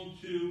belonged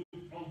to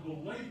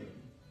Uncle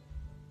Laban,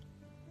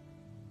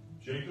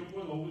 Jacob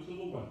went over to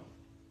the well,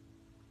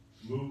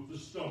 moved the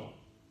stone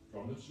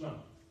from its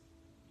mouth,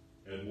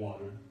 and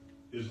watered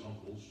his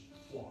uncle's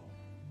flock.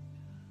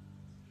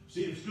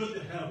 See, it's good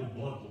to have a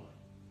bloodline.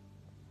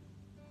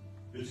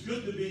 It's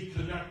good to be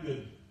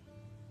connected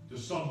to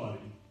somebody,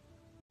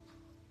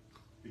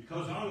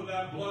 because out of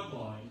that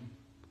bloodline,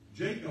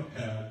 Jacob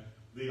had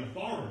the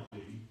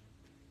authority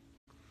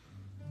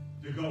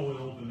to go and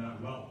open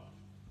that well.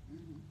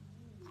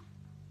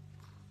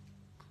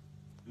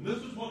 And this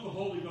is what the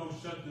Holy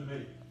Ghost said to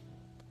me.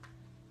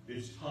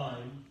 It's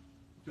time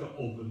to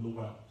open the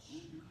wells.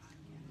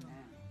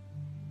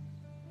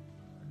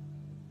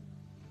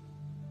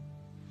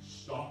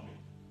 Stop me.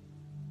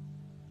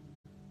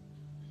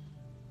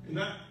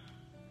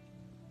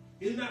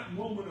 In that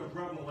moment of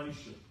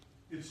revelation,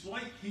 it's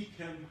like he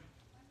can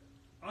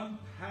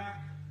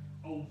unpack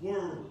a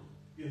world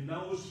in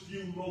those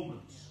few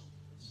moments,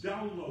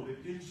 download it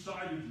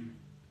inside of you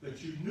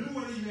that you knew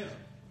what he meant.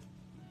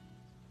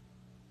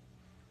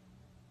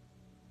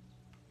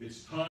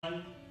 It's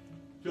time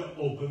to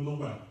open the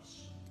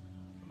wells.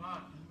 Come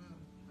on.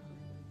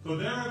 For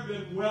there have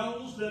been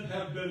wells that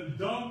have been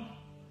dug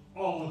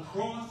all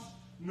across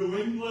New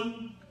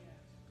England,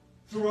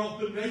 throughout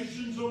the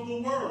nations of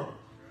the world.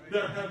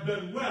 There have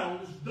been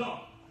wells dug.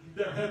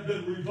 There have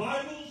been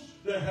revivals.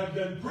 There have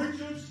been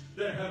preachers.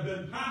 There have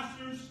been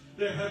pastors.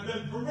 There have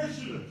been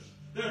parishioners.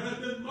 There have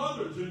been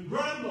mothers and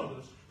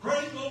grandmothers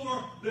praying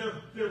over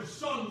their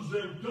sons,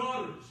 their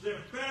daughters,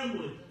 their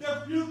family,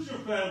 their future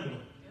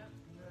family.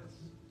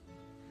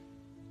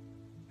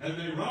 And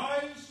they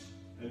rise,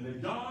 and they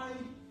die,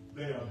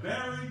 they are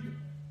buried.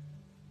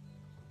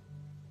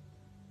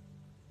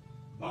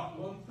 But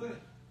one thing,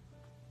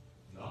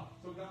 not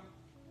forgotten.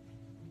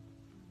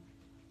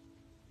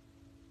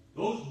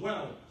 Those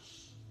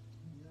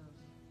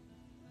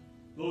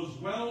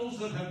wells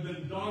that have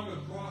been dug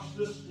across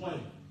this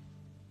plain,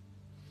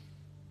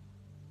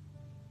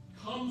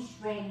 comes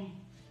from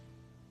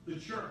the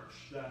church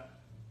that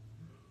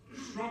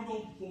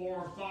struggled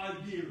for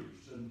 5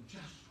 years and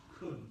just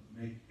couldn't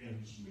make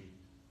ends meet.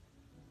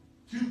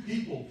 2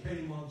 people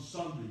came on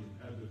Sunday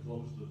and had to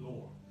close the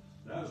door.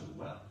 That was a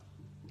well.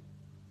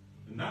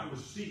 And that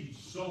was seed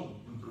sown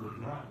into the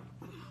ground.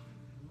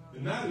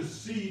 And that is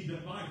seed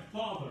that my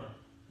Father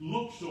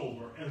looks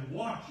over and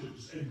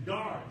watches and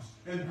guards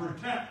and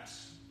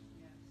protects.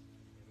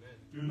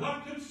 Do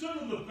not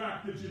consider the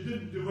fact that you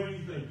didn't do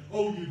anything.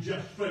 Oh, you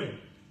just failed.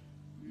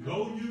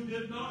 No, you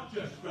did not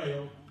just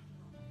fail.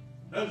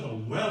 That's a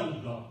well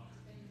done.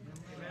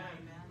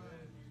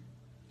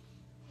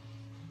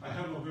 I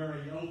have a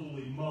very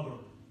elderly mother.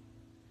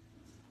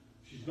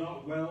 She's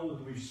not well,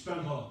 and we've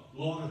spent a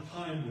lot of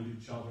time with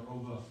each other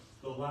over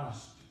the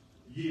last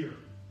year.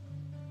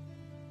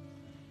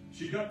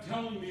 She got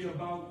telling me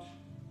about,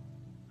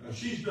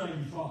 she's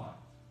 95.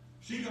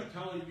 She got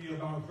telling me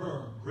about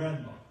her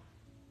grandmother,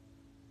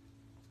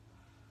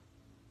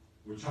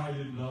 which I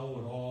didn't know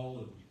at all.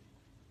 And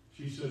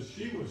she says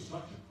she was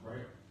such a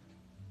prayer.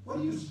 What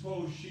do you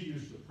suppose she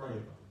used to pray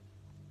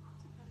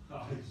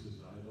about? I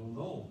says, I don't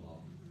know, Mom.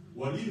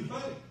 What do you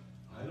think?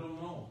 I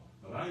don't know.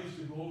 But I used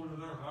to go over to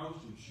their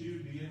house, and she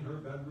would be in her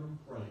bedroom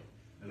praying.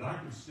 And I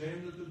could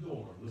stand at the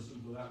door and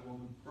listen to that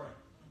woman pray.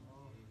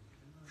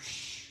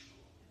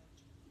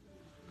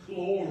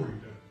 Glory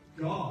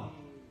to God.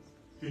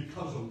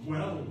 Because a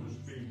well was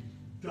being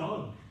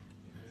done.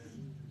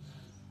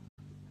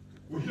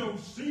 We don't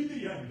see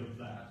the end of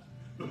that.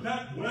 But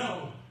that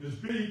well is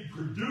being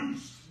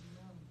produced.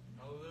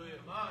 Hallelujah.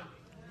 Come on.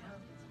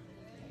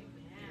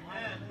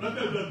 But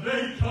there's a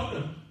day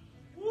coming.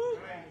 Woo.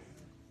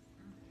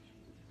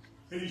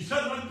 And he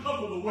says,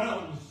 uncover the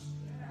wells.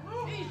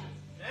 Amen.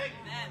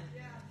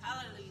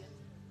 Hallelujah.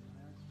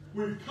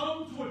 We've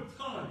come to a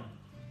time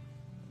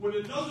when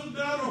it doesn't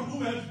matter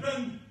who has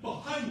been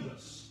behind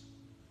us.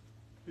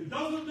 It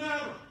doesn't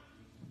matter.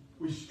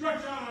 We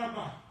stretch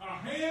out our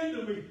hand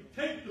and we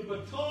take the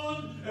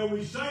baton and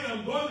we say,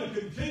 I'm going to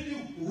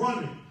continue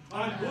running.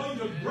 I'm going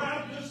to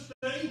grab this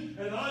thing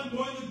and I'm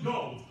going to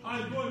go.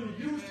 I'm going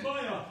to use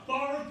my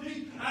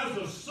authority as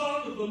a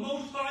son of the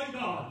Most High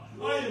God.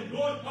 I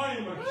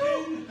am a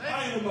king,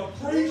 I am a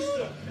priest,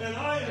 and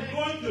I am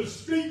going to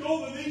speak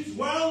over these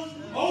wells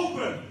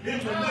open in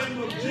the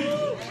name of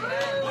Jesus.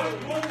 I'm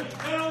going to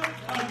tell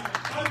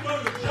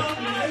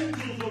the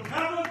angels of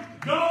heaven,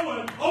 go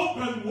and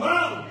open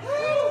wells.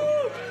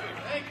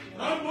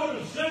 I'm going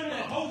to send the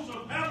hosts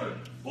of heaven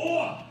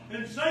forth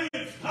and say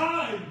it's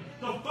time.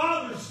 The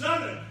Father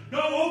said it.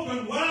 Go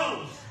open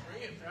wells.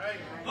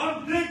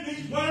 Undig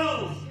these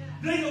wells.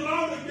 Dig them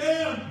out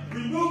again.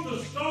 Remove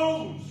the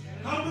stones.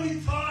 How many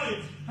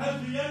times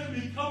has the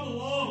enemy come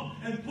along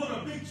and put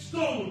a big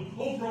stone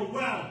over a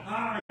well?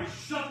 I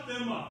shut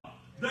them up.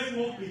 They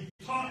won't be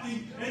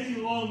talking any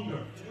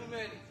longer.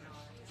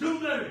 Too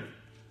many.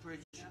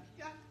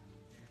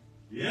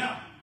 Yeah.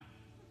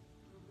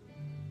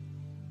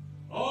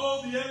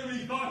 Oh, the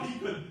enemy thought he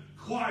could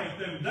quiet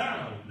them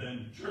down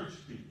than church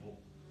people.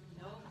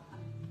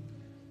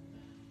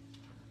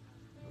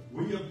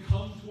 We have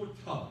come to a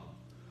time,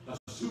 a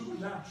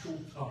supernatural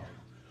time,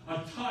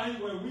 a time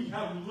where we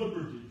have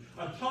liberty,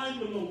 a time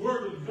when the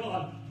Word of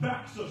God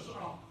backs us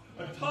up,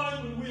 a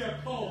time when we are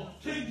called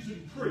kings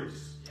and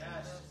priests.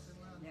 Yes.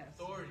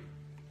 Authority.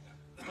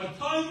 A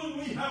time when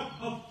we have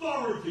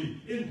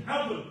authority in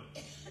heaven.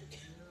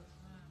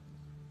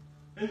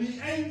 And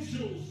the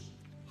angels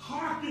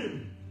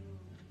hearken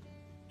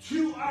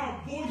to our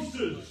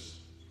voices.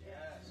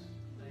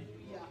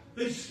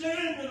 They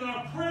stand in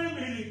our prayer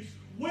meetings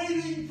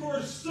waiting for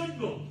a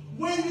signal,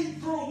 waiting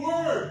for a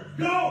word.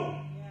 Go!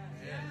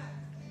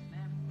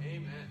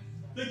 Amen.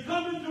 They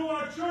come into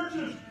our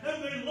churches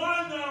and they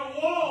line our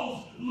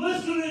walls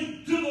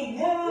listening to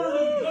the Word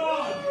of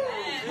God,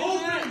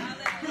 hoping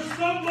for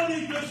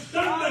somebody to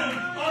send them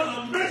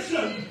on a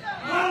mission.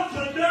 Well,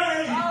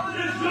 today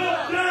is your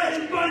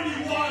day,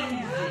 mighty ones.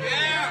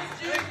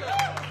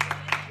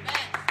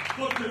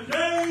 But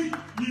today,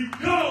 you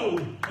go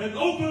and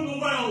open the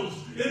wells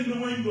in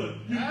New England.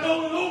 You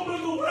go and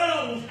open the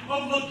wells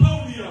of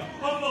Laconia,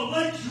 of the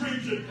Lakes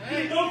region.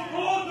 You go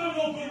forth and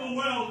open the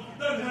wells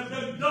that have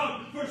been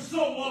dug for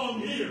so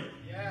long here.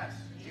 Yes.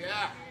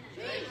 Yeah.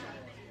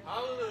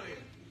 Hallelujah.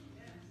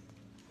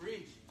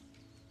 Preach.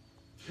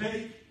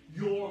 Take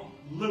your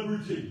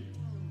liberty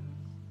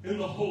in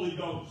the Holy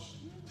Ghost.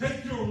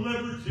 Take your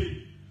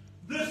liberty.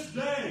 This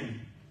day,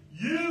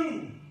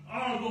 you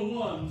are the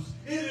ones.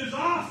 It is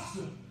us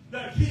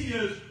that he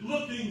is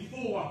looking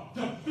for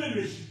to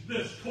finish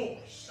this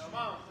course. Come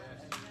on.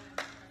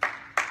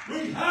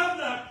 We have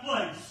that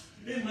place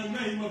in the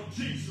name of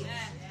Jesus.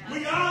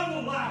 We are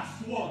the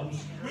last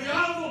ones. We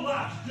are the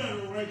last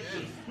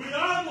generation. We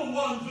are the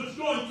ones that's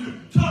going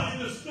to tie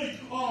this thing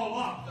all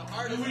up.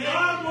 And we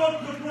are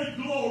going to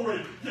bring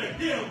glory to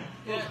him,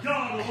 the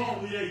God of all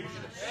the ages.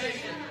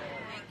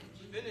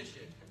 Finish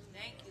it.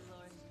 Thank you,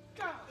 Lord.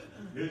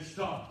 It's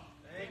time.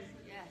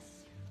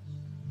 Yes.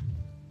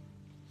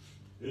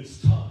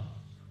 It's time.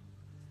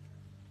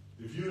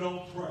 If you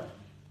don't pray,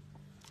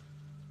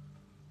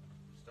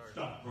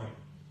 stop praying.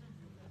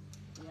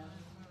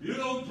 You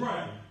don't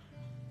pray,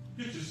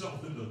 get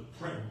yourself into the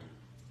prayer room.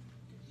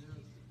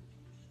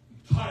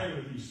 I'm tired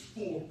of these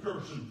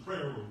four-person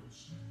prayer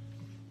rooms.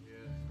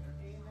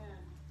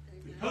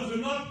 Because they're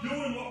not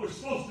doing what we're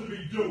supposed to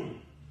be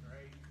doing.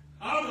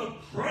 Out of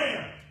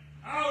prayer,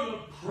 out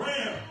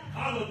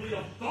of the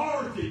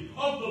authority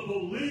of the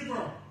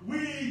believer,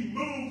 we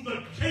move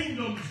the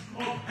kingdoms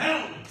of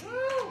hell.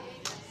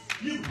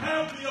 You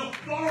have the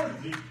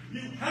authority.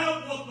 You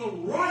have what the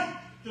right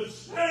to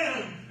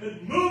stand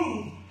and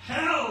move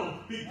hell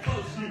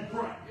because you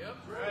pray. Yep,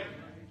 right.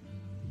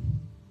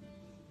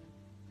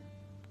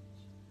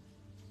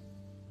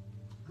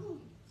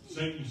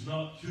 Satan's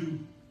not too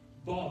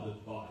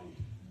bothered by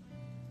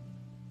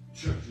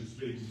churches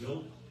being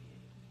built.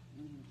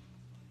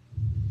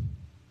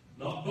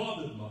 Not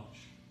bothered much.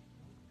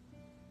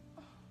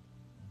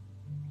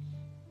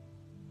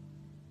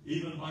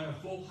 Even by a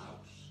full house.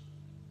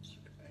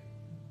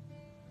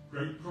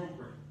 Great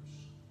programs.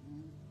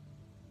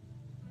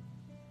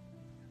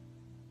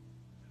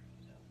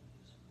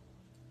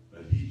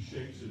 But he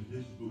shakes in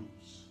his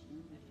boots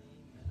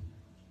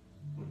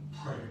when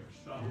prayers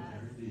bow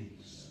their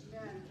knees.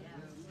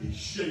 He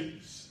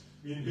shakes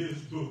in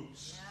his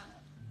boots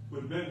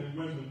when men and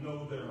women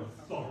know their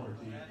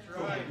authority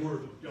from the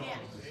Word of God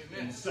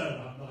and said,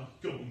 I'm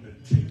not going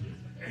to take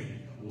it any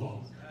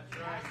longer.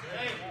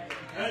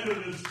 And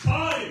it is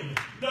time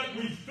that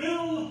we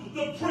fill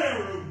the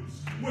prayer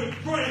rooms with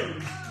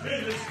prayers.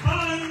 It is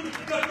time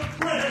that the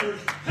prayers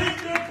take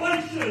their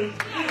places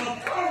in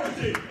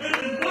authority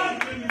and in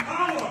life and in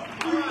power.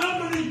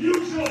 Remember to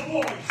use your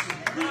voice.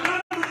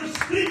 Remember to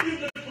speak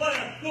and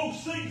declare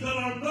those things that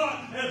are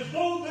not as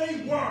though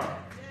they were.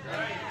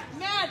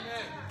 Amen.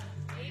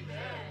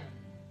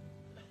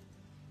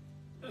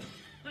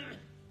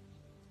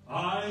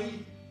 I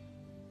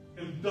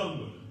am done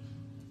with it.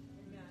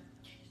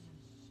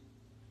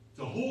 It's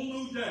a whole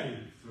new day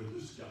for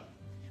this guy.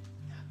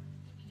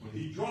 When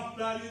he dropped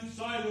that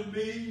inside of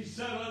me, he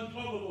said,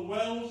 uncover the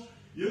wells.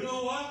 You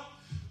know what?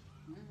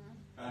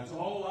 That's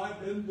all I've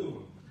been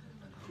doing.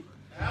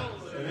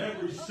 And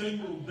every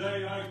single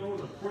day I go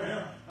to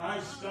prayer, I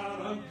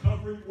start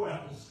uncovering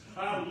wells.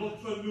 I look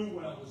for new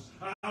wells.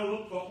 I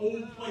look for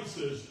old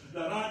places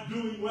that aren't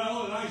doing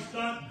well, and I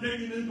start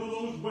digging into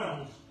those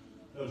wells.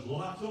 There's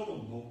lots of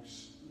them,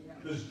 folks.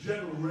 There's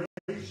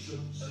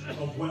generations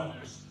of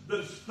wells.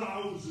 There's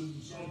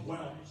thousands of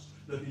wells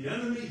that the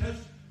enemy has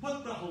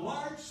put the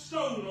large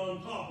stone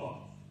on top of.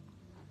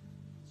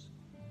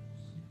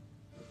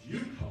 But you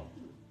come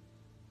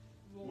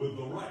with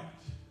the right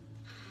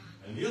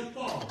and the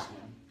authority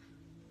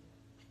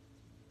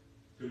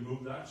to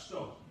move that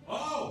stone.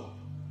 Oh,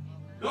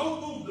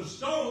 don't move the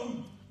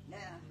stone.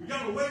 We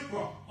got to wait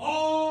for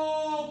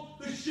all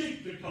the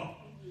sheep to come.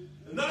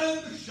 And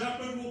then the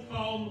shepherd will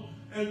come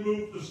and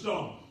move the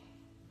stone.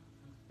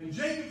 And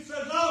Jacob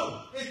says,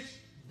 oh, it's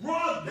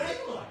broad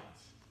daylight.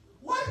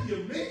 What do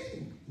you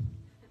mean?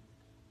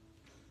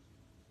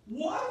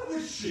 Why do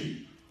the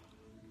sheep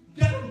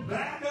get them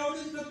back out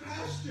in the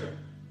pasture?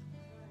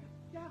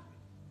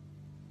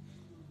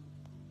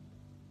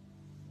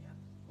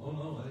 Oh,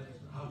 no,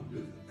 that's not how we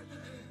do it.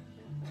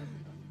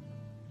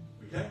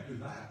 We can't do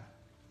that.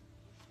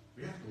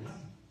 We have to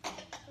wait.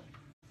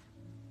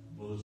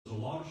 Well, there's a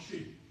lot of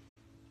sheep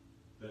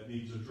that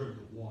needs a drink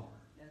of water.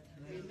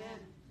 Amen.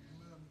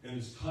 And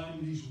it's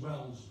time these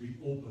wells be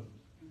opened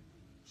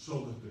so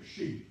that the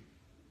sheep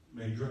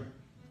may drink.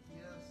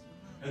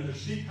 And the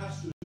sheep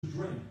has to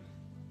drink.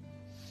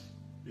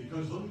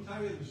 Because let me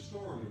tell you the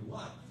story of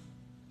life.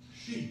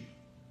 Sheep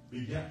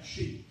beget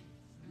sheep.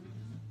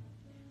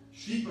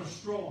 Sheep are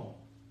strong.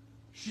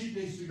 Sheep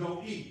needs to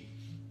go eat.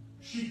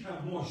 Sheep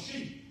have more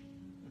sheep.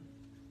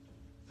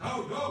 That's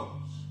how it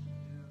goes.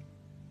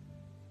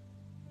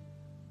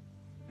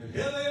 And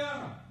here they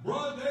are,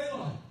 broad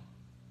daylight,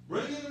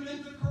 bringing them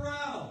into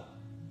corral.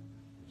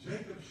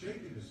 Jacob's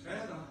shaking his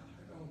head.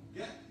 I don't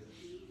get this.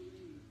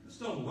 This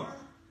don't work.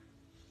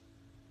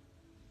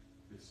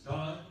 It's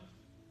time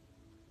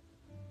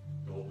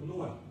to open the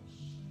wells.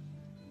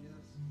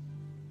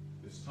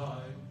 It's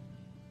time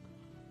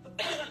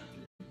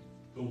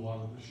to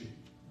water the sheep.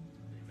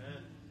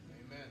 Amen.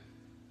 Amen.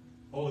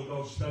 Holy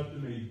Ghost said to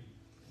me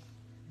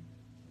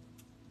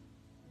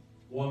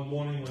one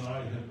morning when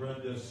I had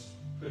read this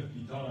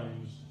 50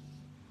 times,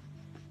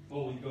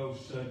 Holy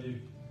Ghost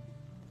said,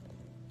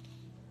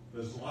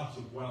 there's lots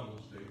of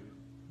wells, David,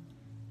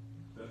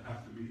 that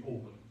have to be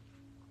opened.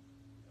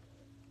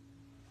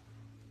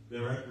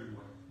 They're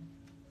everywhere.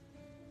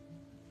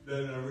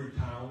 They're in every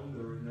town.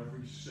 They're in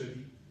every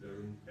city. They're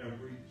in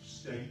every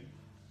state.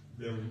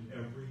 They're in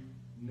every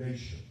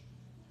nation.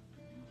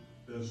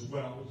 There's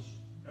wells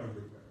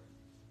everywhere.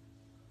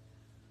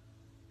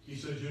 He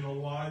says, you know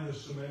why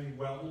there's so many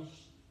wells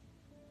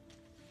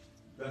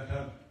that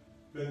have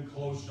been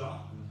closed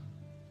up?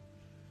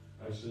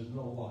 I said,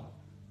 no, why?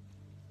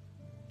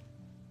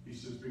 He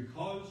says,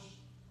 because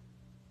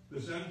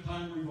this end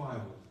time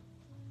revival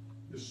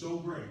is so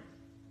great,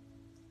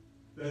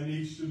 there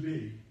needs to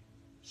be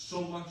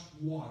so much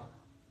water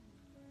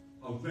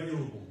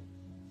available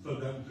for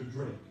them to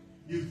drink.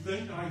 You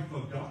think I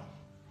forgot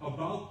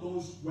about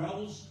those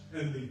wells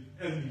and the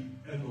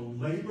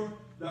labor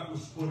that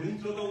was put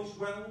into those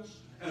wells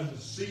and the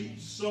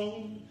seeds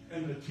sown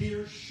and the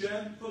tears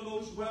shed for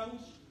those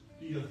wells?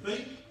 Do you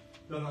think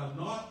that I'm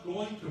not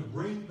going to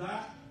bring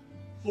that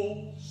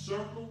full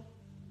circle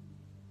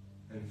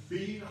and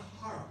feed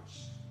a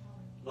harvest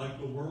like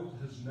the world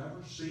has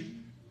never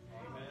seen?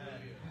 Amen.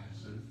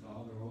 I said,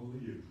 Father, only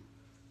you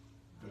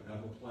could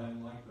have a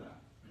plan like that.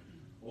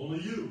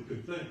 Only you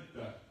could think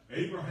that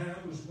Abraham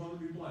was going to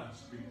be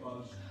blessed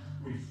because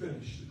we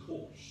finished the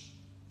course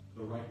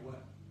the right way.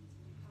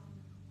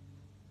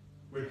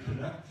 We're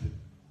connected.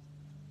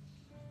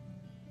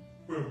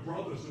 We're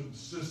brothers and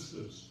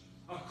sisters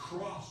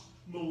across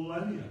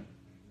millennia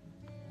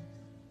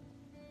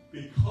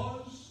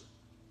because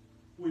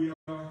we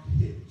are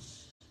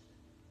his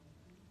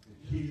and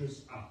he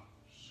is ours.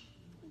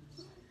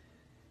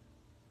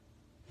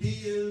 He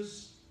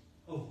is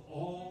of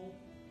all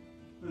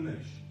the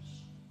nations.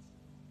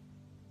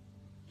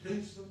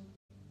 Kinsman,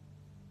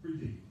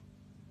 Redeemer.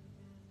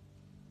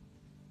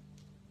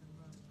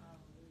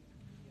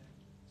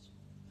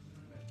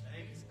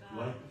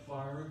 Light the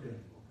fire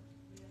again,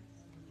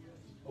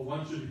 Lord. I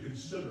want you to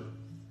consider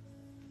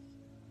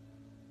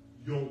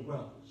your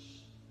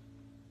wells.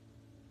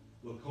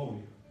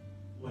 Laconia,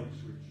 Lakes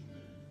Region,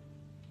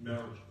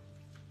 Marriage,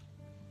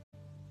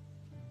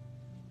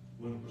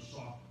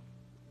 Winnipesaukee.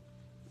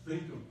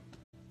 Think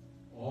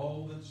of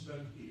all that's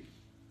been here.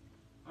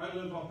 I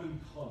live up in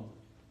Conway.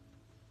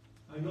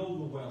 I know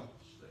the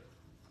wells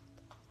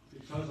there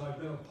because I've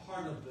been a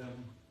part of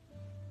them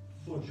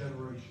for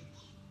generations.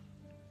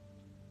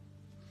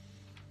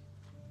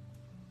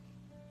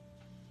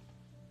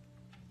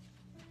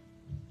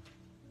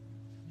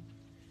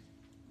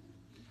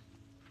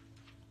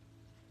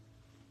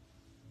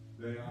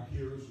 They are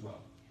here as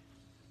well.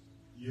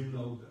 You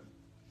know them.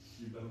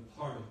 You've been a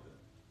part of them.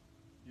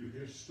 You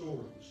hear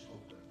stories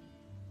of them.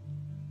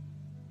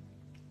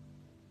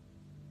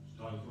 It's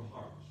time for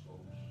harvest,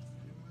 folks.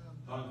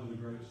 Time for the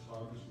greatest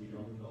harvest we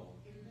ever know.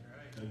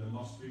 And there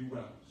must be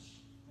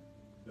wells.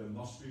 There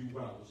must be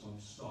wells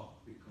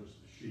unstopped because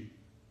the sheep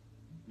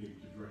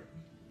need to drink.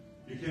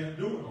 You can't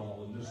do it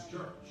all in this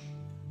church.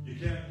 You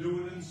can't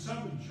do it in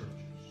 7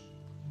 churches.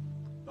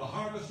 The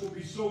harvest will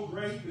be so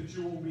great that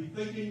you will be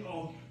thinking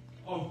of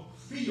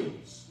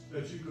fields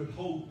that you could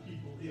hold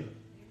people in.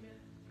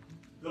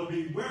 There'll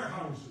be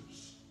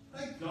warehouses.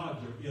 Thank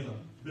God you're in a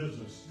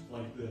business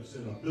like this,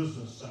 in a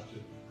business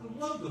section. I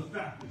love the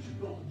fact that you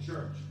built a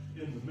church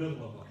in the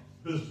middle of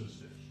a business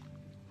district.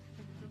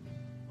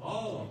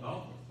 All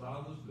about the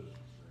Father's business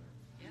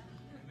there.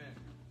 Amen.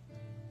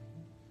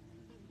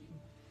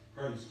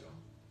 Praise God.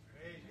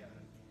 Praise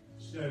God.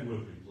 Stand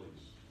with me,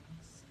 please.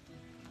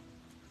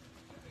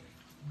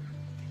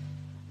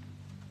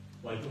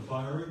 Light the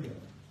fire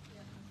again.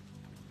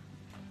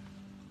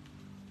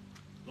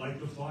 Light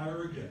the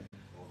fire again,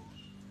 folks.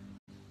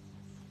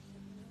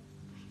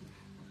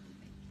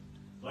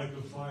 Light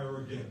the fire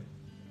again.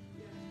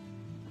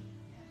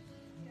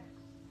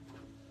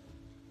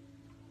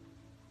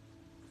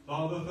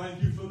 Father,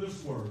 thank you for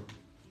this word.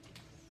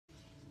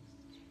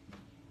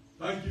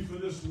 Thank you for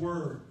this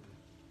word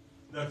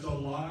that's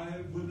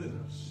alive within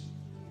us.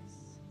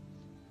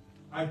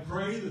 I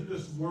pray that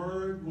this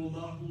word will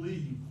not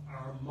leave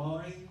our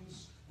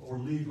minds or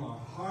leave our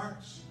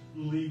hearts,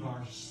 leave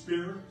our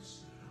spirits.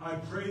 I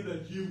pray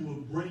that you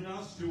will bring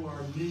us to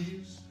our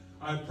knees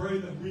I pray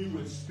that we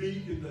would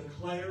speak and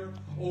declare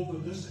over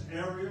this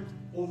area,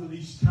 over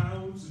these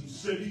towns and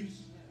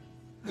cities,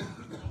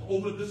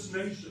 over this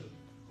nation,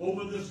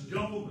 over this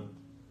government,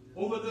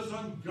 over this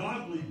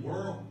ungodly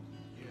world.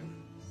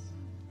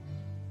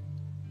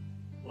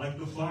 Like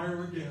the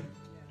fire again.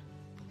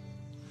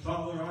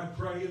 Father, I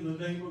pray in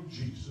the name of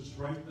Jesus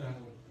right now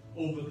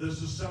over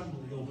this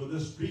assembly, over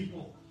this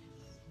people,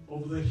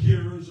 over the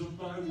hearers of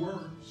my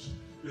words,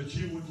 that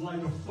you would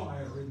light a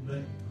fire in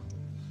them,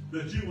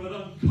 that you would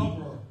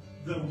uncover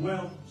the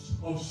wells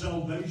of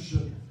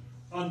salvation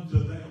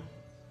unto them.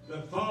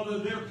 That, Father,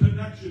 their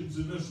connections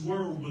in this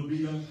world would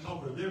be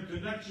uncovered. Their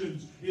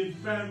connections in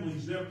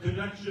families, their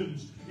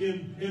connections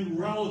in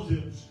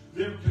relatives,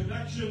 their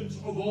connections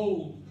of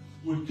old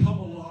would come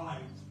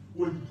alive,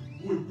 would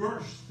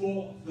burst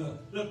forth,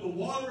 that the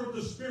water of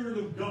the Spirit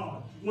of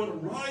God would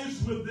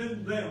arise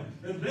within them,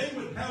 and they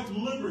would have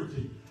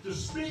liberty to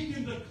speak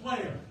and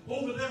declare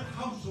over their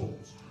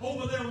households,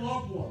 over their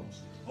loved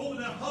ones, over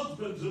their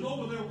husbands, and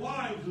over their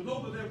wives, and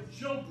over their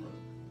children.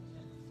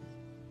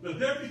 That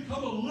there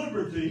become a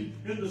liberty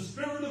in the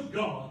Spirit of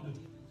God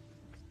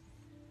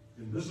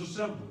in this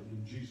assembly,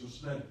 in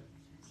Jesus' name.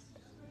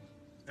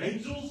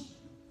 Angels,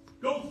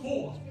 go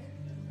forth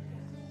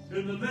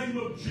in the name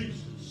of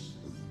Jesus.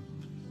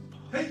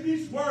 Take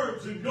these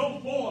words and go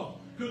forth,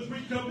 because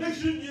we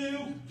commission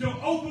you to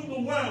open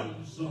the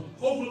wells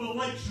over the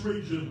lakes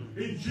region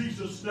in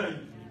Jesus'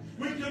 name.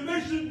 We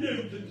commission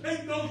you to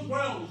take those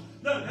wells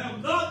that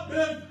have not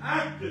been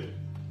active,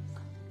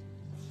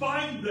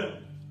 find them,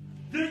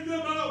 dig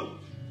them out.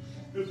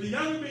 If the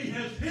enemy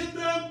has hid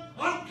them,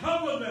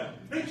 uncover them,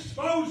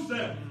 expose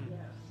them,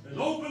 and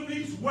open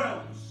these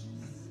wells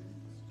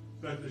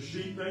that the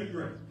sheep may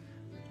drink.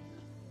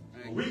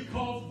 We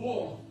call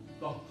forth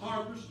the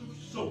harvest of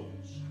souls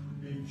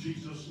in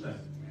Jesus' name.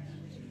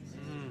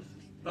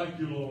 Thank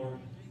you, Lord.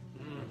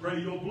 I pray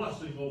your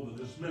blessing over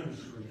this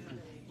ministry,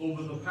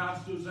 over the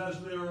pastors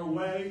as they're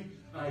away.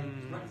 I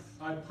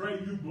pray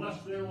you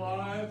bless their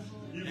lives.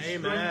 You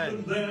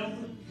strengthen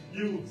them.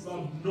 You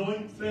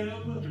anoint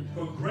them.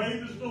 For great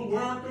is the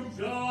work of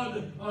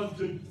God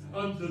unto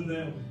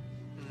them.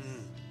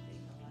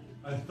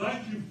 I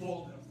thank you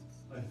for them.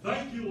 I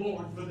thank you,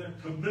 Lord, for their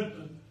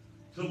commitment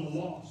to the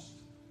lost,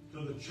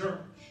 to the church,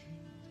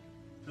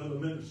 to the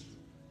ministry.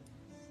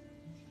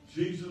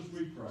 Jesus,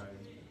 we pray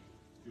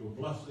your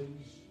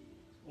blessings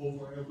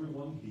over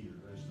everyone here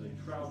as they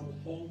travel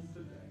home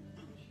today.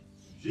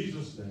 In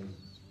Jesus' name,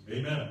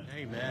 amen.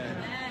 Amen.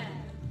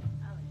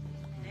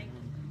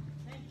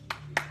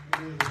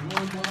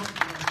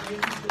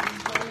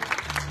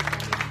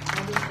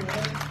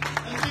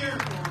 Let's hear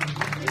it for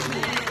him.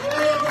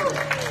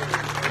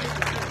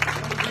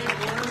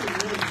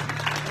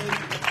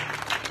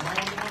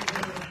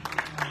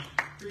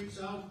 Treats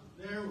out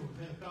there, we'll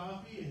have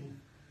coffee and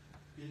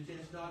get a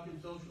chance to talk and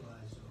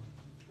socialize. So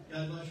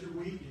God bless your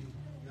week. And